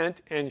 you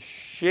went and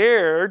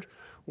shared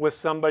with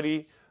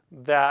somebody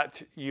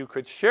that you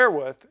could share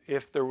with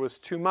if there was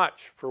too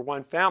much for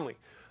one family.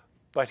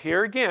 But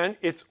here again,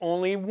 it's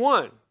only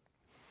one.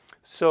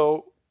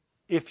 So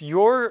if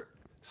you're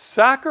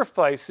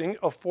sacrificing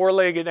a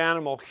four-legged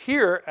animal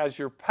here as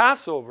your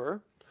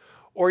Passover,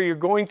 or you're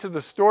going to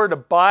the store to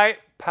buy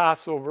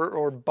Passover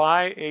or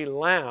buy a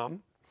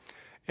lamb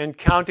and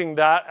counting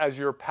that as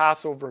your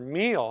Passover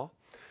meal,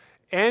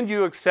 and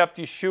you accept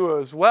Yeshua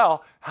as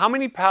well, how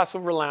many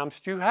Passover lambs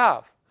do you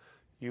have?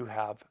 You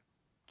have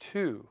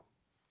two.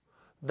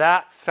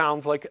 That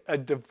sounds like a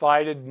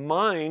divided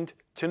mind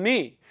to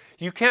me.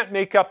 You can't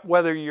make up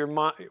whether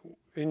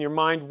in your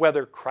mind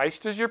whether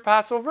Christ is your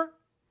Passover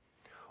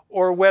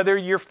or whether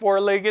your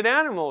four-legged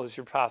animal is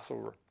your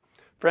Passover.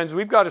 Friends,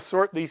 we've got to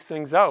sort these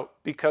things out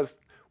because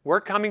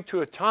we're coming to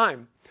a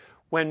time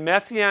when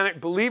Messianic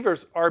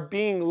believers are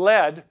being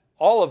led,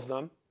 all of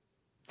them,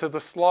 to the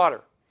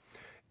slaughter.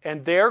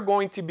 And they're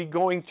going to be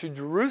going to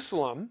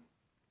Jerusalem.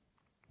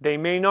 They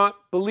may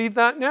not believe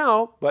that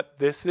now, but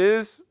this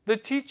is the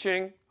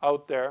teaching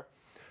out there,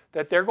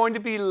 that they're going to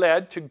be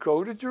led to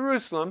go to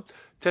Jerusalem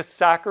to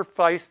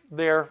sacrifice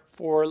their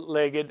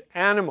four-legged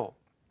animal.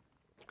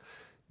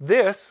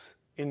 This,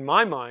 in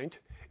my mind,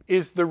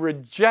 is the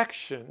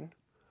rejection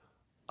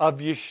of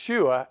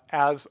Yeshua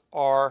as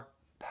our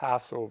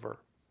Passover.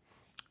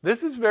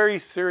 This is very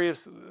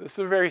serious. This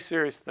is a very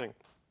serious thing.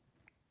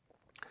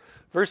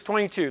 Verse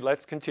 22,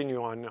 let's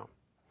continue on now.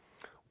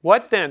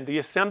 What then? The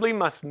assembly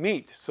must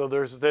meet. So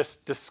there's this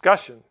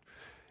discussion.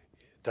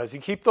 Does he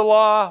keep the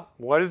law?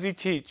 What does he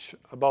teach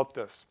about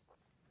this?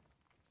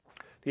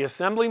 The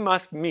assembly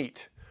must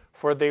meet,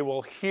 for they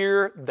will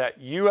hear that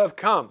you have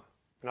come.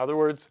 In other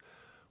words,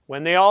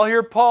 when they all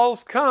hear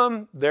Paul's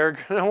come, they're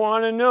going to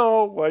want to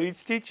know what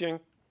he's teaching.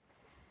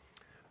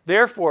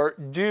 Therefore,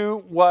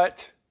 do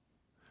what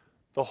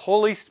the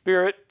Holy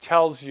Spirit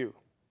tells you.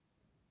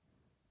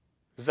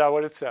 Is that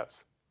what it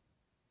says?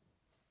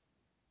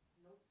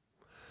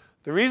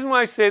 The reason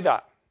why I say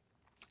that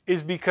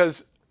is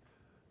because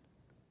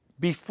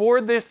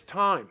before this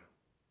time,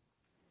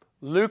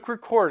 Luke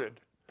recorded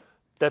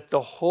that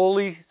the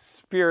Holy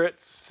Spirit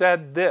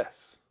said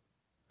this.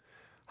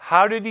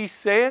 How did he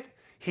say it?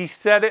 He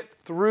said it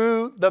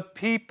through the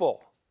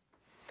people.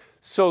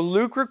 So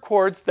Luke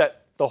records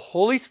that the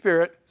Holy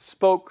Spirit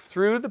spoke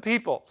through the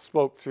people,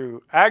 spoke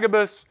through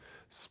Agabus,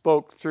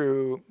 spoke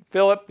through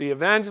Philip the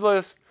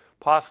evangelist,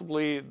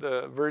 possibly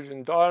the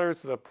virgin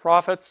daughters, the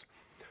prophets,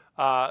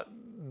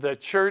 the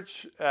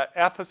church at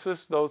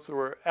Ephesus, those who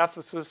were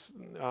Ephesus,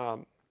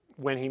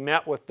 when he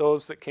met with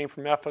those that came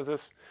from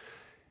Ephesus,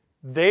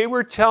 they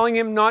were telling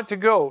him not to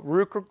go.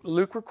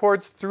 Luke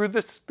records through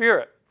the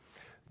Spirit.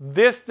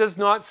 This does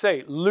not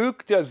say,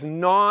 Luke does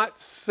not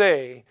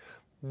say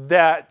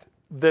that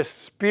the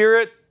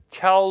Spirit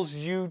tells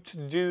you to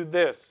do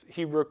this.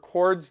 He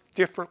records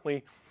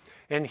differently.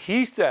 And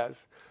he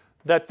says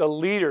that the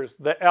leaders,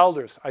 the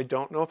elders, I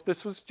don't know if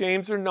this was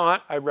James or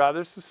not. I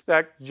rather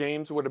suspect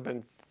James would have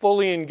been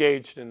fully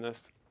engaged in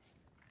this.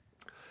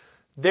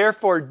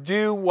 Therefore,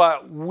 do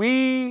what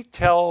we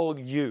tell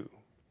you.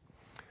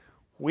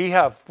 We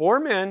have 4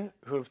 men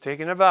who have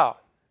taken a vow.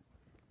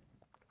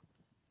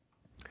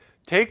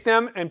 Take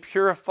them and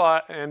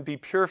be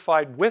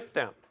purified with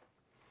them,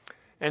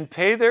 and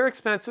pay their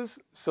expenses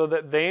so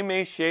that they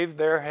may shave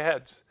their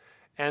heads,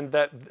 and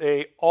that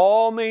they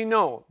all may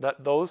know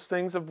that those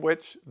things of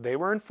which they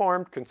were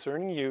informed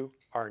concerning you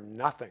are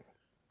nothing,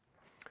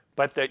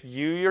 but that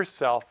you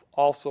yourself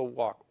also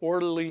walk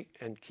orderly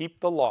and keep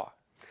the law.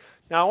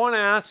 Now I want to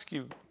ask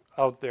you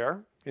out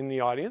there in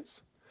the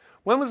audience,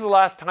 when was the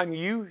last time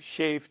you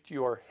shaved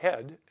your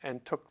head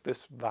and took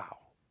this vow?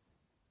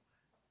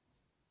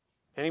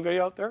 Anybody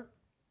out there?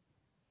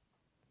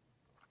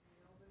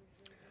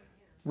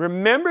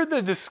 Remember,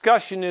 the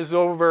discussion is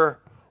over,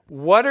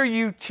 what are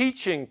you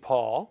teaching,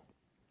 Paul?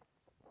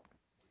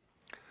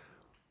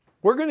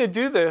 We're going to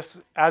do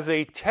this as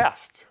a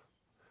test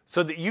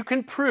so that you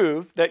can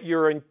prove that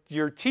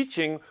you're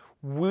teaching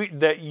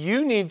that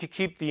you need to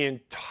keep the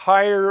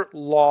entire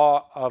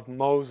law of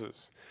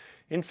Moses.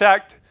 In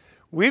fact,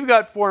 we've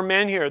got 4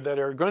 men here that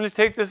are going to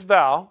take this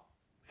vow,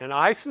 and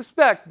I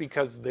suspect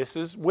because this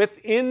is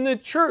within the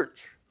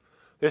church,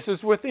 this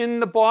is within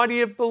the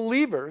body of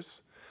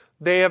believers,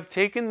 they have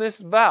taken this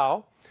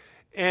vow,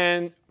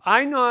 and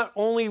we not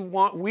only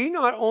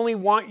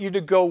want you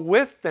to go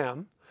with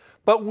them,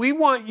 but we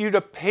want you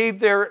to pay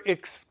their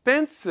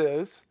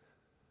expenses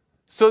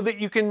so that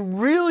you can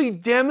really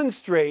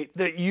demonstrate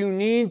that you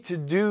need to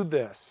do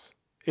this.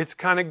 It's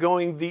kind of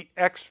going the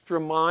extra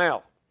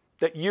mile,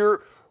 that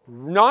you're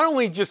not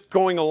only just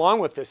going along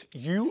with this,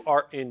 you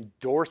are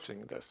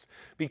endorsing this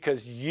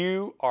because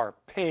you are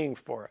paying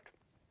for it.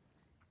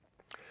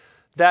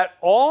 That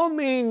all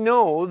may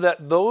know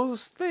that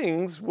those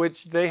things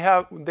which they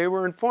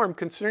were informed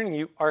concerning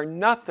you are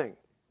nothing.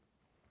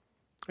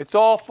 It's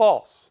all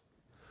false.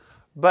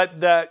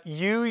 But that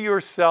you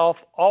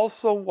yourself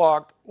also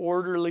walk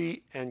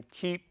orderly and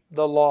keep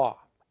the law.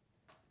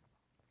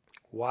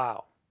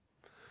 Wow.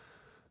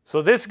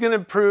 So this is going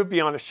to prove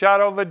beyond a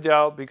shadow of a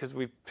doubt, because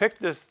we've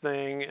picked this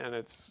thing and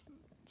it's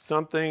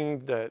something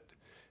that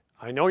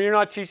I know you're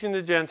not teaching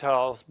the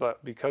Gentiles,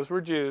 but because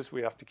we're Jews,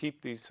 we have to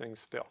keep these things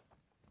still.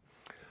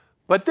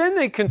 But then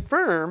they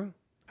confirm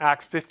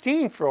Acts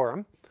 15 for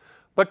them.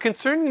 But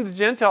concerning the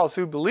Gentiles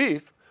who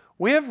believe,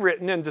 we have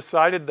written and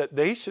decided that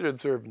they should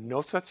observe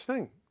no such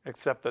thing,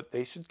 except that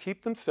they should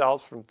keep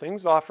themselves from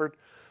things offered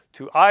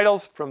to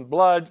idols, from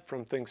blood,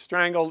 from things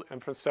strangled,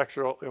 and from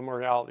sexual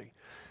immorality.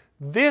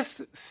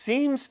 This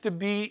seems to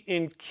be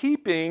in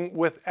keeping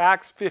with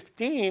Acts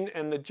 15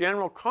 and the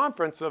general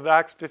conference of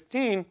Acts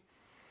 15,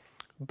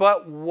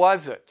 but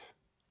was it?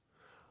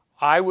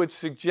 I would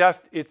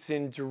suggest it's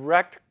in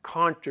direct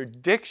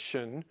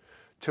contradiction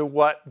to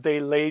what they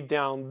laid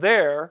down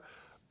there.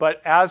 But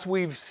as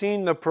we've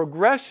seen the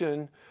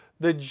progression,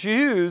 the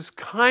Jews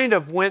kind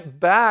of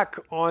went back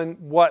on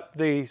what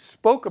they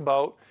spoke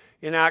about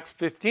in Acts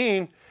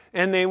 15,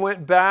 and they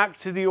went back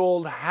to the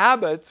old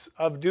habits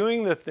of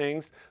doing the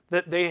things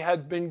that they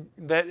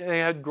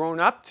had grown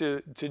up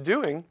to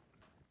doing.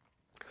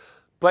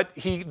 But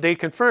they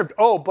confirmed,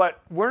 oh,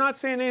 but we're not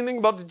saying anything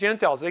about the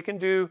Gentiles. They can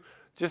do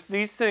just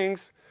these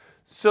things.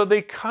 So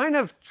they kind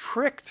of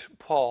tricked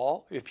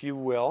Paul, if you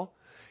will,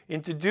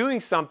 into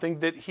doing something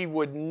that he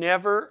would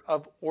never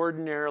have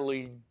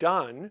ordinarily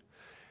done.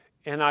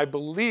 And I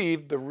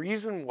believe the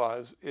reason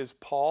is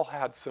Paul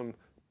had some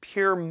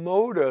pure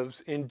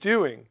motives in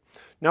doing.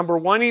 Number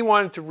one, he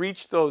wanted to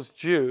reach those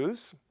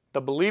Jews,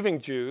 the believing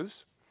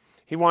Jews.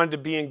 He wanted to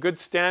be in good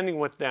standing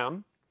with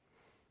them,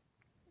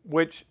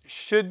 which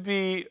should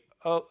be,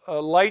 a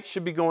light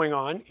should be going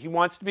on. He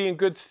wants to be in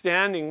good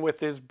standing with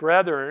his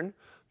brethren,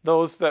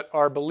 those that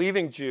are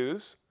believing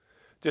Jews,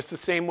 just the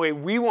same way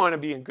we want to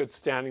be in good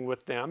standing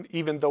with them,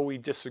 even though we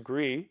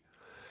disagree.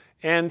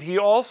 And he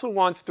also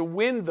wants to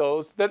win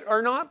those that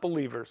are not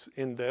believers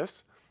in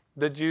this,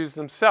 the Jews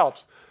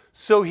themselves.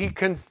 So he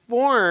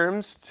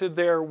conforms to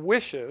their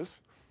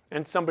wishes,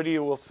 and somebody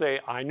will say,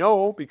 I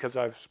know because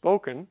I've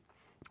spoken,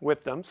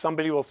 with them.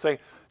 Somebody will say,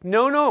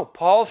 no,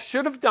 Paul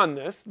should have done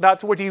this.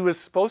 That's what he was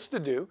supposed to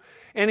do.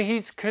 And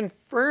he's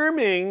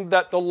confirming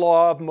that the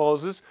law of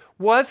Moses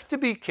was to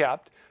be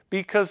kept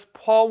because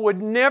Paul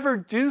would never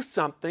do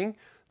something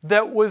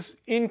that was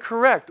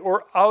incorrect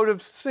or out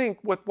of sync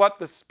with what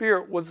the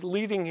Spirit was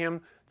leading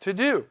him to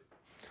do.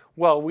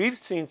 Well, we've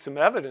seen some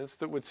evidence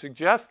that would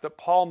suggest that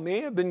Paul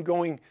may have been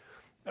going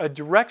a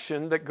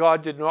direction that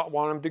God did not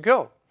want him to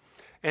go.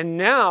 And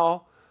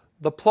now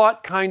the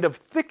plot kind of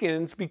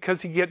thickens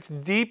because he gets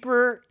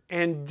deeper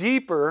and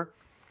deeper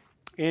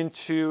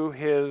into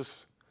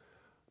his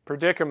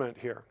predicament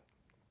here.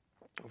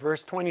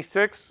 Verse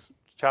 26,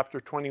 chapter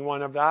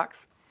 21 of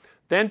Acts.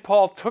 Then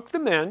Paul took the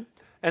men,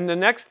 and the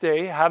next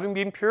day, having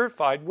been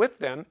purified with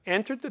them,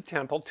 entered the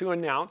temple to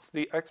announce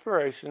the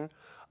expiration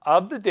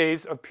of the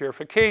days of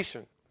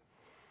purification,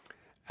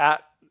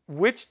 at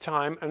which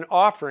time an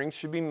offering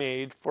should be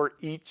made for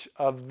each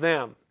of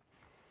them.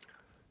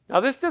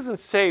 Now, this doesn't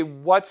say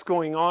what's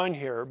going on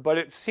here, but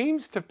it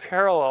seems to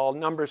parallel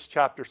Numbers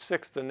chapter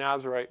 6, the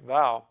Nazirite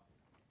vow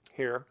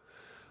here.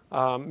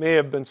 May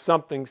have been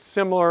something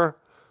similar,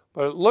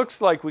 but it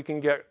looks like we can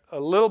get a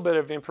little bit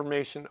of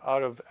information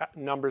out of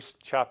Numbers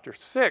chapter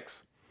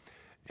 6.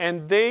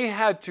 And they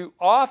had to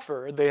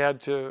offer,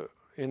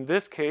 in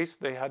this case,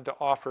 they had to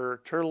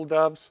offer turtle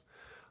doves.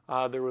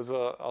 There was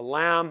a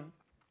lamb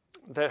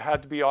that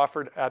had to be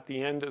offered at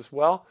the end as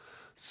well.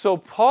 So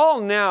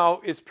Paul now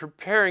is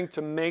preparing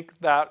to make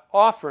that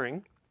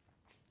offering.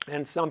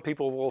 And some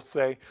people will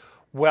say,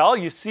 well,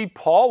 you see,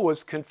 Paul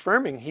was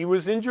confirming. He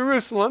was in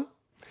Jerusalem,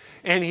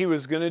 and he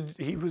was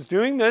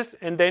doing this,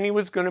 and then he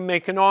was going to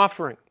make an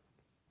offering.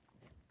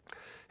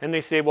 And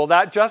they say, well,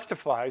 that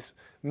justifies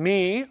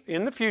me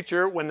in the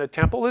future when the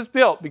temple is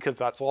built, because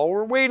that's all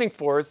we're waiting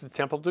for is the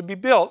temple to be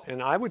built.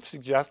 And I would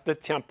suggest the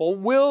temple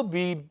will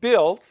be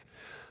built.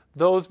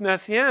 Those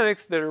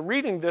Messianics that are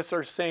reading this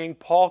are saying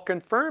Paul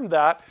confirmed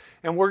that,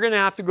 and we're going to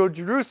have to go to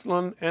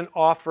Jerusalem and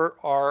offer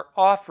our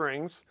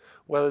offerings,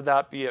 whether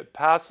that be at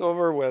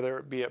Passover, whether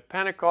it be at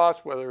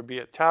Pentecost, whether it be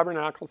at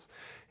Tabernacles,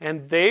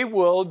 and they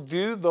will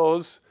do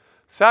those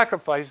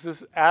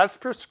sacrifices as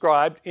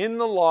prescribed in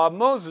the law of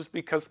Moses,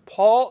 because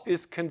Paul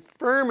is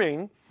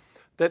confirming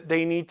that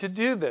they need to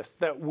do this,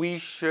 that we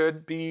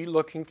should be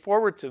looking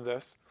forward to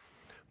this.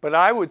 But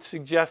I would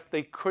suggest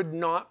they could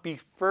not be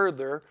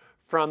further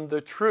from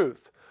the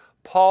truth.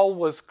 Paul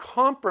was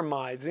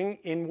compromising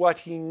in what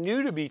he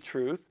knew to be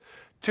truth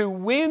to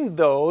win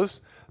those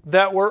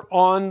that were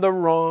on the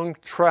wrong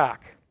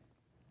track.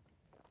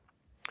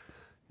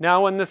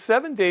 Now, when the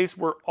 7 days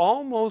were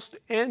almost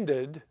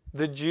ended,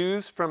 the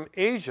Jews from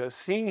Asia,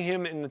 seeing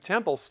him in the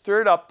temple,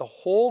 stirred up the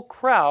whole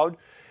crowd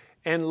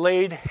and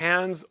laid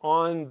hands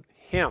on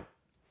him.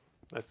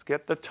 Let's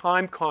get the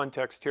time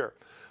context here.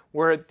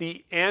 We're at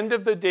the end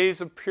of the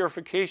days of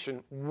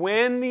purification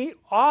when the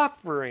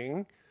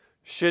offering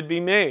should be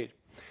made.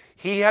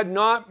 He had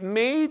not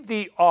made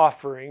the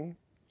offering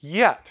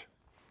yet.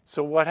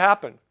 So what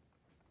happened?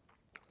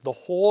 The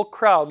whole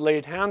crowd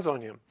laid hands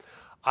on him.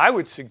 I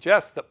would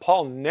suggest that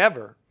Paul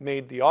never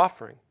made the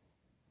offering,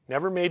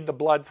 never made the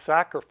blood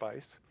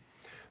sacrifice,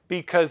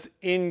 because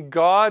in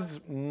God's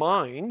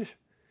mind,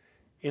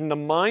 in the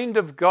mind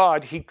of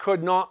God, he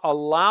could not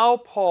allow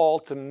Paul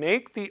to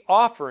make the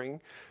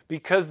offering,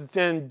 because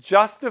then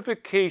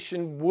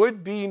justification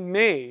would be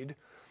made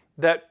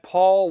that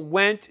Paul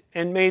went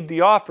and made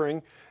the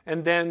offering,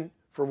 and then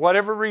for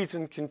whatever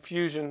reason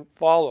confusion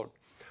followed.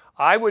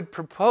 I would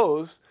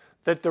propose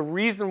that the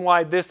reason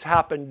why this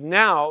happened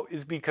now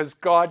is because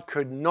God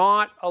could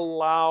not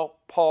allow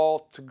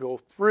Paul to go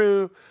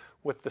through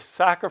with the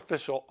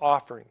sacrificial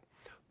offering.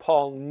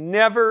 Paul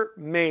never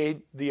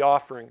made the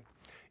offering,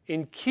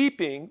 in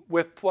keeping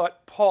with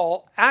what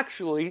Paul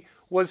actually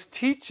was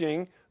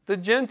teaching the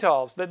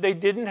Gentiles, that they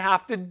didn't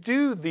have to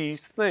do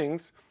these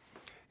things,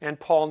 and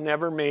Paul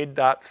never made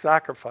that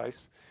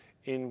sacrifice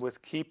in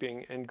with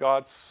keeping, and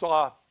God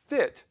saw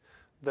fit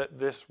that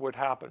this would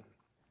happen.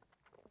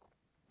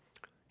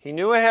 He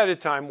knew ahead of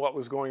time what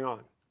was going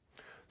on.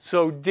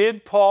 So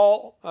did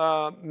Paul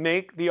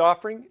make the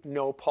offering?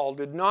 No, Paul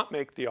did not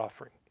make the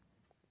offering.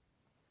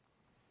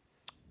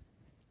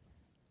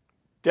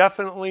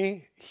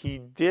 Definitely, he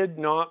did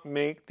not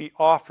make the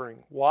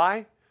offering.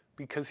 Why?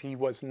 Because he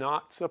was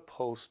not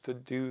supposed to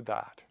do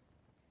that.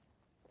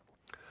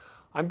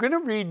 I'm going to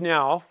read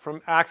now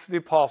from Acts of the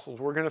Apostles.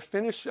 We're going to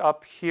finish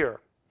up here.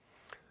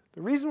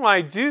 The reason why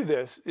I do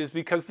this is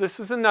because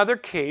this is another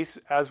case,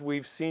 as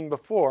we've seen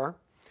before,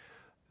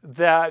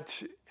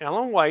 that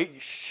Ellen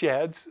White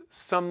sheds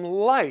some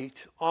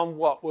light on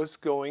what was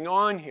going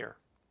on here.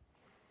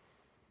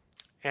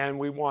 And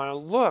we want to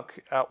look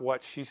at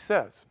what she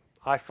says.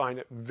 I find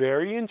it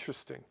very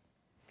interesting.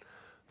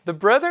 The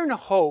brethren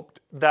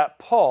hoped that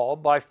Paul,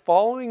 by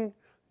following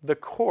the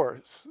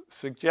course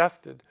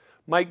suggested,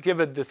 might give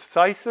a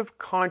decisive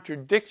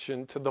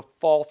contradiction to the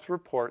false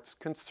reports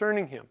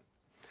concerning him.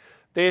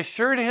 They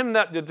assured him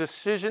that the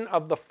decision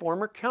of the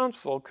former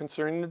council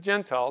concerning the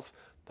Gentiles,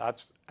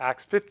 that's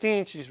Acts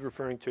 15 she's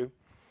referring to,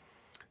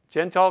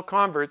 Gentile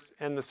converts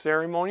and the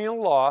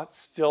ceremonial law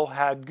still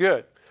had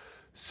good.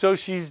 So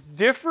she's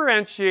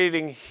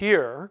differentiating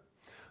here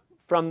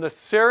from the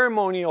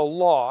ceremonial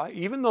law,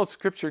 even though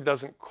Scripture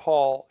doesn't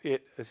call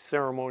it a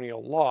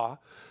ceremonial law.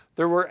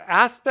 There were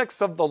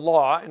aspects of the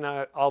law, and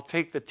I'll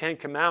take the Ten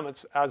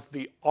Commandments as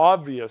the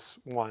obvious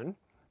one.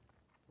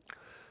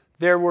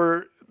 There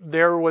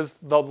was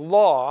the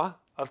law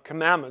of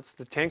commandments,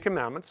 the Ten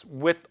Commandments,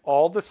 with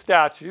all the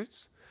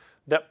statutes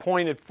that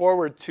pointed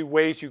forward to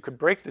ways you could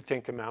break the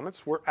Ten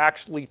Commandments, were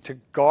actually to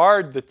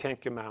guard the Ten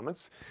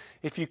Commandments.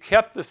 If you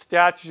kept the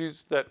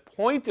statutes that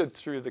pointed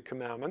through the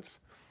commandments,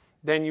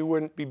 then you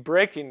wouldn't be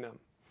breaking them,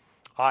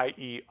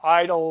 i.e.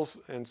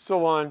 idols and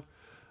so on.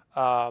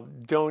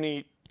 Don't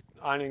eat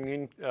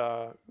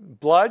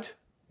blood,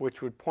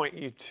 which would point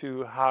you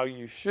to how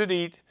you should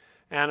eat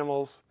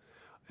animals.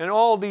 And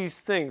all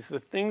these things, the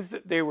things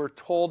that they were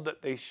told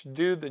that they should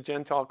do, the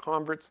Gentile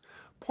converts,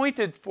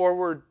 pointed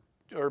forward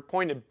or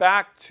pointed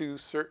back to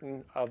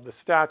certain of the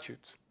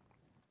statutes.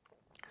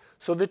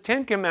 So the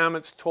Ten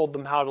Commandments told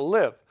them how to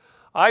live.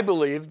 I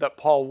believe that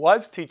Paul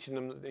was teaching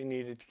them that they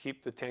needed to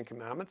keep the Ten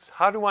Commandments.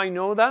 How do I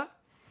know that?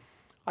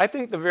 I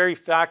think the very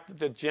fact that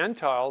the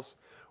Gentiles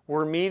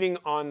were meeting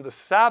on the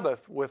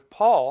Sabbath with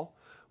Paul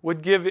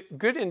would give it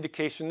good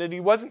indication that he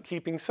wasn't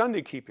keeping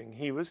Sunday keeping.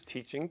 He was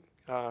teaching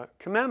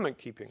commandment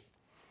keeping.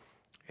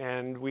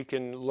 And we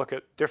can look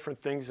at different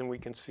things and we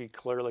can see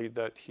clearly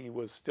that he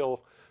was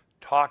still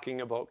talking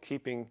about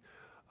keeping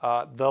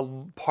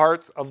the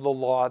parts of the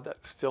law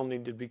that still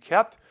need to be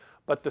kept.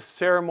 But the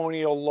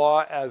ceremonial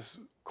law, as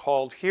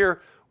called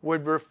here,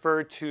 would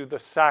refer to the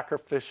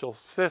sacrificial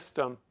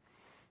system.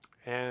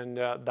 And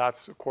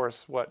that's, of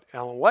course, what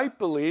Ellen White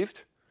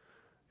believed.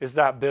 Is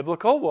that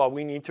biblical? Well,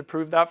 we need to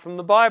prove that from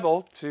the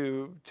Bible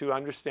to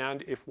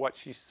understand if what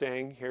she's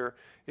saying here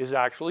is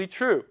actually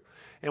true.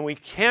 And we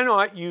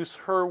cannot use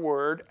her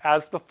word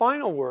as the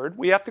final word.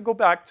 We have to go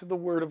back to the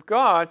Word of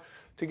God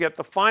to get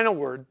the final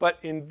word. But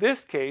in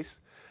this case,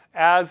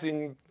 as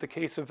in the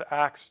case of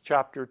Acts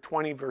chapter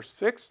 20, verse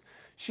 6,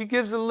 she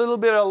gives a little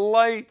bit of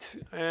light,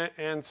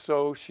 and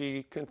so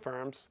she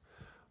confirms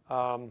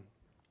some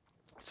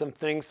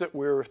things that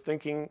we were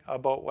thinking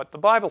about what the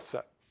Bible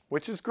said,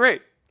 which is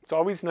great. It's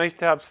always nice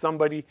to have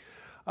somebody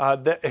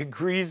that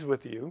agrees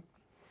with you.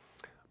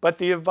 But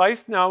the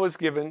advice now was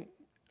given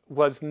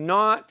was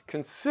not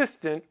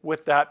consistent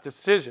with that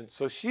decision.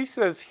 So she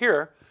says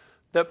here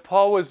that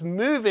Paul was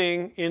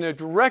moving in a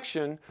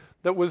direction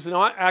that was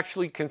not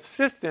actually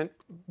consistent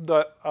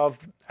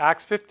of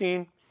Acts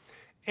 15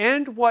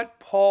 and what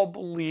Paul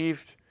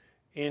believed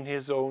in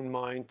his own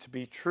mind to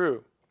be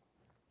true.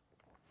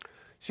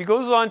 She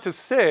goes on to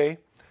say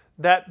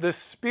that the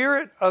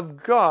Spirit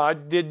of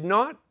God did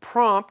not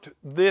prompt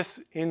this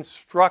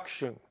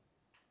instruction,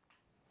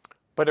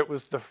 but it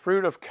was the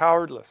fruit of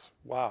cowardice.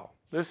 Wow,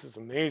 this is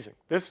amazing.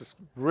 This is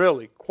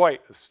really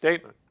quite a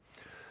statement.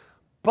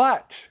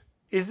 But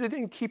is it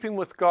in keeping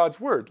with God's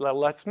word?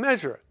 Let's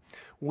measure it.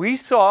 We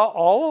saw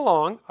all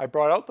along, I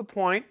brought out the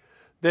point,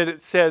 that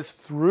it says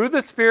through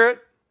the Spirit,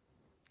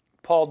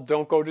 Paul,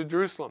 don't go to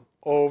Jerusalem,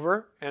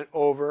 over and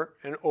over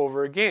and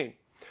over again.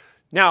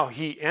 Now,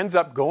 he ends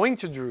up going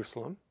to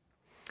Jerusalem,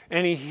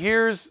 and he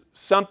hears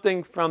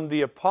something from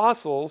the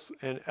apostles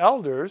and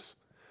elders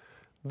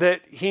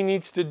that he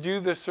needs to do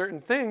this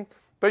certain thing,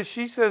 but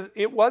she says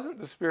it wasn't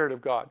the Spirit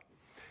of God.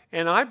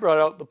 And I brought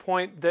out the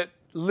point that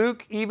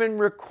Luke even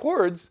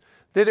records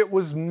that it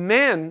was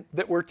men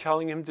that were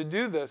telling him to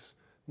do this,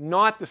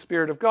 not the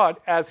Spirit of God,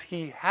 as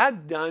he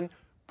had done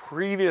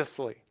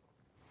previously.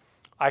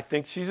 I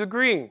think she's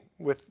agreeing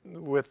with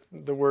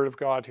the Word of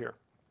God here.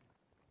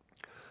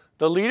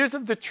 The leaders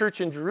of the church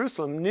in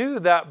Jerusalem knew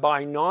that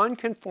by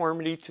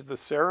nonconformity to the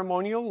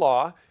ceremonial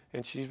law,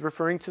 and she's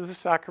referring to the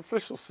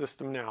sacrificial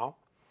system now,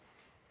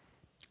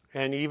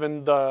 and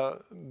even the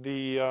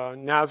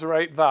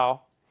Nazirite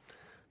vow,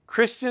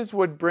 Christians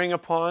would bring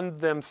upon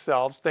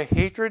themselves the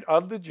hatred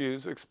of the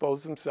Jews,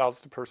 expose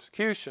themselves to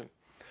persecution.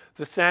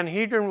 The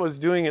Sanhedrin was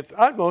doing its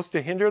utmost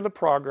to hinder the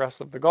progress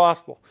of the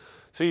gospel.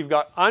 So you've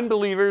got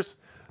unbelievers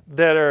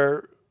that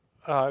are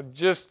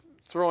just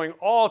throwing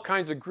all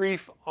kinds of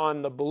grief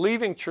on the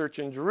believing church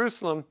in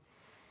Jerusalem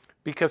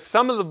because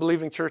some of the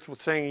believing church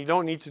was saying you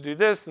don't need to do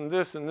this and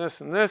this and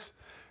this and this.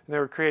 And they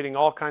were creating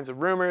all kinds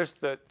of rumors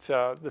that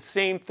the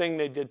same thing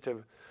they did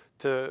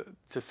to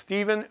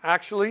Stephen,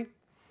 actually.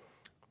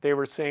 They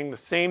were saying the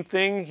same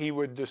thing. He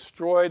would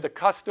destroy the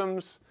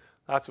customs.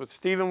 That's what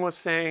Stephen was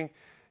saying.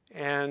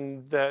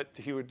 And that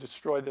he would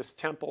destroy this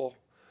temple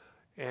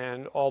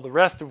and all the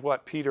rest of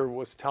what Peter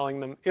was telling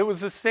them. It was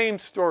the same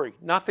story.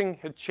 Nothing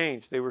had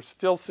changed. They were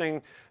still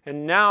saying,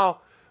 and now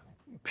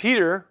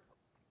Peter,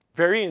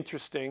 very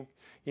interesting,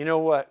 you know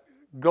what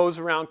goes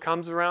around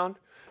comes around.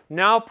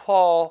 Now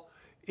Paul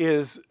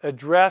is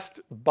addressed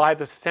by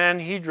the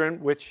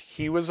Sanhedrin, which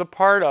he was a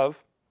part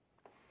of.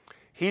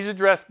 He's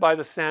addressed by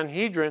the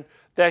Sanhedrin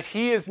that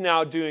he is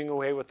now doing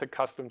away with the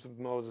customs of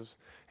Moses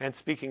and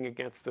speaking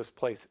against this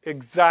place.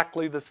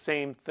 Exactly the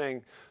same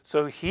thing.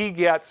 So he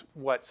gets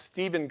what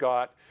Stephen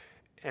got,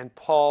 and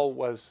Paul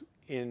was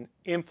in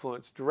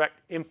influence,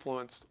 direct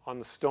influence on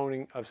the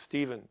stoning of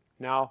Stephen.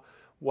 Now,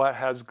 what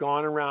has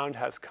gone around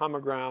has come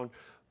around.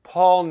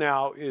 Paul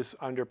now is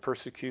under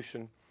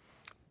persecution,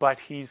 but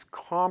he's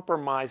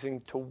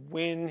compromising to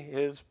win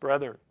his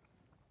brethren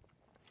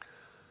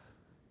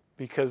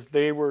because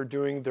they were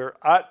doing their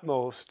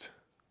utmost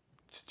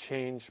to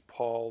change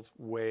Paul's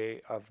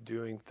way of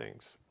doing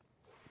things.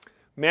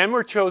 Men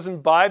were chosen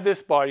by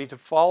this body to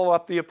follow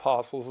up the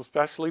apostles,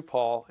 especially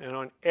Paul, and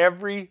on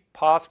every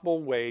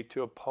possible way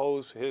to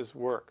oppose his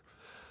work.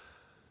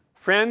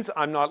 Friends,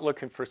 I'm not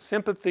looking for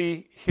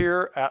sympathy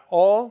here at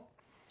all,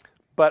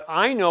 but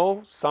I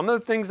know some of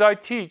the things I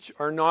teach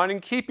are not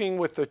in keeping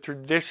with the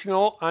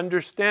traditional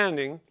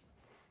understanding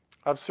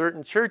of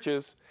certain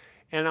churches,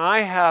 and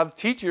I have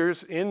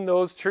teachers in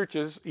those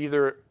churches,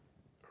 either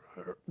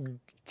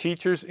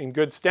teachers in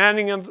good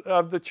standing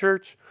of the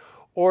church,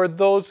 or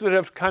those that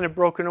have kind of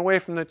broken away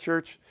from the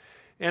church.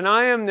 And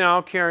I am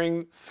now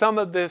carrying some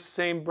of this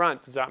same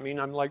brunt. Does that mean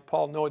I'm like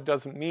Paul? No, it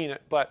doesn't mean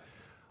it. But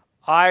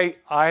I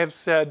have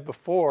said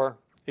before,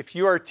 if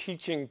you are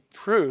teaching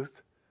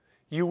truth,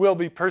 you will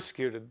be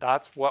persecuted.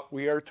 That's what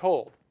we are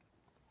told.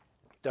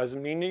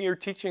 Doesn't mean that you're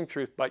teaching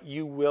truth, but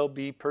you will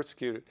be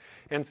persecuted.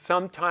 And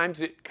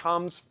sometimes it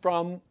comes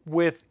from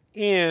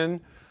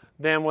within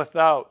than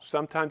without.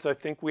 Sometimes I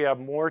think we have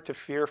more to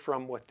fear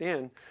from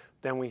within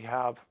than we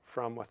have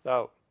from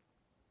without.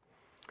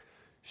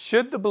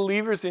 Should the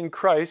believers in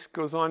Christ,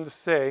 goes on to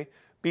say,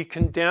 be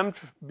condemned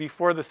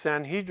before the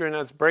Sanhedrin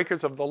as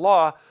breakers of the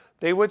law,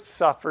 they would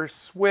suffer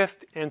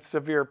swift and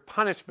severe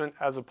punishment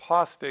as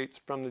apostates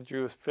from the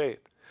Jewish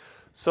faith.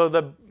 So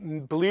the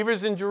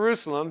believers in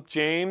Jerusalem,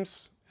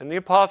 James and the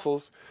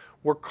apostles,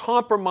 were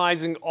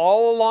compromising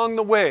all along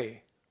the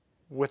way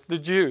with the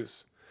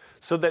Jews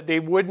so that they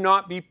would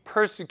not be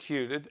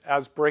persecuted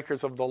as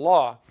breakers of the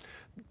law.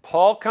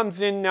 Paul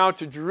comes in now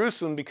to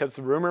Jerusalem because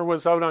the rumor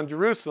was out on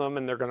Jerusalem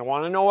and they're going to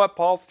want to know what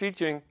Paul's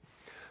teaching.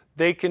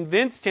 They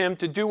convinced him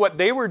to do what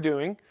they were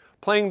doing,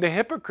 playing the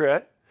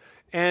hypocrite,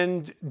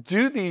 and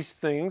do these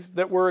things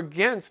that were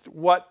against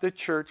what the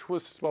church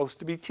was supposed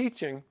to be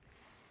teaching.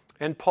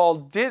 And Paul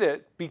did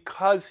it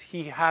because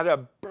he had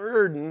a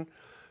burden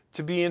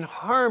to be in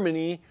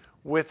harmony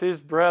with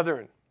his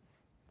brethren.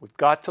 We've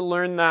got to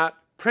learn that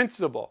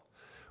principle.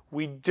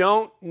 We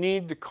don't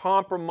need to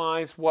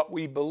compromise what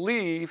we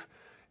believe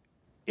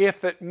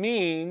if it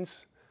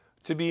means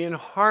to be in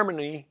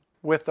harmony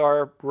with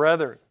our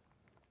brethren.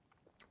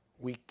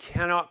 We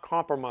cannot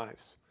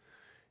compromise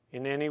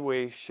in any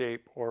way,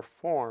 shape, or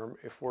form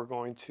if we're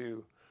going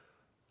to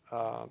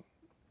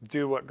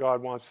do what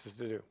God wants us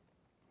to do.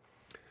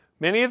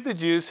 Many of the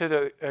Jews had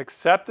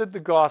accepted the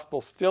gospel,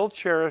 still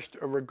cherished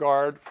a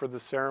regard for the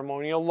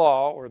ceremonial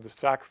law or the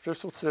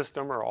sacrificial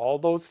system or all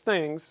those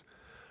things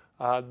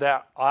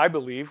that I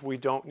believe we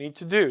don't need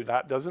to do.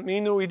 That doesn't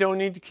mean that we don't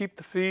need to keep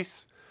the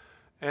feasts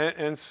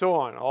and so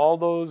on. All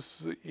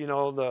those,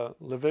 the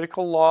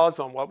Levitical laws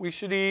on what we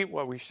should eat,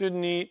 what we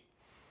shouldn't eat,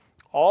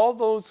 all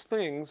those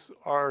things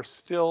are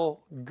still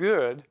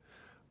good,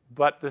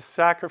 but the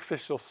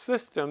sacrificial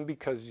system,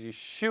 because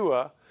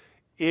Yeshua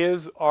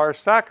is our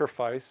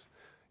sacrifice,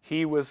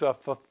 he was a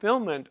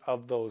fulfillment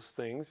of those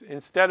things.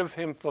 Instead of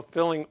him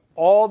fulfilling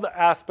all the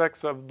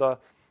aspects of the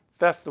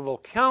festival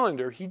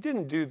calendar, he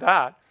didn't do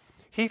that.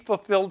 He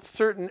fulfilled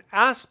certain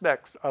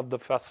aspects of the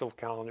festival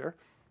calendar,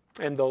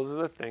 and those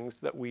are the things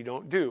that we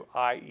don't do,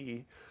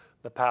 i.e.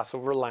 the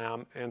Passover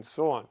lamb and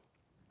so on.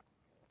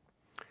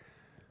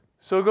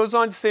 So it goes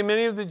on to say,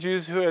 many of the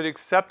Jews who had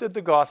accepted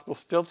the gospel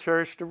still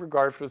cherished a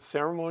regard for the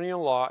ceremonial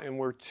law and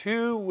were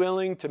too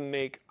willing to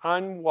make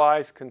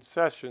unwise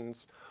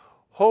concessions,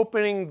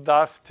 hoping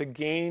thus to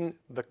gain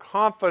the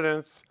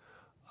confidence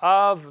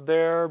of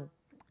their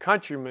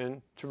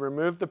countrymen to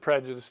remove the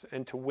prejudice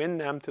and to win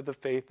them to the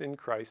faith in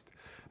Christ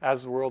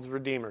as the world's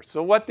Redeemer.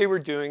 So what they were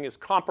doing is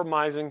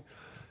compromising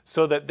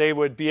so that they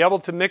would be able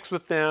to mix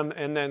with them,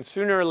 and then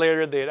sooner or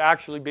later they'd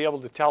actually be able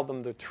to tell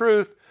them the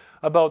truth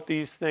about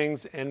these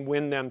things and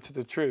win them to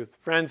the truth.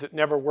 Friends, it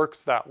never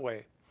works that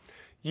way.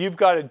 You've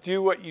got to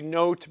do what you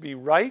know to be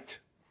right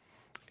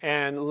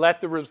and let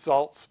the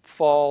results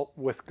fall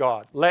with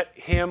God. Let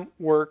him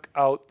work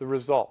out the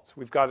results.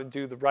 We've got to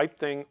do the right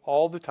thing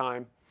all the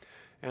time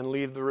and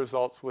leave the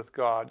results with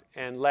God,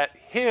 and let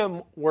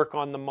him work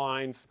on the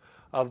minds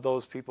of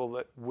those people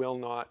that will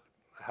not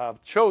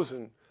have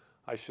chosen,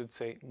 I should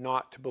say,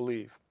 not to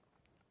believe.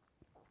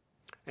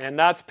 And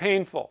that's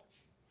painful,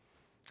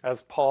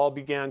 as Paul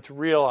began to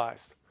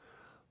realize.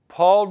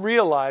 Paul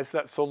realized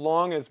that so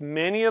long as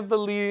many of the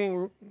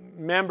leading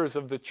members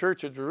of the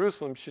church at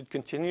Jerusalem should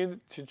continue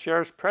to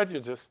cherish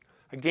prejudice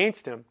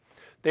against him,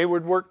 they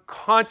would work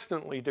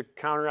constantly to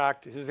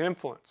counteract his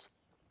influence.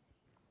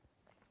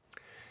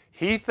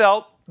 He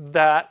felt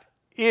that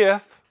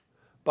if,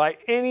 by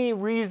any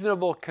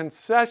reasonable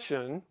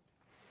concession,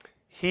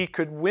 he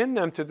could win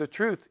them to the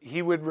truth,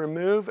 he would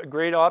remove a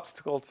great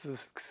obstacle to the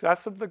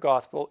success of the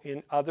gospel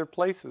in other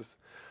places.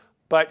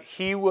 But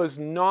he was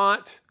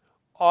not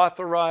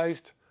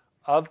authorized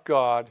of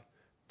God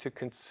to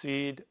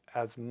concede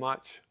as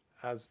much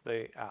as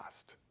they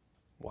asked.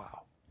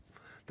 Wow.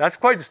 That's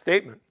quite a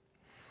statement.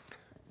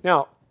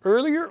 Now,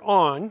 earlier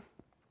on,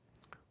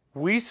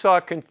 we saw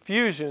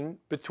confusion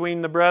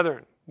between the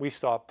brethren. We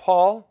saw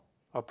Paul,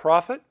 a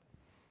prophet,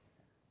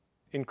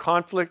 in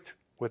conflict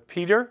with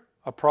Peter,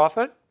 a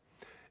prophet,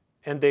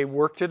 and they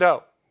worked it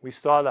out. We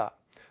saw that.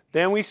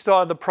 Then we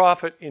saw the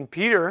prophet in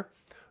Peter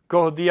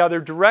go the other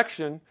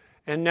direction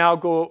and now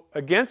go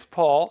against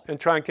Paul and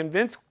try and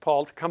convince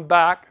Paul to come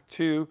back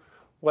to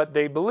what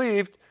they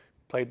believed,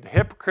 played the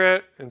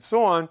hypocrite and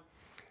so on.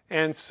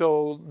 And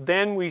so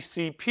then we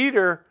see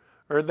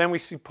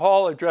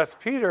Paul address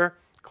Peter,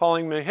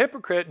 calling him a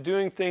hypocrite,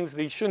 doing things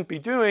that he shouldn't be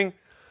doing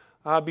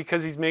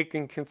because he's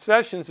making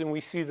concessions. And we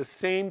see the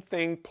same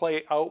thing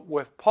play out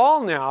with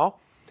Paul now.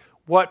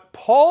 What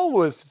Paul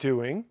was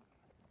doing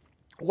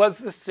was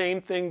the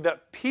same thing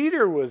that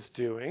Peter was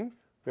doing.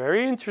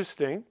 Very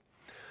interesting.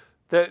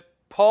 That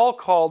Paul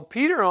called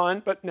Peter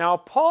on, but now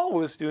Paul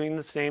was doing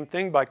the same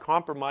thing by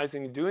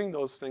compromising and doing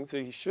those things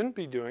that he shouldn't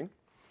be doing.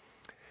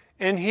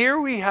 And here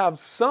we have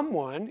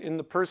someone in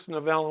the person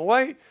of Ellen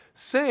White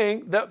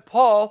saying that,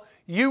 Paul,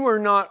 you were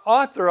not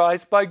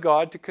authorized by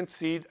God to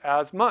concede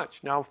as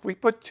much. Now, if we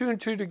put two and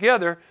two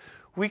together,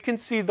 we can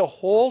see the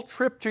whole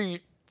trip to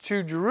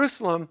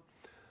Jerusalem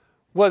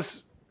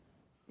was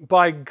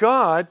by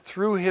God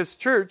through his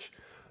church.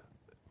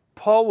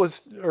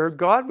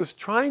 God was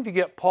trying to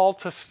get Paul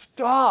to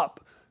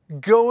stop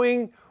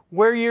going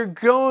where you're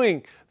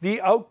going.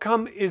 The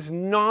outcome is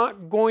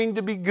not going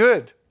to be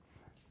good.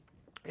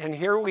 And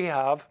here we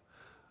have,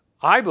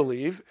 I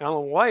believe,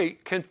 Ellen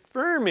White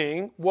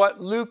confirming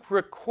what Luke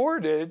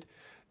recorded.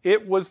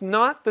 It was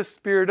not the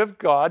Spirit of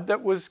God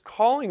that was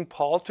calling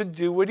Paul to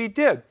do what he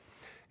did.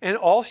 And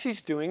all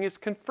she's doing is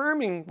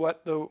confirming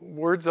what the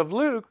words of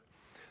Luke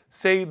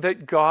say,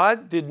 that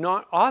God did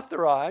not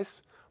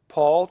authorize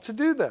Paul to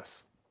do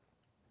this.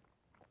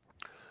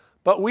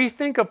 But we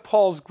think of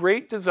Paul's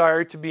great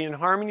desire to be in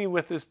harmony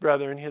with his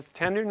brethren, his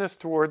tenderness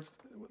towards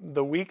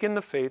the weak in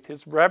the faith,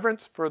 his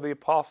reverence for the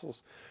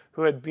apostles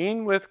who had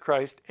been with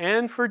Christ,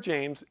 and for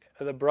James,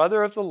 the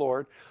brother of the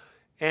Lord,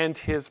 and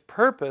his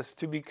purpose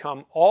to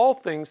become all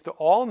things to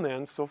all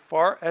men so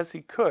far as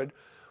he could,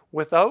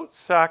 without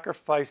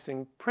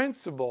sacrificing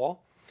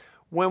principle.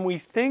 When we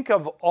think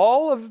of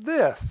all of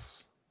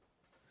this,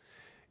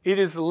 it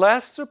is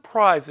less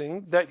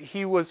surprising that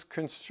he was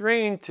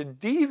constrained to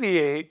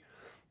deviate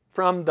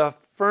from the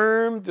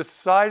firm,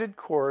 decided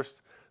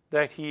course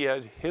that he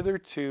had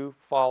hitherto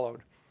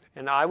followed.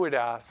 And I would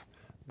ask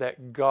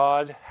that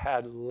God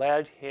had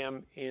led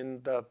him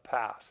in the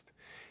past.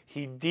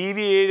 He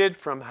deviated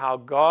from how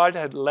God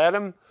had led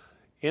him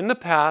in the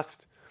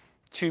past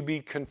to be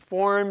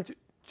conformed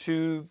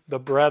to the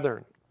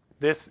brethren.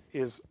 This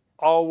is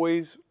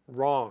always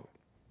wrong.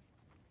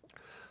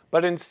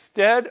 But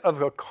instead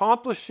of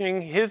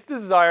accomplishing his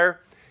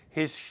desire,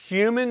 his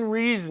human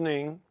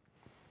reasoning,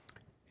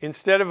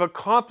 instead of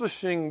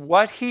accomplishing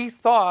what he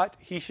thought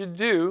he should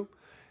do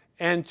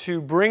and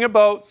to bring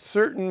about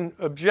certain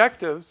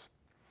objectives,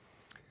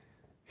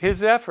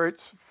 his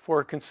efforts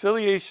for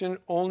conciliation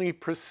only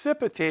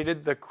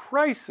precipitated the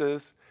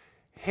crisis,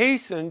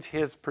 hastened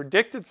his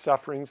predicted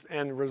sufferings,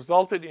 and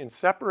resulted in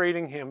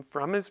separating him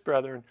from his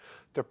brethren,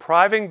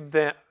 depriving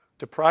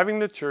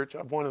the church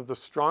of one of the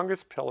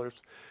strongest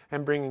pillars,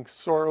 and bringing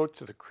sorrow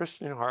to the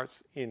Christian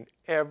hearts in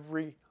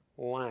every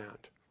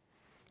land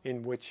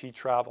in which he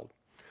traveled.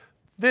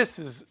 This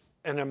is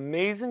an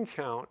amazing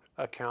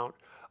account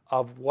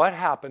of what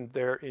happened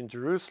there in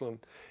Jerusalem.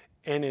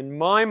 And in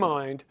my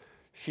mind,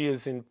 she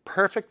is in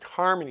perfect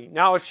harmony.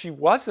 Now, if she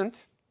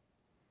wasn't,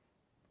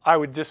 I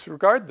would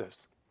disregard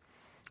this.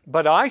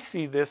 But I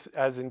see this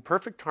as in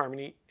perfect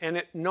harmony. And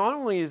it not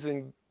only is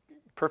in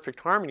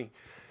perfect harmony,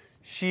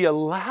 she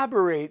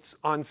elaborates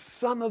on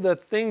some of the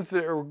things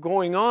that are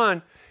going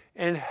on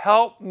and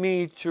help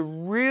me to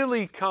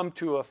really come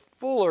to a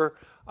fuller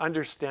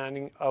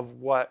understanding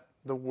of what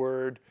the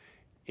word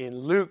in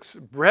Luke's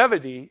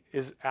brevity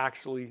is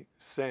actually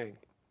saying.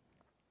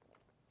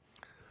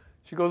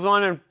 She goes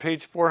on in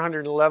page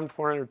 411,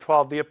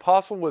 412. The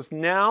apostle was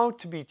now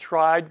to be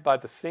tried by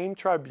the same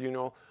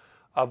tribunal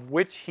of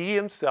which he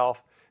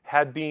himself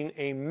had been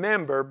a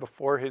member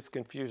before his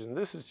confusion.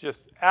 This is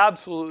just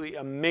absolutely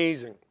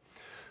amazing.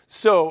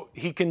 So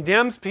he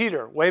condemns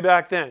Peter way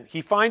back then.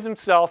 He finds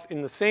himself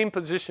in the same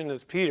position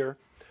as Peter,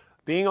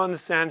 being on the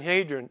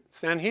Sanhedrin.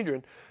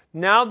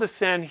 Now the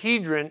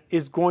Sanhedrin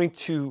is going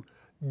to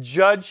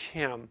judge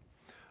him.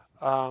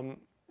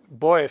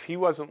 Boy, if he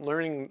wasn't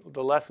learning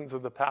the lessons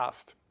of the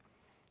past,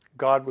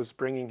 God was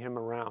bringing him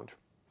around.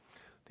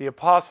 The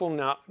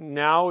apostle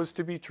now is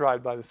to be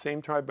tried by the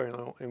same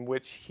tribunal in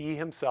which he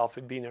himself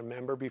had been a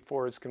member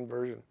before his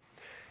conversion.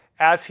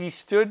 As he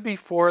stood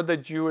before the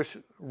Jewish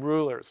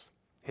rulers,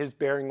 his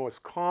bearing was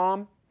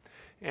calm,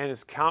 and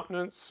his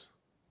countenance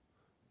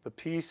the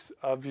peace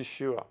of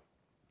Yeshua.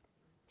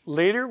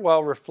 Later,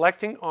 while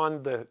reflecting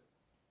on the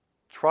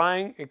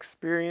trying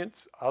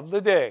experience of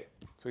the day,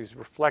 so he's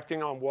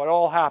reflecting on what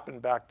all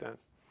happened back then,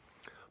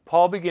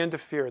 Paul began to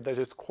fear that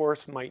his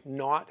course might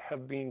not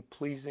have been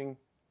pleasing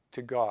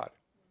to God.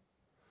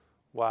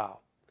 Wow.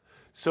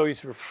 So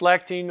he's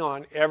reflecting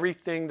on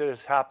everything that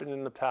has happened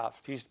in the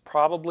past. He's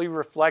probably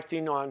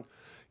reflecting on,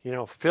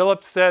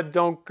 Philip said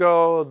don't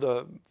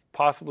go,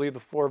 possibly the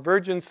 4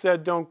 virgins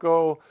said don't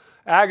go,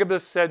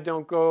 Agabus said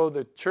don't go,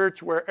 the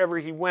church wherever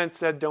he went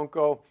said don't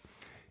go.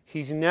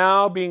 He's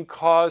now being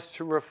caused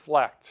to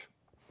reflect.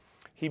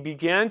 He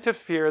began to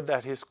fear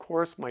that his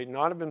course might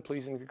not have been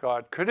pleasing to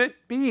God. Could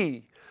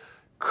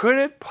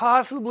it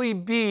possibly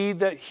be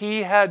that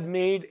he had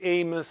made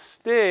a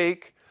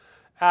mistake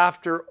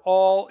after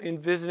all in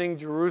visiting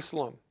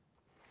Jerusalem?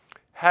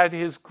 Had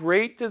his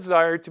great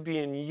desire to be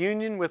in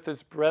union with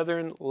his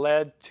brethren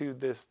led to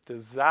this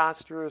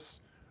disastrous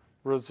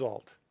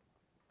result?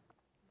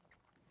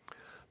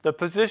 The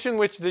position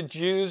which the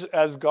Jews,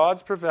 as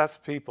God's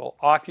professed people,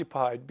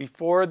 occupied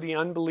before the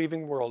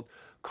unbelieving world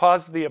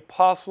caused the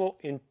apostle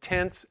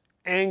intense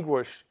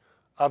anguish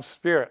of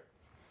spirit.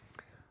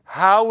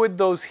 How would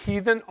those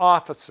heathen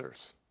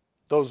officers,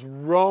 those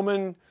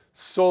Roman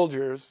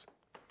soldiers,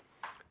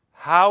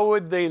 how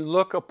would they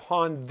look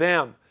upon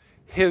them,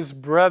 his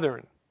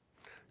brethren,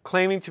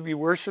 claiming to be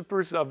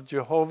worshipers of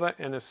Jehovah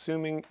and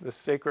assuming the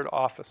sacred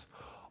office?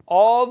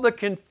 All the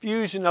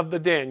confusion of the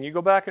day, and you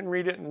go back and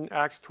read it in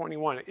Acts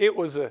 21, it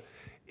was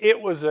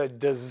a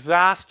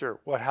disaster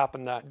what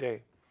happened that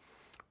day.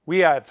 We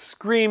have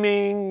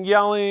screaming,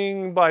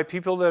 yelling by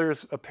people that are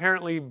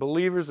apparently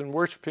believers and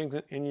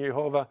worshiping in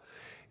Jehovah.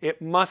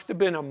 It must have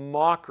been a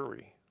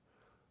mockery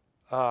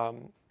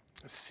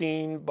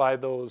seen by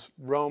those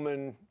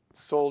Roman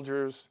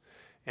soldiers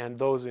and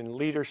those in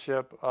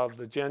leadership of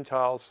the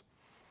Gentiles.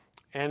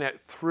 And it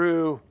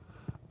threw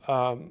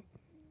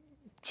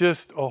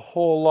just a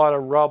whole lot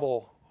of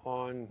rubble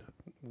on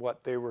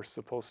what they were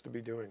supposed to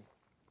be doing.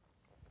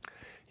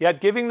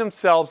 Yet giving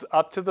themselves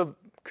up to the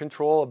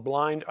control of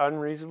blind,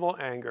 unreasonable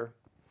anger,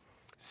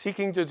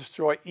 seeking to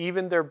destroy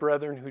even their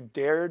brethren who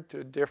dared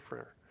to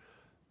differ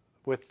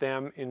with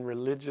them in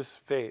religious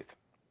faith.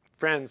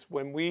 Friends,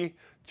 when we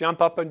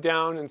jump up and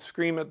down and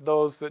scream at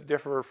those that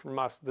differ from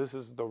us, this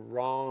is the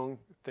wrong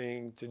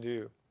thing to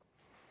do.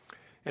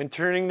 And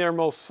turning their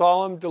most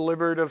solemn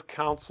deliberative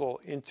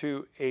counsel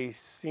into a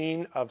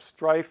scene of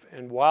strife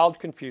and wild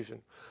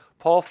confusion,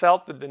 Paul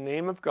felt that the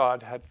name of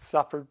God had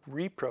suffered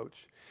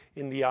reproach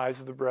in the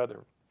eyes of the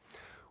brethren.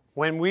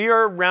 When we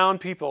are around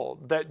people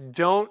that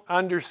don't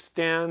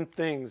understand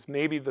things,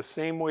 maybe the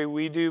same way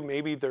we do,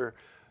 maybe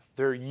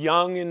they're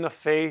young in the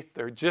faith,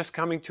 they're just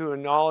coming to a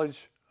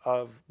knowledge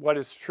of what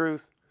is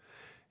truth,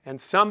 and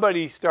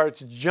somebody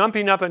starts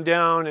jumping up and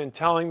down and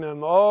telling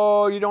them,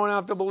 oh, you don't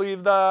have to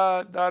believe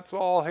that, that's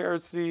all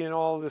heresy and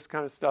all this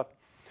kind of stuff.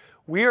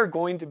 We are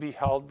going to be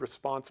held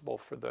responsible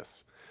for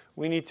this.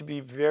 We need to be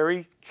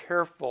very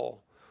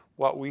careful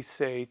what we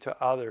say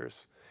to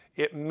others.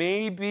 It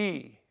may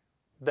be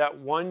that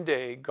one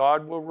day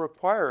God will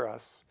require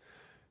us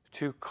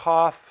to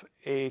cough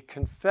a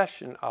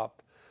confession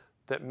up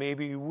that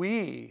maybe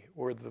we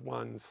were the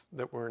ones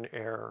that were in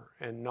error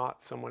and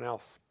not someone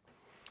else.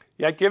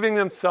 Yet giving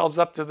themselves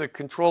up to the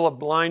control of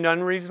blind,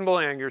 unreasonable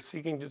anger,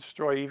 seeking to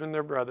destroy even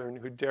their brethren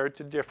who dared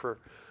to differ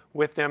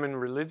with them in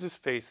religious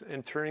faith,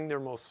 and turning their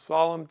most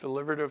solemn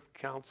deliberative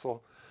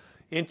counsel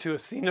into a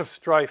scene of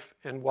strife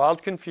and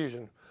wild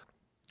confusion,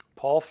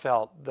 Paul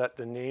felt that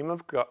the name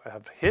of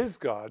his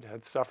God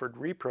had suffered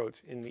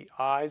reproach in the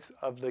eyes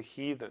of the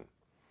heathen,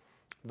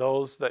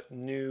 those that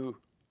knew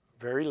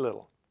very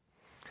little.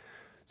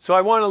 So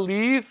I want to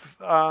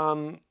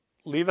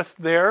leave us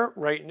there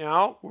right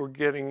now. We're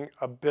getting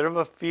a bit of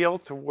a feel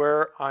to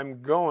where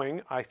I'm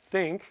going, I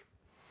think.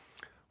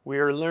 We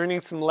are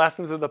learning some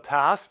lessons of the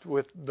past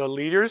with the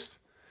leaders,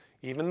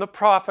 even the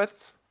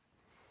prophets.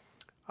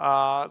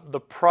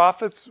 The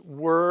prophet's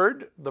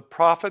word, the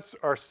prophets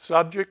are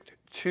subject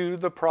to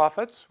the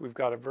prophets. We've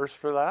got a verse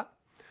for that.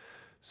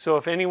 So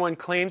if anyone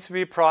claims to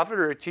be a prophet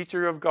or a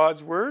teacher of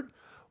God's word,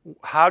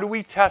 how do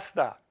we test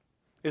that?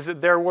 Is it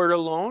their word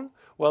alone?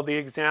 Well, the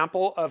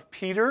example of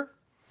Peter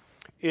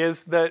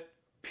is that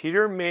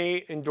Peter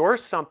may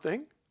endorse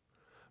something,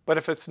 but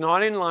if it's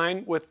not in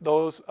line with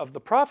those of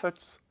the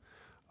prophets,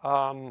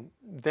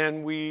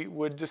 then we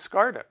would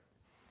discard it.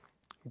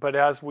 But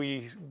as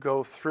we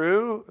go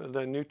through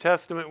the New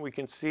Testament, we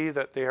can see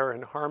that they are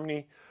in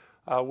harmony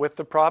with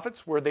the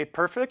prophets. Were they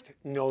perfect?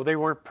 No, they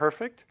weren't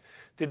perfect.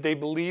 Did they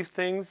believe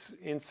things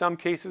in some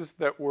cases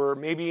that were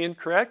maybe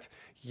incorrect?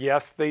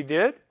 Yes, they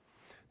did.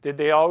 Did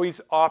they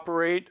always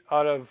operate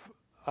out of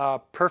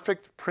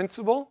perfect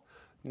principle?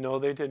 No,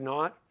 they did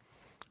not.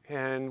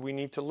 And we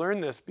need to learn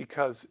this,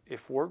 because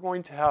if we're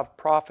going to have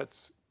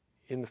prophets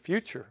in the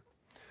future,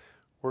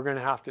 we're going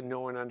to have to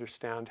know and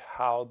understand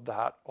how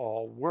that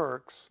all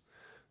works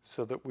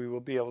so that we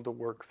will be able to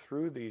work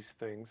through these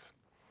things.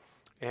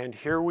 And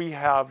here we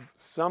have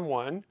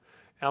someone,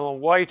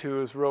 Ellen White, who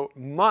has wrote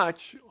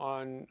much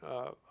on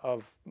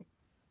of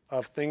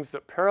things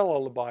that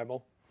parallel the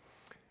Bible.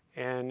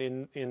 And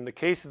in the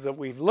cases that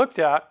we've looked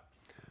at,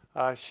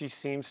 she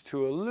seems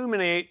to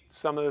illuminate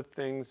some of the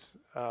things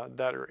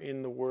that are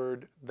in the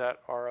Word that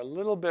are a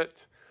little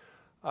bit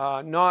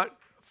not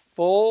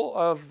full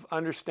of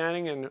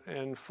understanding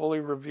and fully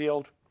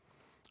revealed.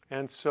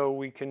 And so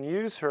we can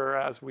use her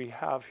as we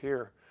have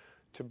here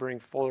to bring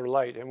fuller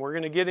light. And we're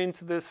going to get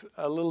into this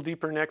a little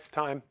deeper next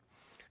time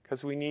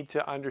because we need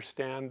to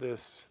understand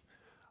this,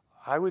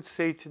 I would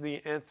say, to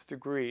the nth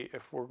degree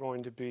if we're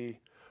going to be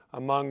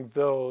among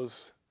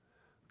those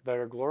that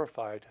are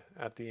glorified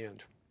at the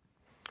end.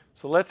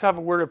 So let's have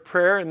a word of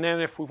prayer, and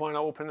then if we want to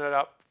open it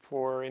up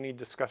for any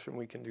discussion,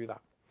 we can do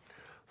that.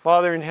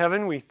 Father in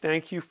heaven, we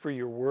thank you for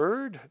your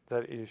word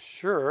that is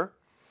sure,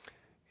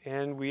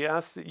 and we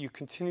ask that you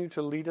continue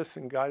to lead us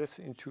and guide us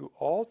into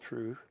all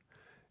truth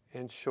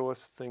and show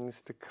us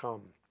things to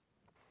come.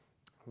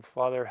 And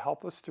Father,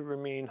 help us to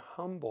remain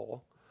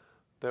humble,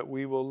 that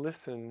we will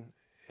listen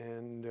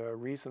and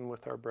reason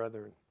with our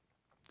brethren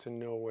to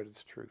know what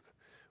is truth.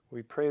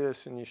 We pray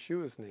this in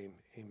Yeshua's name.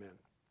 Amen.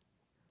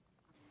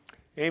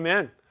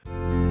 Amen.